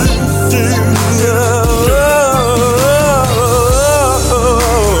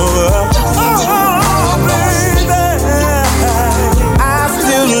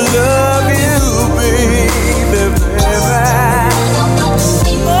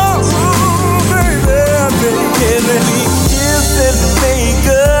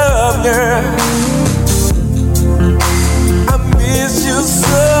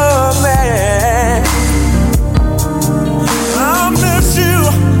 I'm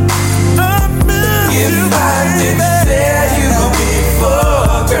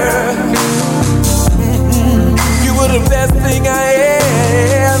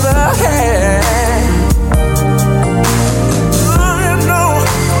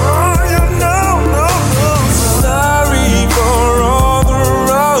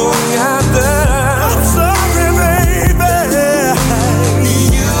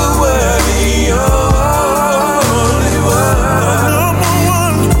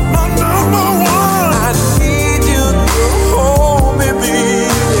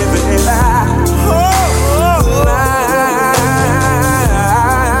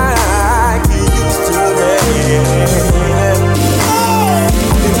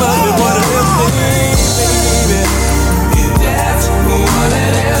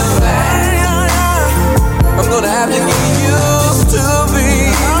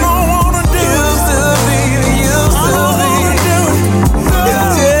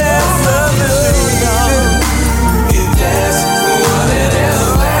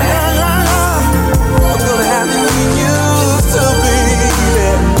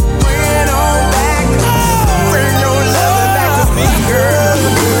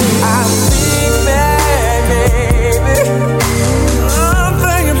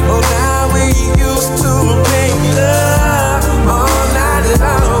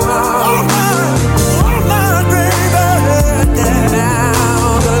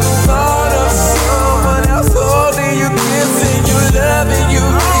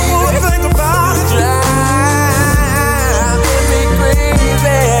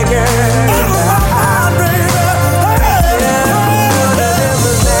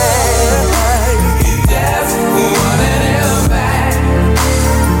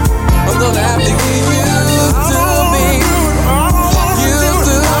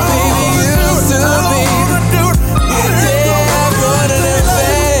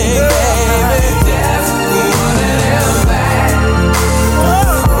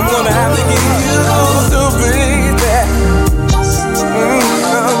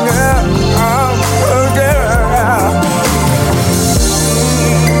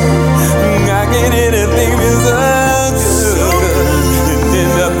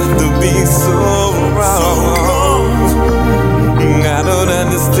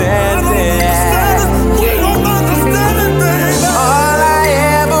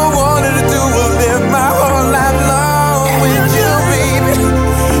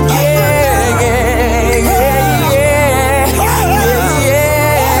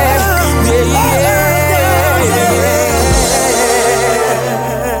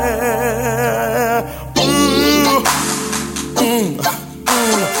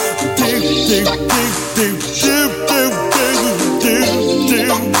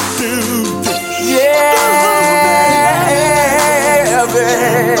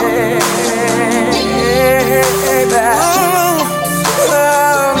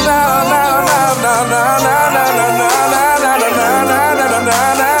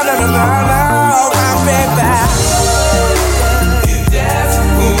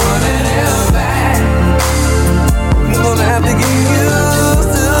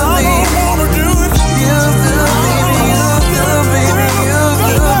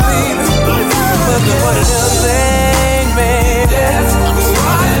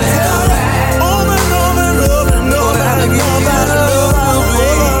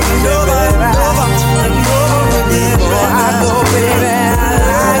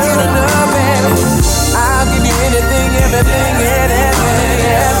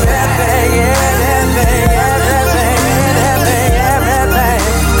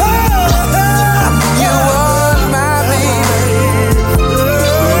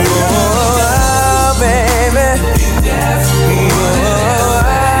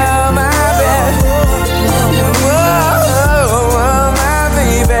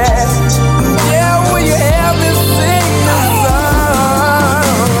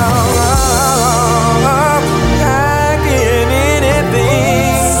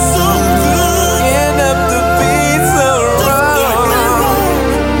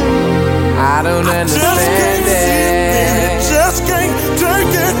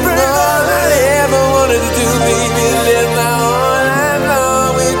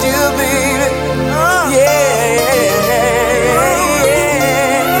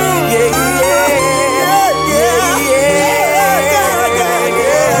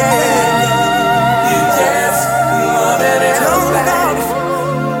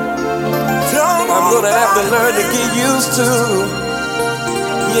hard to get used to.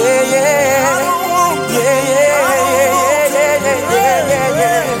 Yeah, yeah, yeah, yeah,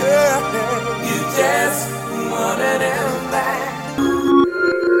 yeah. You just wanted him back.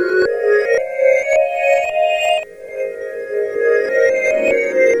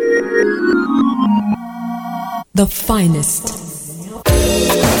 The finest.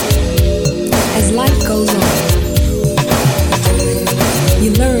 As life goes on,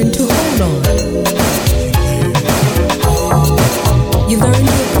 you learn to hold on. You learn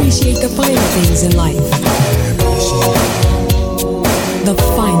to appreciate the finer things in life. The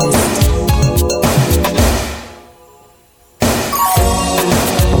finest.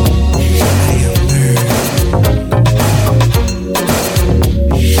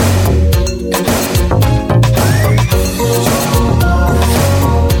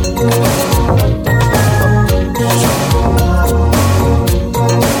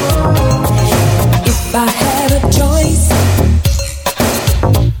 If I had a choice,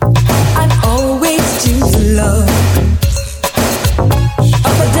 I'd always choose love.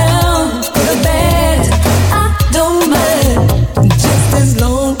 Up or down, good or bad, I don't mind, just as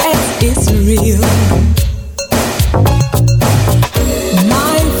long as it's real.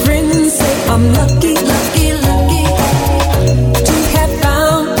 My friends say I'm lucky, lucky, lucky to have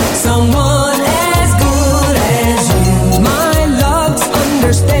found someone as good as you. My love's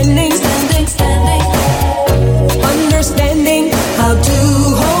understanding, understanding how to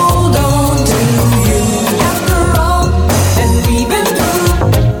hold on to you. After all that we've been through,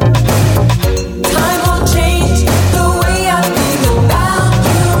 time won't change the way I feel about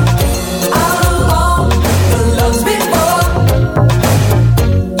you. Out of all the loves before,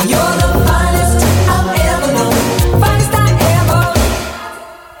 you're the finest I've ever known, finest I ever.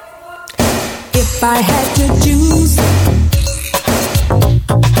 If I had to choose,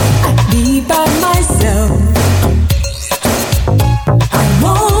 I'd be by myself. I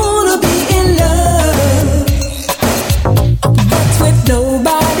wanna be in love, but with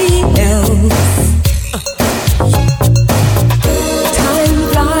nobody else. Time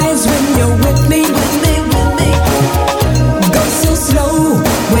flies when you're with me, Go so slow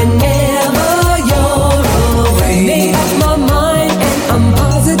whenever you're away. Made up my mind and I'm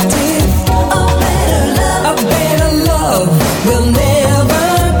positive. A better love will never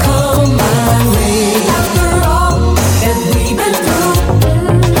come my way.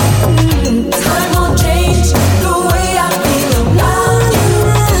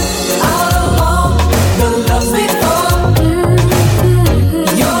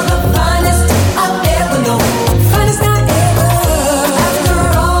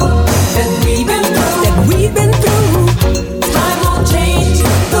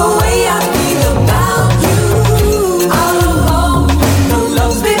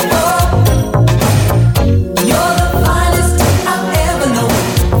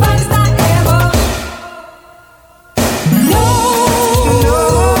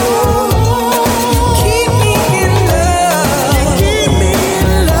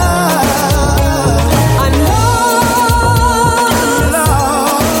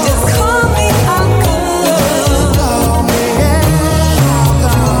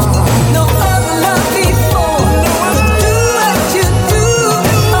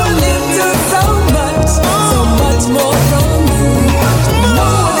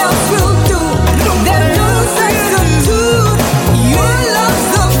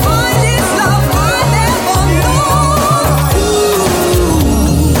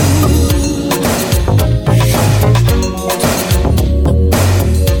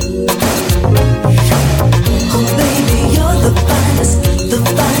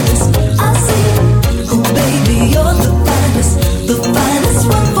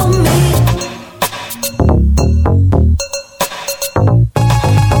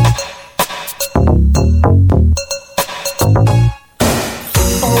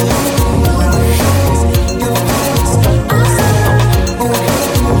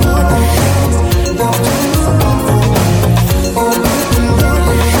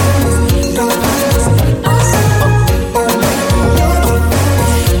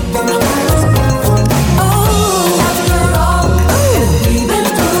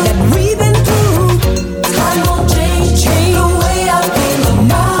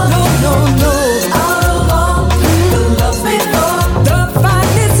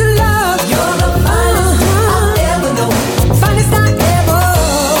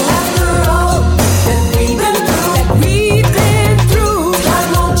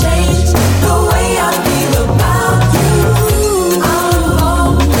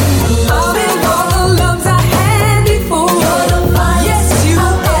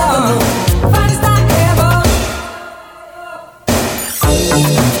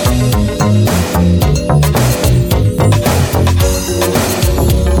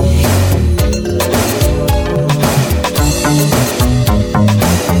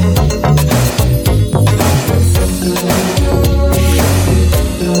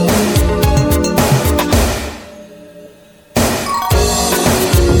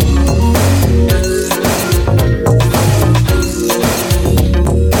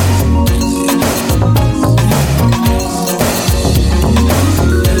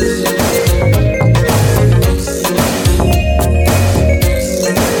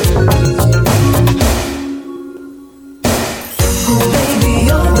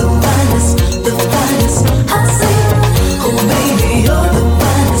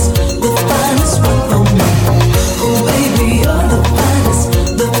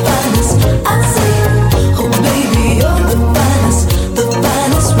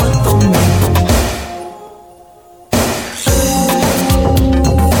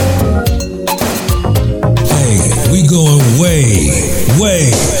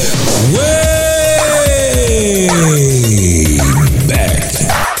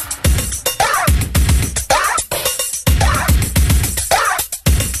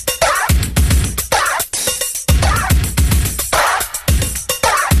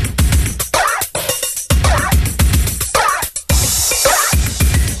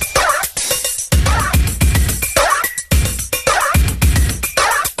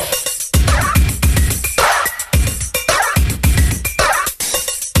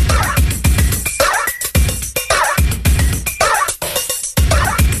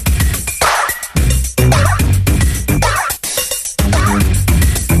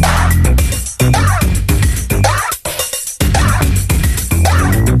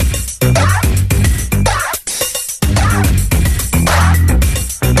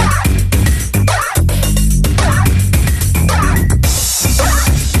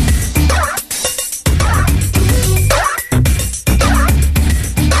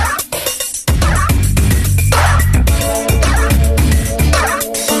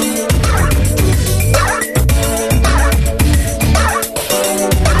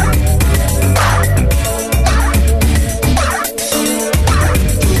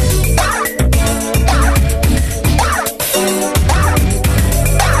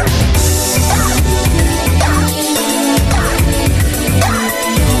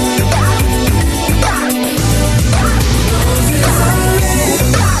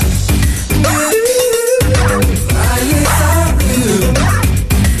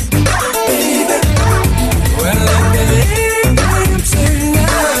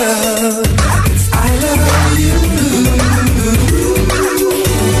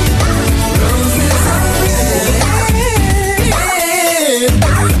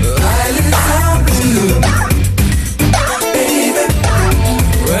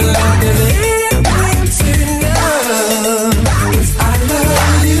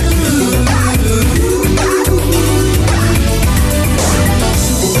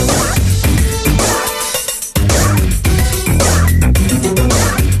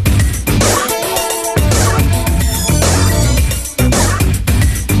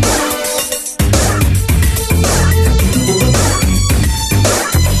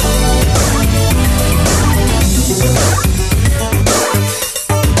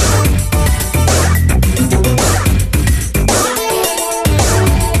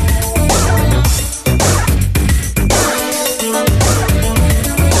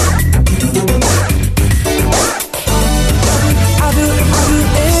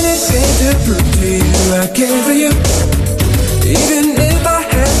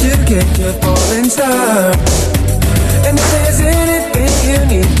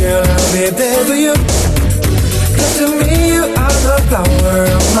 you. 'Cause to me you are the flower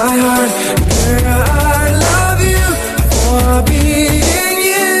of my heart. Girl, I love you for being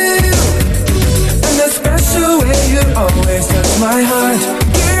you. And the special way you always touch my heart.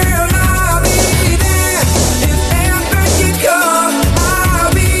 Girl, I'll be there if ever you come.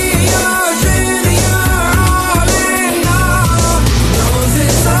 I'll be yours and you're all and all.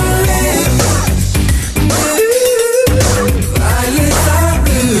 Roses are red, violets are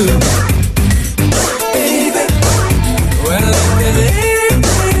blue. Baby, well, if there's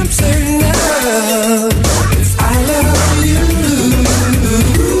anything I'm certain of, it's I love you.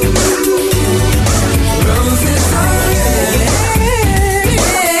 Roses are red,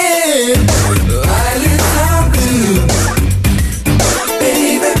 violets are blue.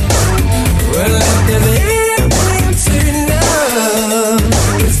 Baby, well, if there's anything I'm certain of,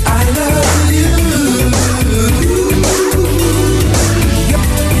 it's I love you.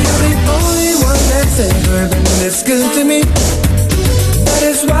 You're the only one that's ever been this good to me. That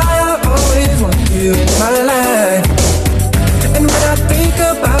is why I always want you in my life. And when I think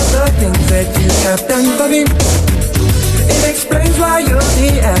about the things that you have done for me, it explains why you're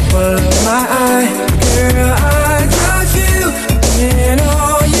the apple of my eye. Girl, I trust you in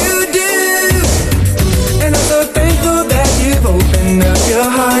all you do. And I'm so thankful that you've opened up your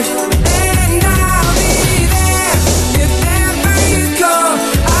heart. And I'll be there if ever you come.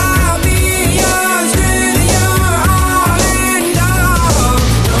 I'll be yours till you're all and all.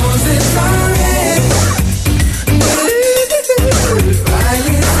 Roses are red,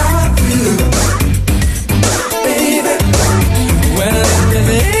 violets are blue. Baby, well, if there's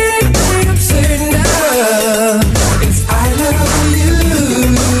anything I'm certain of,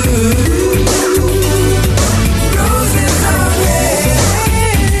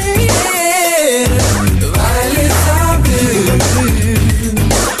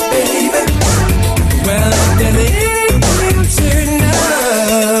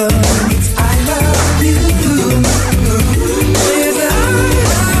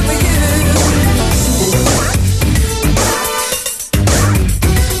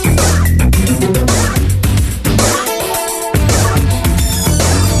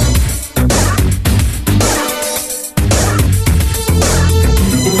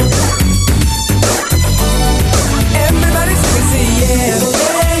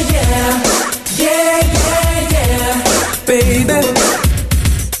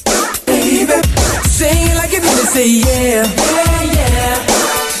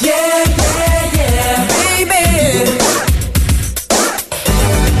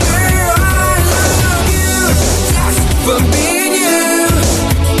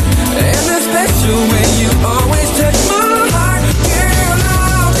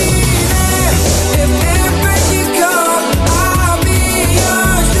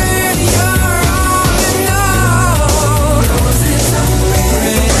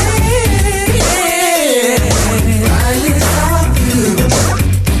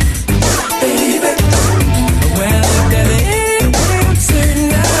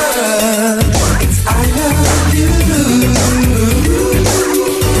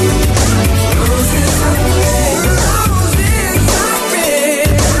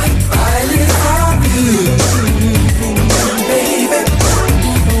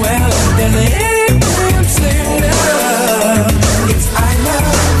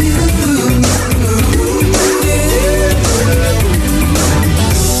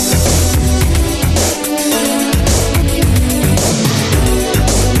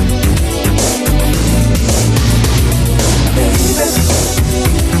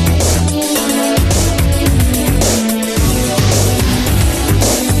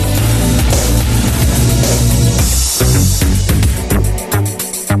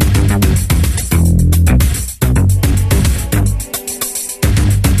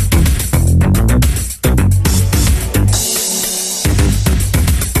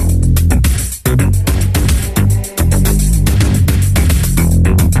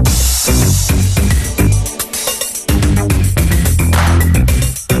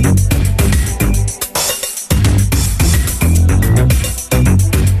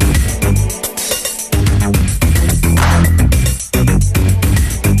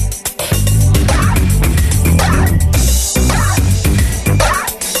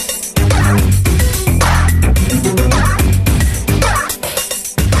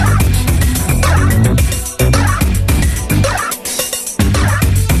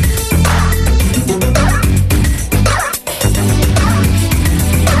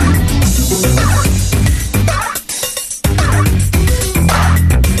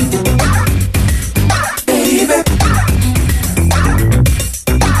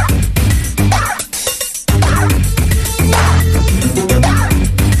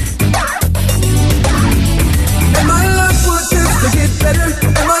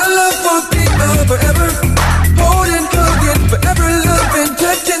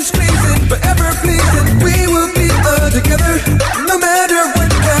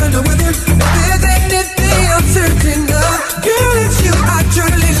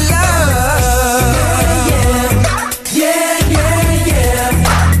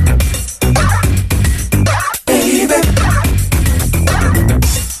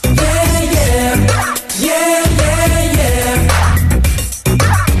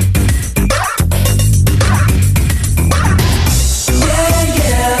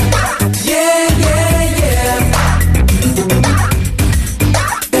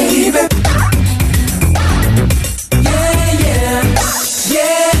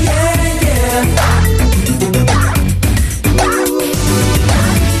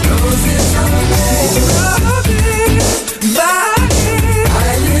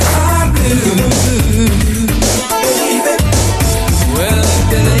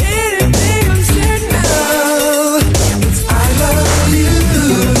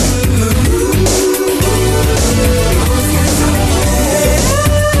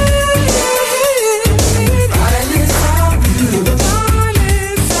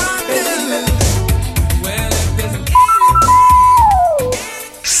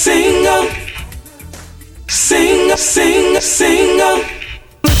 Single.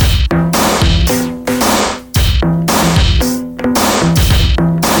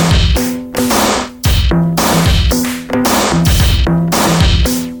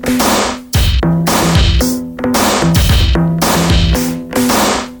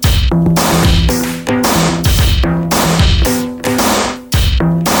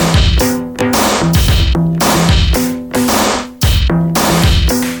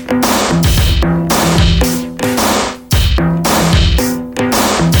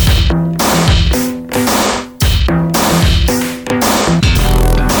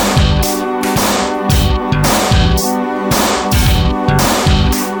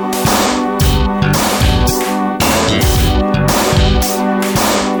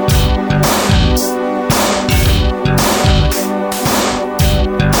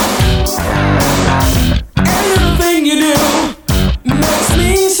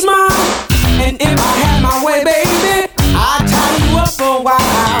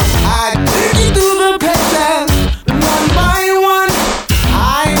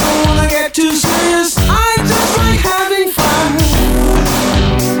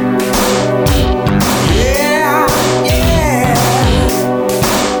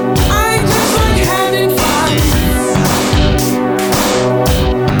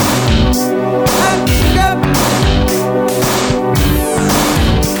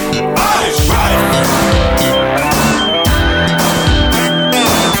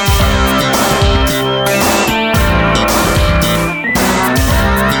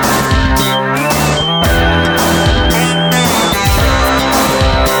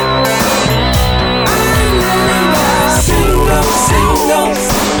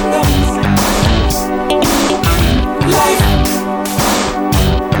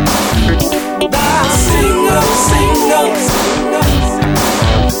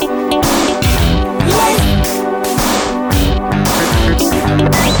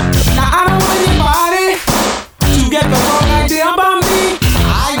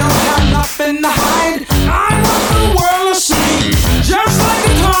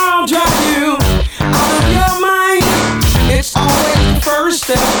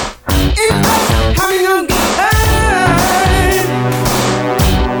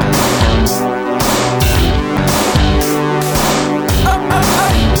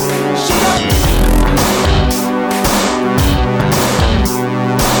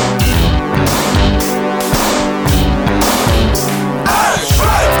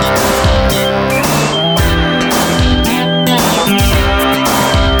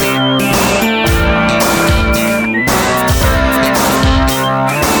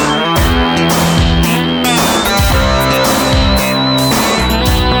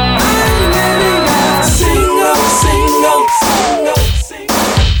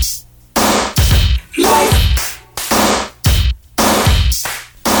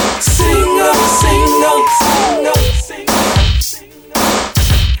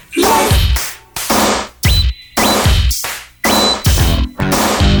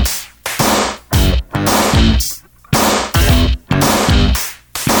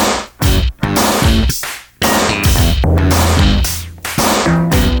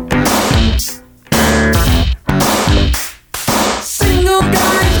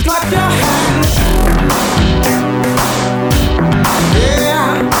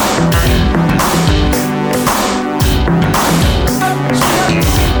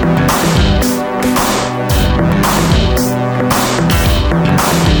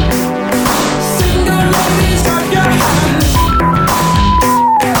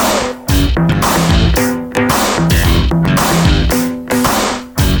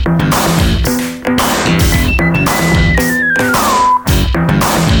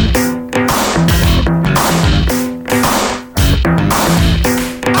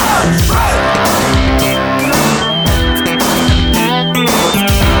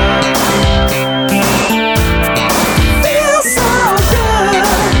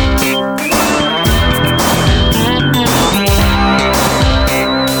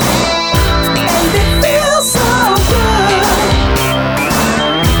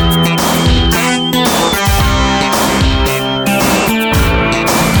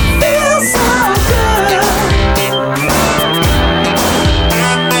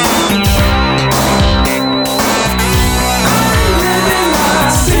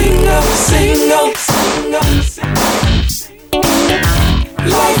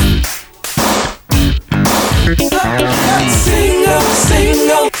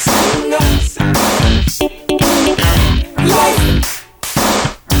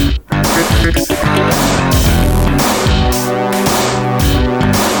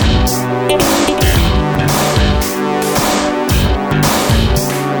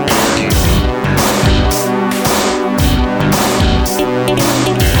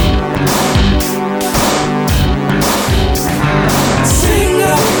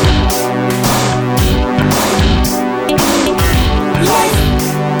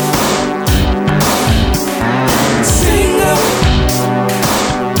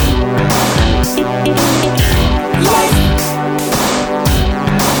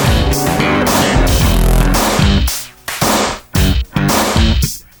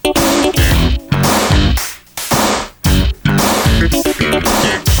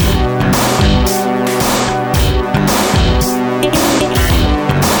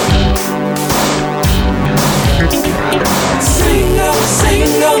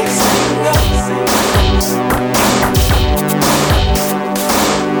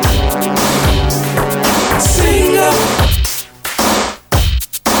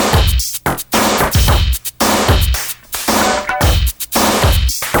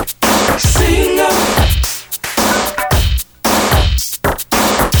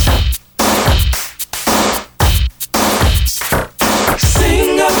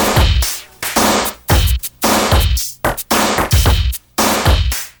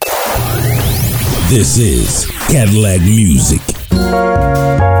 This is Cadillacc Music. It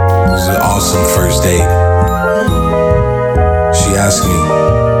was an awesome first date. She asked me,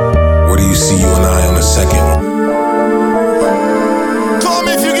 where do you see you and I on the second one? Call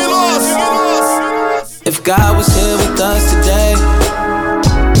me if you get lost. If God was here with us today,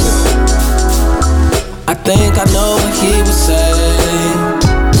 I think I know what he would say.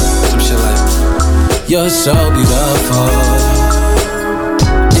 Some shit like, you're so beautiful,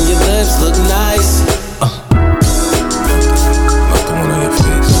 and your lips look nice. Not the one on your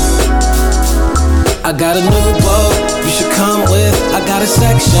face. I got a new boat, you should come with. I got a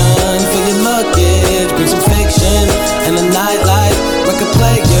section for your luggage. Bring some fiction and a nightlight. Record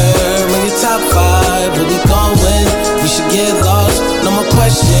player in your top 5. Where we going? We should get lost. No more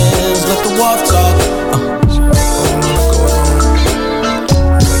questions, let the walk talk.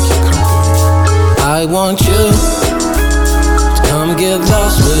 I want you to come get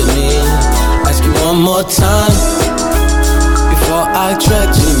lost with me. Ask you one more time before I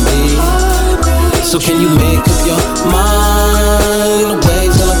tread too deep. So can you make up your mind? The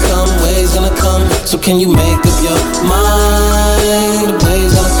way's gonna come, way's gonna come. So can you make up your mind? The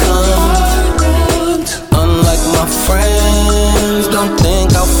way's gonna come. Unlike my friends, don't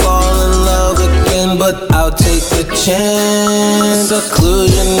think I'll fall in love again, but I'll take the chance.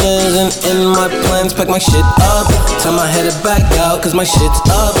 Seclusion isn't in my plans. Pack my shit up, time I headed back out, cause my shit's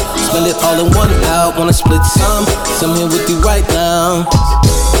up. Spend it all in one out, wanna split some. So I'm here with you right now.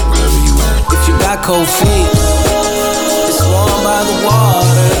 If you got cold feet, it's warm by the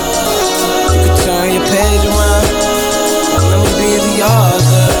water. You can turn your page around, let me be the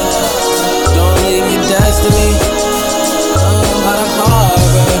author. Don't leave your destiny by the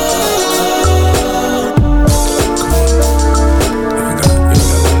harbor.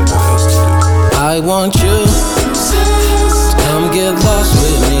 I want you to come get lost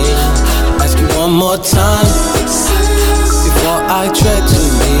with me. Ask you one more time before I tread too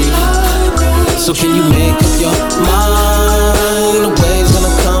deep. So can you make up your mind? The way's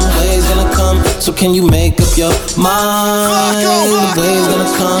gonna come, way's gonna come. So can you make up your mind? The way's gonna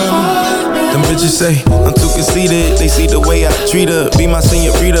come. Them bitches say I'm too conceited. They see the way I treat her. Be my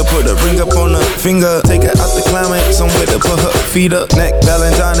senorita, put a ring up on her finger. Take her out the climate, somewhere to put her feet up. Neck,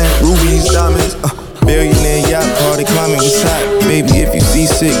 Valentine, rubies, diamonds. Billionaire yacht party, climate was hot. Baby, if you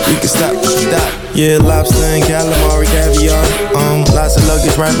seasick, we can stop. Yeah, lobster and calamari, caviar. Lots of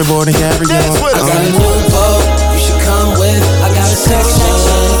luggage right aboard and carry on. I got a new boat, you should come with. I got a section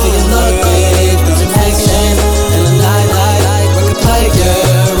for your luggage, with some fiction and a nightlight. Record player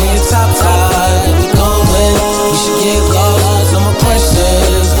in your top 5. Where we going? We should get lost. No more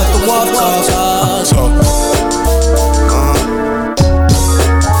questions, let the walk talk.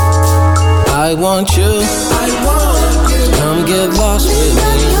 I want you to come get lost with me.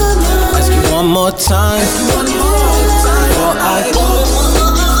 Ask you one more time before I go.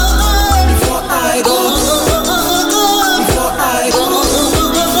 Before I go. Before I go.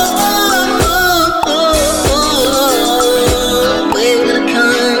 Where will it come?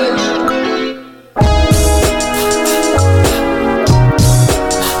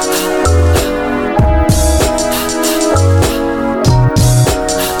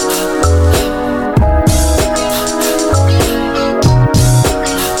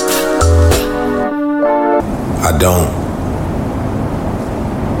 I don't.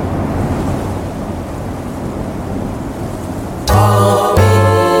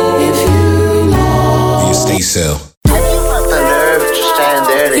 The estate sale. Have you got the nerve to stand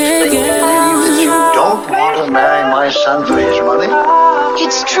there and expect me to believe that you don't want to marry my son for his money?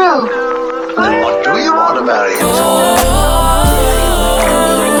 It's true. Then what do you want to marry him for?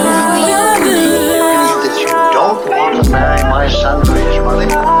 That you don't want to marry my son for his money?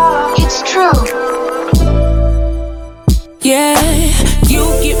 It's true. Yeah, you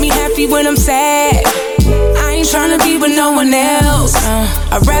get me happy when I'm sad. I ain't tryna be with no one else.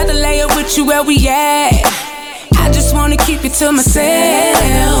 I'd rather lay up with you where we at. I just wanna keep you to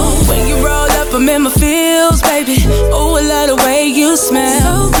myself. When you roll up, I'm in my feels, baby. Oh, I love the way you smell.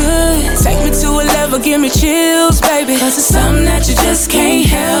 So good. Take me to a level, give me chills, baby. Cause it's something that you just can't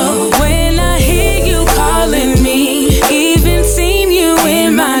help. When I hear you calling me, even seen you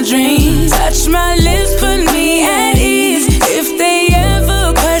in my dreams. Touch my lips, put me at ease. If they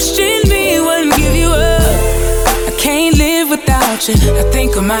ever question me, wouldn't give you up. I can't live without you. I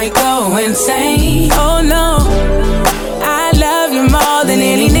think I might go insane. Oh no, I love you more than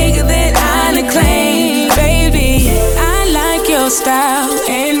any nigga that I done claim. Baby, I like your style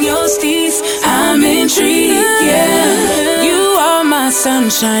and your steez. I'm intrigued, yeah. You are my sun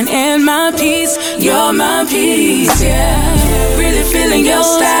sunshine and my peace. You're my peace, yeah. Really feeling your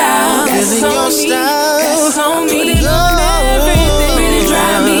style. That's on me. That's on me. Everything really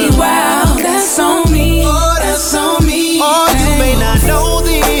drive me wild. That's on me. That's on me. Oh, you may not know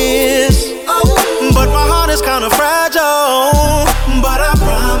this, but my heart is kind of fragile. But I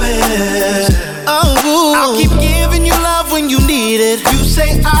promise, I'll keep giving you love when you need it. You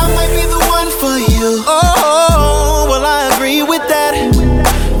say I might be the one for you. Oh, well I agree with that.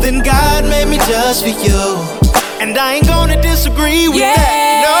 Then God made me just for you, and I ain't gonna disagree with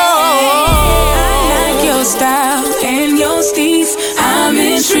that. No, I like your style and your steez. I'm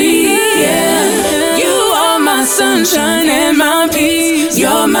intrigued. Yeah, you are my sunshine and my peace.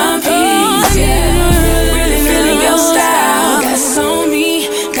 You're my peace. Yeah, really feeling your style. That's on me.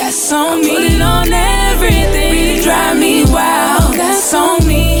 That's on me. Put it on everything. Really drive me wild. That's on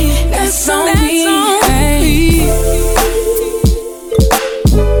me. That's on me. Hey.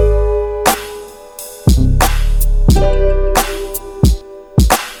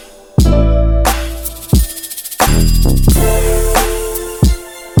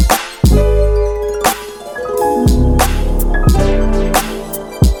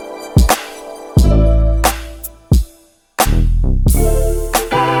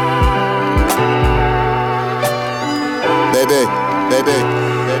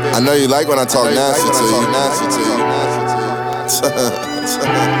 I know you like when I talk nasty to you.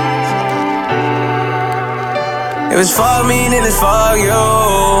 If it's for me, then it's for you.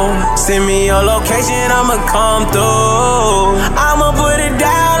 Send me your location, I'ma come through. I'ma put it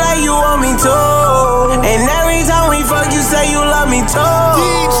down like you want me to. And every time we fuck, you say you love me too.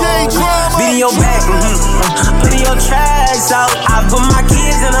 DJ Drama. Beating your back, putting your tracks out. I put my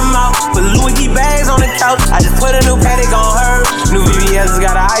kids in the mouth, put Louis V bags on the couch. I just put a new Paddock on her. New VVS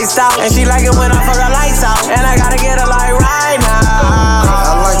got her iced out, and she like it when I fuck her lights out. And I gotta get her like right now.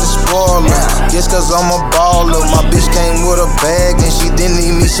 I like to spoil her, just cause I'm a baller. My bitch came with a bag and she didn't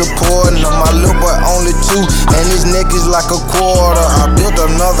need me supporting her. My little boy only 2 and his neck is like a quarter. I built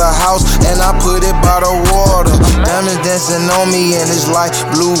another house and I put it by the water. Diamonds dancing on me and it's like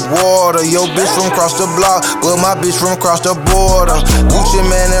blue water. Yo bitch from across the block, but my bitch from across the border. Gucci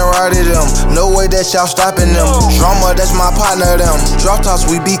man and riding them, no way that y'all stopping them. Drama, that's my partner them. Drop tops,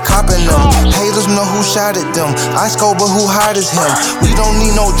 we be copping them. Haters know who shot at them. Ice cold, but who hot as him? We don't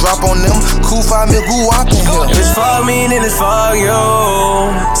need no drop on them. Cool 5 mil, who whopping him? If it's for me, then it's for you.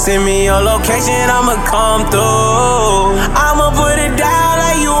 Send me your location, I'ma come through. I'ma put it down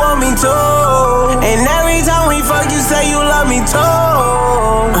like you want me to. And every time we fuck, you say you love me too.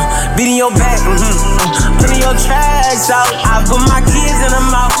 Beating your back, putting your tracks out. I put my kids in the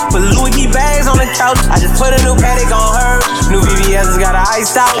mouth, put Louis V bags on the couch. I just put a new Paddock on her. New VVS got her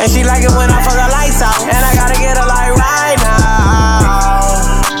iced out, and she like it when I fuck her lights out. And I gotta get her like right now.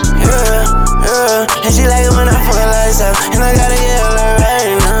 Yeah. And she like it when I fuck her lights out, and I gotta get her like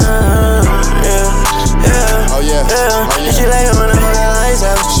right now. Yeah. Oh yeah. And she like it when I fuck her lights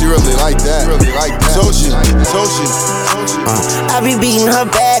out. She really like that. Told you. I be beating her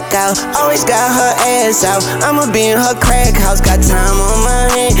back out, always got her ass out. I'ma be in her crack house, got time on my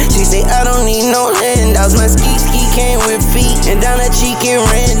hand. She say I don't need no handouts. My ski came with feet, and down her cheek it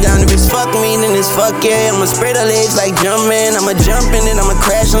ran down. If it's fuck me, then it's fuck yeah. I'ma spread her legs like Jumpman. I'ma jump in and I'ma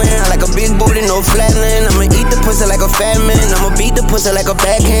crash land. I like a big booty, no flatland. I'ma eat the pussy like a fat man. I'ma beat the pussy like a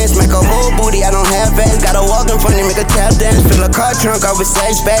backhand. Smack a whole booty, I don't have ass. Gotta walk in front and make a tap dance. Fill a car trunk out with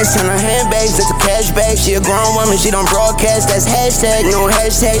sash bags. Turn her handbags into cash bags. She a grown woman, she don't broadcast. That's hashtag, no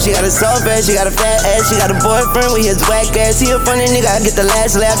hashtag. She got a soft ass, she got a fat ass. She got a boyfriend with his whack ass. He a funny nigga, I get the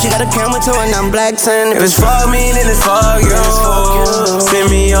last laugh. She got a camera to and I'm black son. If it's for me, then it's for you. Send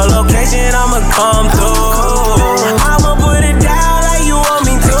me your location, I'ma come through. I'ma put it down like you want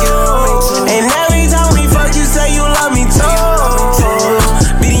me to. And every time we fuck, you say you love me too.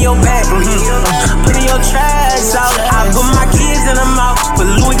 Beating your back, putting your tracks out. I put my kids in the mouth, put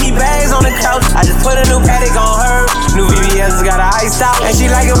Louis V bags on the couch. I just put a new Paddock on her. New VVS got her iced out, and she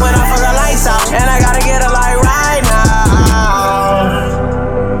like it when I fuck her lights out. And I gotta get her like right now.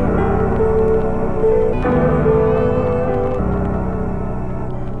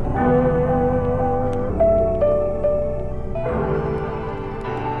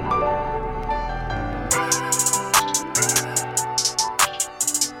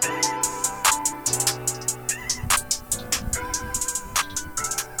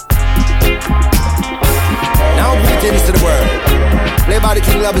 To the world. Play by the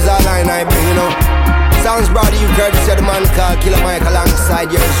King Love is all I bring, you know. Sounds brought to you courtesy of the man called Killer Mike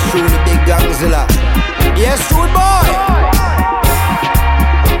alongside yours truly, Big Gangzilla. Yes, Rude Boy.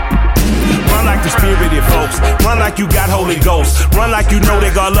 Run like the spirited folks. Run like you got Holy Ghost. Run like you know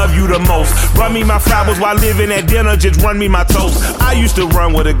that God love you the most. Run me my flowers while living at dinner, just run me my toast. I used to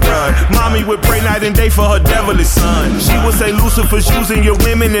run with a gun. Mommy would pray night and day for her devilish son. She would say Lucifer's using your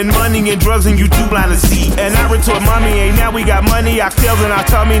women and money and drugs and you too blind to see. And I retort, mommy, ain't now we got money, oxtails in our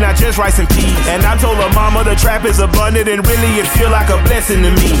tummy, not just rice and peas. And I told her mama the trap is abundant and really it feel like a blessing to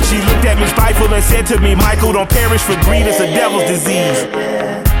me. She looked at me spiteful and said to me, Michael, don't perish for greed, it's a devil's disease.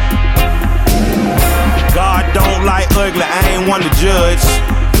 God don't like ugly, I ain't one to judge.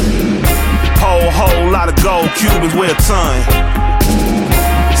 Whole lot of gold Cubans with a ton.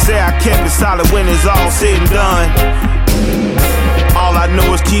 Say I kept it solid when it's all said and done. All I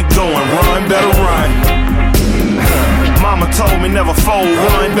know is keep going, run, better run. Mama told me never fold,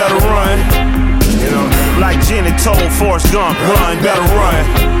 run, better run. You know, like Jenny told Forrest Gump, run, better run.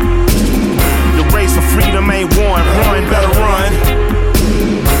 The race for freedom ain't won, run, better run.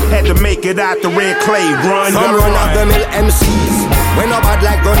 Had to make it out the red clay, run, some run of the mill MCs. When a bad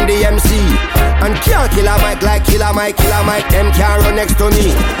like run the MC. And can't kill a mic like killer Mike. Them can't run next to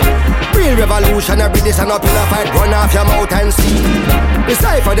me. Real revolutionary, this and up in a fight. Run off your mouth and see.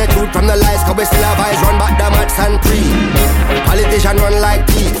 Decipher the truth from the lies, cause we still have eyes. Run back the mats and pre. Politician run like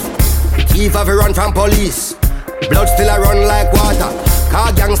thief. Thief have a run from police. Blood still a run like water.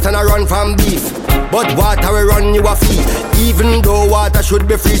 Car gangster a run from beef. But water will run you a fee. Even though water should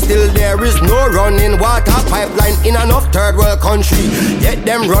be free, still there is no running water pipeline in enough third world country. Yet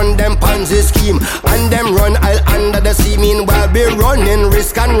them run them Ponzi scheme, and them run all under the sea. Meanwhile be running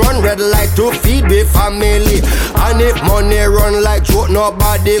risk and run red light to feed the family. And if money run like joke,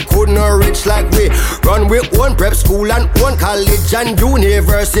 nobody could not reach like we. Run we own prep school and own college and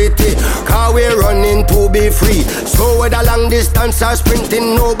university. Cause we running to be free. So whether long distance or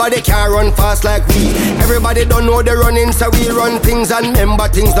sprinting, nobody can run fast like we. Everybody don't know the running, so we run things and remember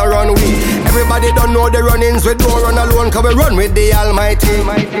things don't run we. Everybody don't know the runnings, we don't run alone, cause we run with the Almighty.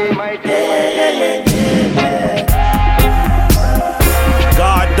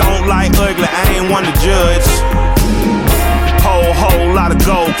 God don't like ugly, I ain't one to judge. Whole lot of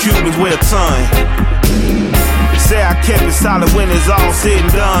gold Cubans with a ton. Say I kept it solid when it's all said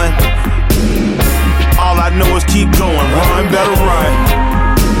and done. All I know is keep going, run, better run.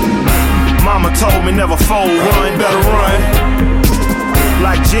 Mama told me never fold, run, better run.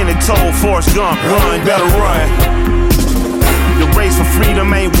 Like Jenny told Forrest Gump, run, better run. The race for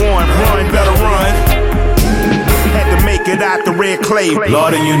freedom ain't won, run, better run. Had to make it out the red clay.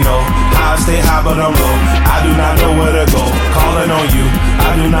 Lord, and you know, I stay high but I'm low. I do not know where to go, calling on you.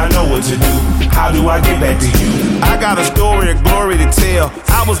 I do not know what to do. How do I get back to you? I got a story of glory to tell.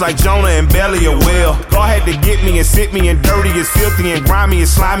 I was like Jonah and belly a whale. God had to get me and sit me and dirty as filthy and grimy and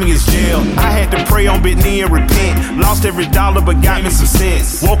slimy as jail. I had to pray on bit knee and repent. Lost every dollar but got me some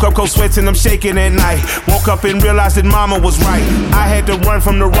sense. Woke up cold sweats and I'm shaking at night. Woke up and realized that mama was right. I had to run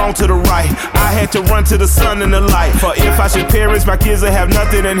from the wrong to the right. I had to run to the sun and the light. For if I should perish, my kids will have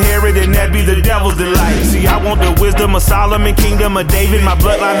nothing inherited, and that'd be the devil's delight. See, I want the wisdom of Solomon, kingdom of David, my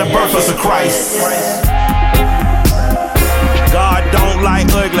bloodline, the birth of Christ. God don't like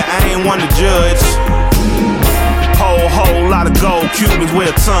ugly, I ain't one to judge. Whole lot of gold Cubans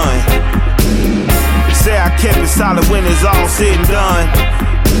with a ton. Say I kept it solid when it's all said and done.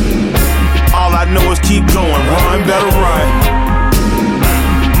 All I know is keep going, run, better run.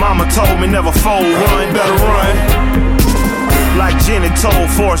 Mama told me never fold, run, better run. Like Jenny told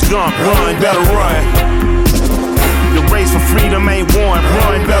Forrest Gump, run, better run. The race for freedom ain't won,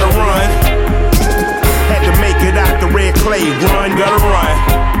 run, better run. Had to make it out the red clay, run, better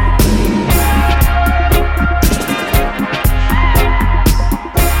run.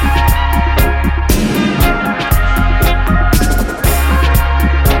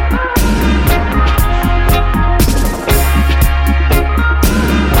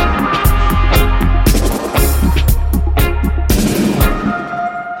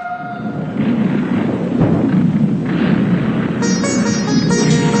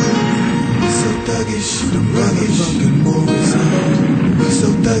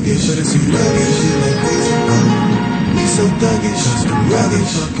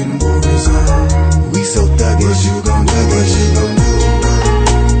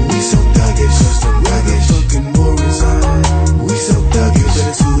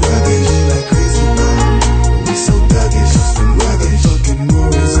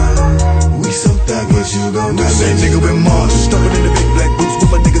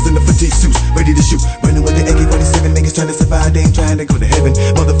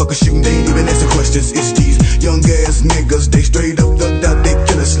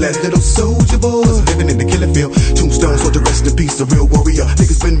 Little soldier boys living in the killing field. Tombstones, so to rest in peace, a real warrior.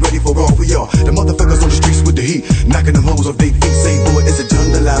 Niggas been ready for all we are. The motherfuckers on the streets with the heat, knocking them hoes off they feet. Say, boy, it's a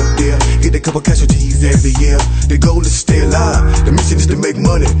jungle out there. Get a couple casualties every year. The goal is to stay alive. The mission is to make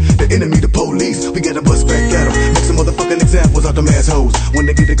money. The enemy, the police. We gotta bust back at them. Make some motherfucking examples out them assholes. When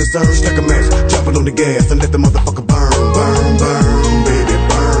they get a concern, strike a match. Drop it on the gas and let the motherfucker burn, burn, burn, baby,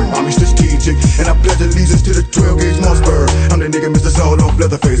 burn. I'm strategic and I pledge allegiance to the 12-gauge Mossberg. I'm the nigga Mr. Sawed off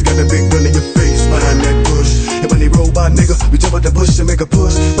Leatherface. Got a big gun in your face behind that bush. And when they roll by, nigga, we jump out the bush and make a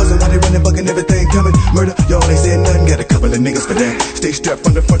push. Buzzing while they running, bucking everything coming. Murder, y'all ain't saying nothing. Got a couple of niggas for that. Stay strapped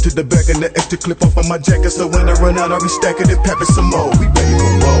from the front to the back and the extra clip off of my jacket. So when I run out, I'll be stacking it, papping some more. We ready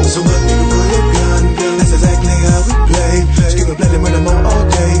for war. So what, nigga, pull your gun, gun. That's exactly how we play. Screaming, blood and murder more all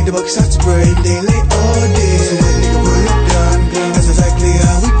day. The buck shot spray, they lay all day. So what, nigga, pull your gun, gun. That's exactly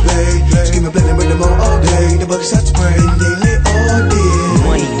how we play. Screaming, blood and murder more all day. The buck shot spray, they lay all day.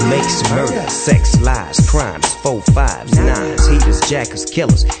 Money makes murder, sex, lies, crimes, 4, 5s, 9s, heaters, jackers,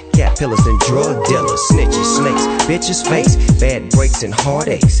 killers, cat pillars and drug dealers, snitches, snakes, bitches, face, bad breaks and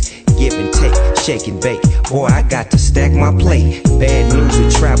heartaches. Give and take, shake and bake. Boy, I got to stack my plate. Bad news,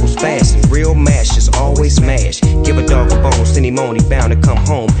 it travels fast, and real mashers always smash. Give a dog a bone, send him on, he bound to come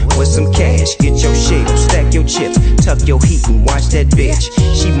home with some cash. Get your shit, stack your chips, tuck your heat and watch that bitch.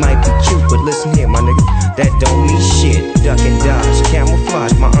 She might be cute, but listen here, my nigga, that don't mean shit. Duck and dodge,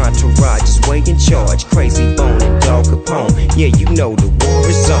 camouflage, my entourage is way in charge. Crazy Bone and Dog Capone, yeah, you know the war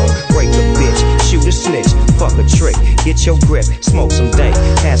is on. Break a bitch, shoot a snitch, fuck a trick. Get your grip, smoke some dank,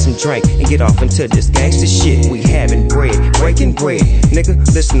 have some drink, and get off into this gangsta shit. We having bread, breaking bread. Nigga,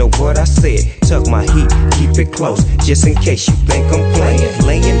 listen to what I said. Tuck my heat, keep it close, just in case you think I'm playing.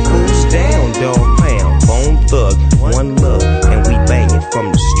 Laying fools down, dog pound, Bone Thug, one love, and we banging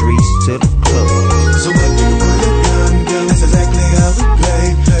from the streets to the club. So what, nigga, pull your gun, gun. That's exactly how we play.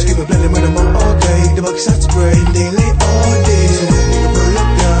 Screaming, blood and murder more all day. The buck shot spray, they lay all day. So what, nigga, pull your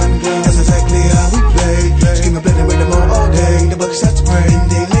gun, gun. That's exactly how we play. Screaming, blood and murder more all day. The buck shot spray,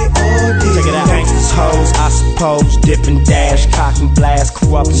 they lay all day. Check it out. Gangsters, hoes, I suppose, dip and dash, cock and blast,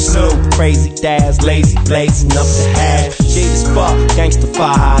 corrupt and Snoop, crazy dads, lazy blazing up the hash. Shit is fuck, gangster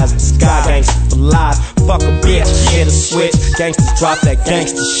fires, sky gangster for life. Fuck a bitch, hit a switch, gangsters drop that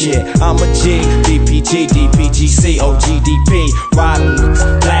gangster shit. I'm a G, DPG, DPGC, OGDP, ride on niggas,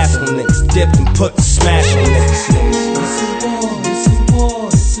 blast on niggas, dip and put the smash on niggas. This is war, this is war,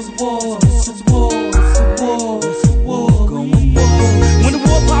 this is war, this is war, this is war, going on. When the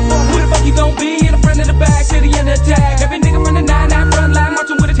war pop up, who the fuck you gon' be? In the front of the back, to the end of the tag. Every nigga from the 9-9 front line,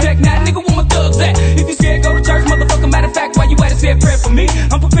 marching with a tech. Now nigga, where my thugs at? If you scared, go to church, motherfucker. Matter of fact, why you at it, say a prayer for me?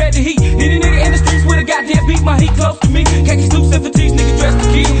 I'm prepared to heat any nigga in the streets with a goddamn beat. My heat close to me. Khaki suits and fatigues, nigga dressed to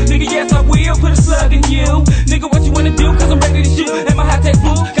kill. Nigga, yes, I will put a slug in you. Nigga, what you wanna do? Cause I'm ready to shoot. And my high-tech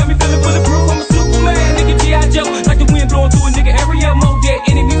blue got me feeling bulletproof. I'm a Superman, nigga, G.I. Joe. Like the wind blowing through a nigga area. More dead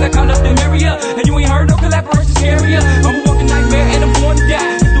enemies, I count up them area. And you ain't heard no collaboration area. I'm a walking nightmare and I'm born to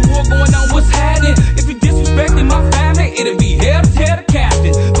die. If the war going on, what's happening? If you disrespecting my family, it'll be hell to tell the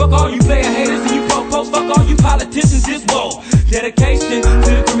captain. Fuck all you player haters and you po-pos. Fuck all you politicians, this war. Dedication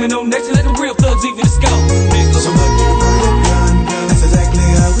to the criminal nation. Let the real thugs even the scope. So what, nigga, pull your gun, gun. That's exactly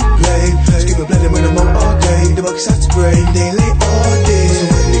how we play. Screaming, blood and murder more all day. The buck shot spray, they lay all day. So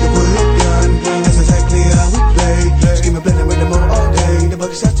what, nigga, pull your gun, gun. That's exactly how we play. Screaming, blood and murder more all day. The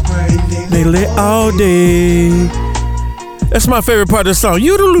buck shot spray, they lay all day. That's my favorite part of the song.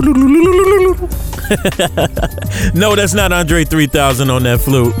 No, that's not Andre 3000 on that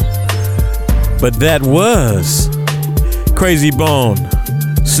flute. But that was Crazy Bone,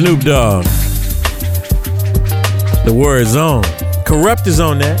 Snoop Dogg. The word is on. Corrupt is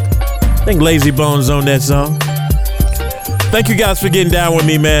on that. I think Lazy Bone's on that song. Thank you guys for getting down with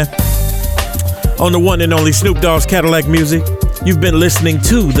me, man. On the one and only Snoop Dogg's Cadillacc Music. You've been listening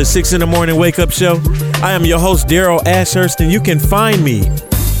to the 6 in the Morning Wake Up Show. I am your host, Daryl Ashurst, and you can find me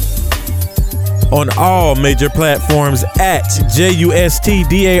on all major platforms at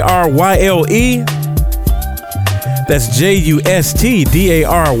JUSTDARYLE. That's JUSTDARYLE.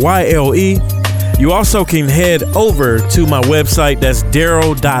 You also can head over to my website. That's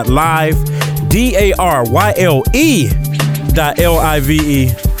daryl.live, DARYLE.LIVE.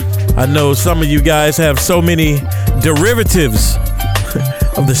 I know some of you guys have so many derivatives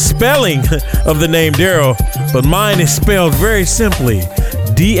of the spelling of the name Daryl, but mine is spelled very simply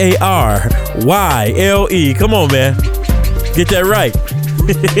DARYLE. Come on, man. Get that right.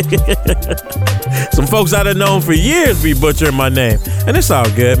 Some folks I've known for years be butchering my name, and it's all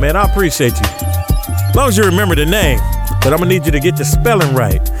good, man. I appreciate you. As long as you remember the name, but I'm gonna need you to get the spelling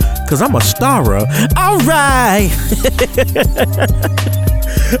right, cause I'm a starer. All right.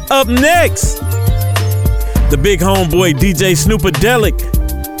 Up next, the big homeboy DJ Cadillacc.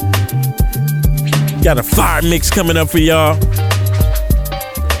 Got a fire mix coming up for y'all.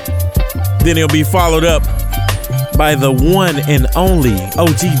 Then it'll be followed up by the one and only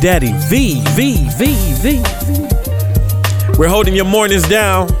OG Daddy V. We're holding your mornings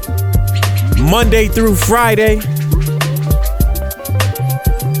down Monday through Friday.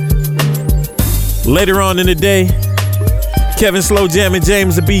 Later on in the day, Kevin Slow Jam and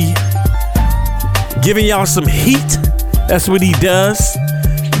James will be giving y'all some heat. That's what he does.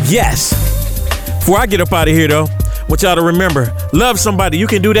 Yes. Before I get up out of here, though, I want y'all to remember, love somebody. You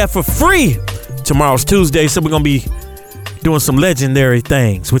can do that for free. Tomorrow's Tuesday, so we're going to be doing some legendary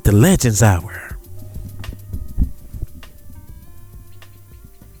things with the Legends Hour.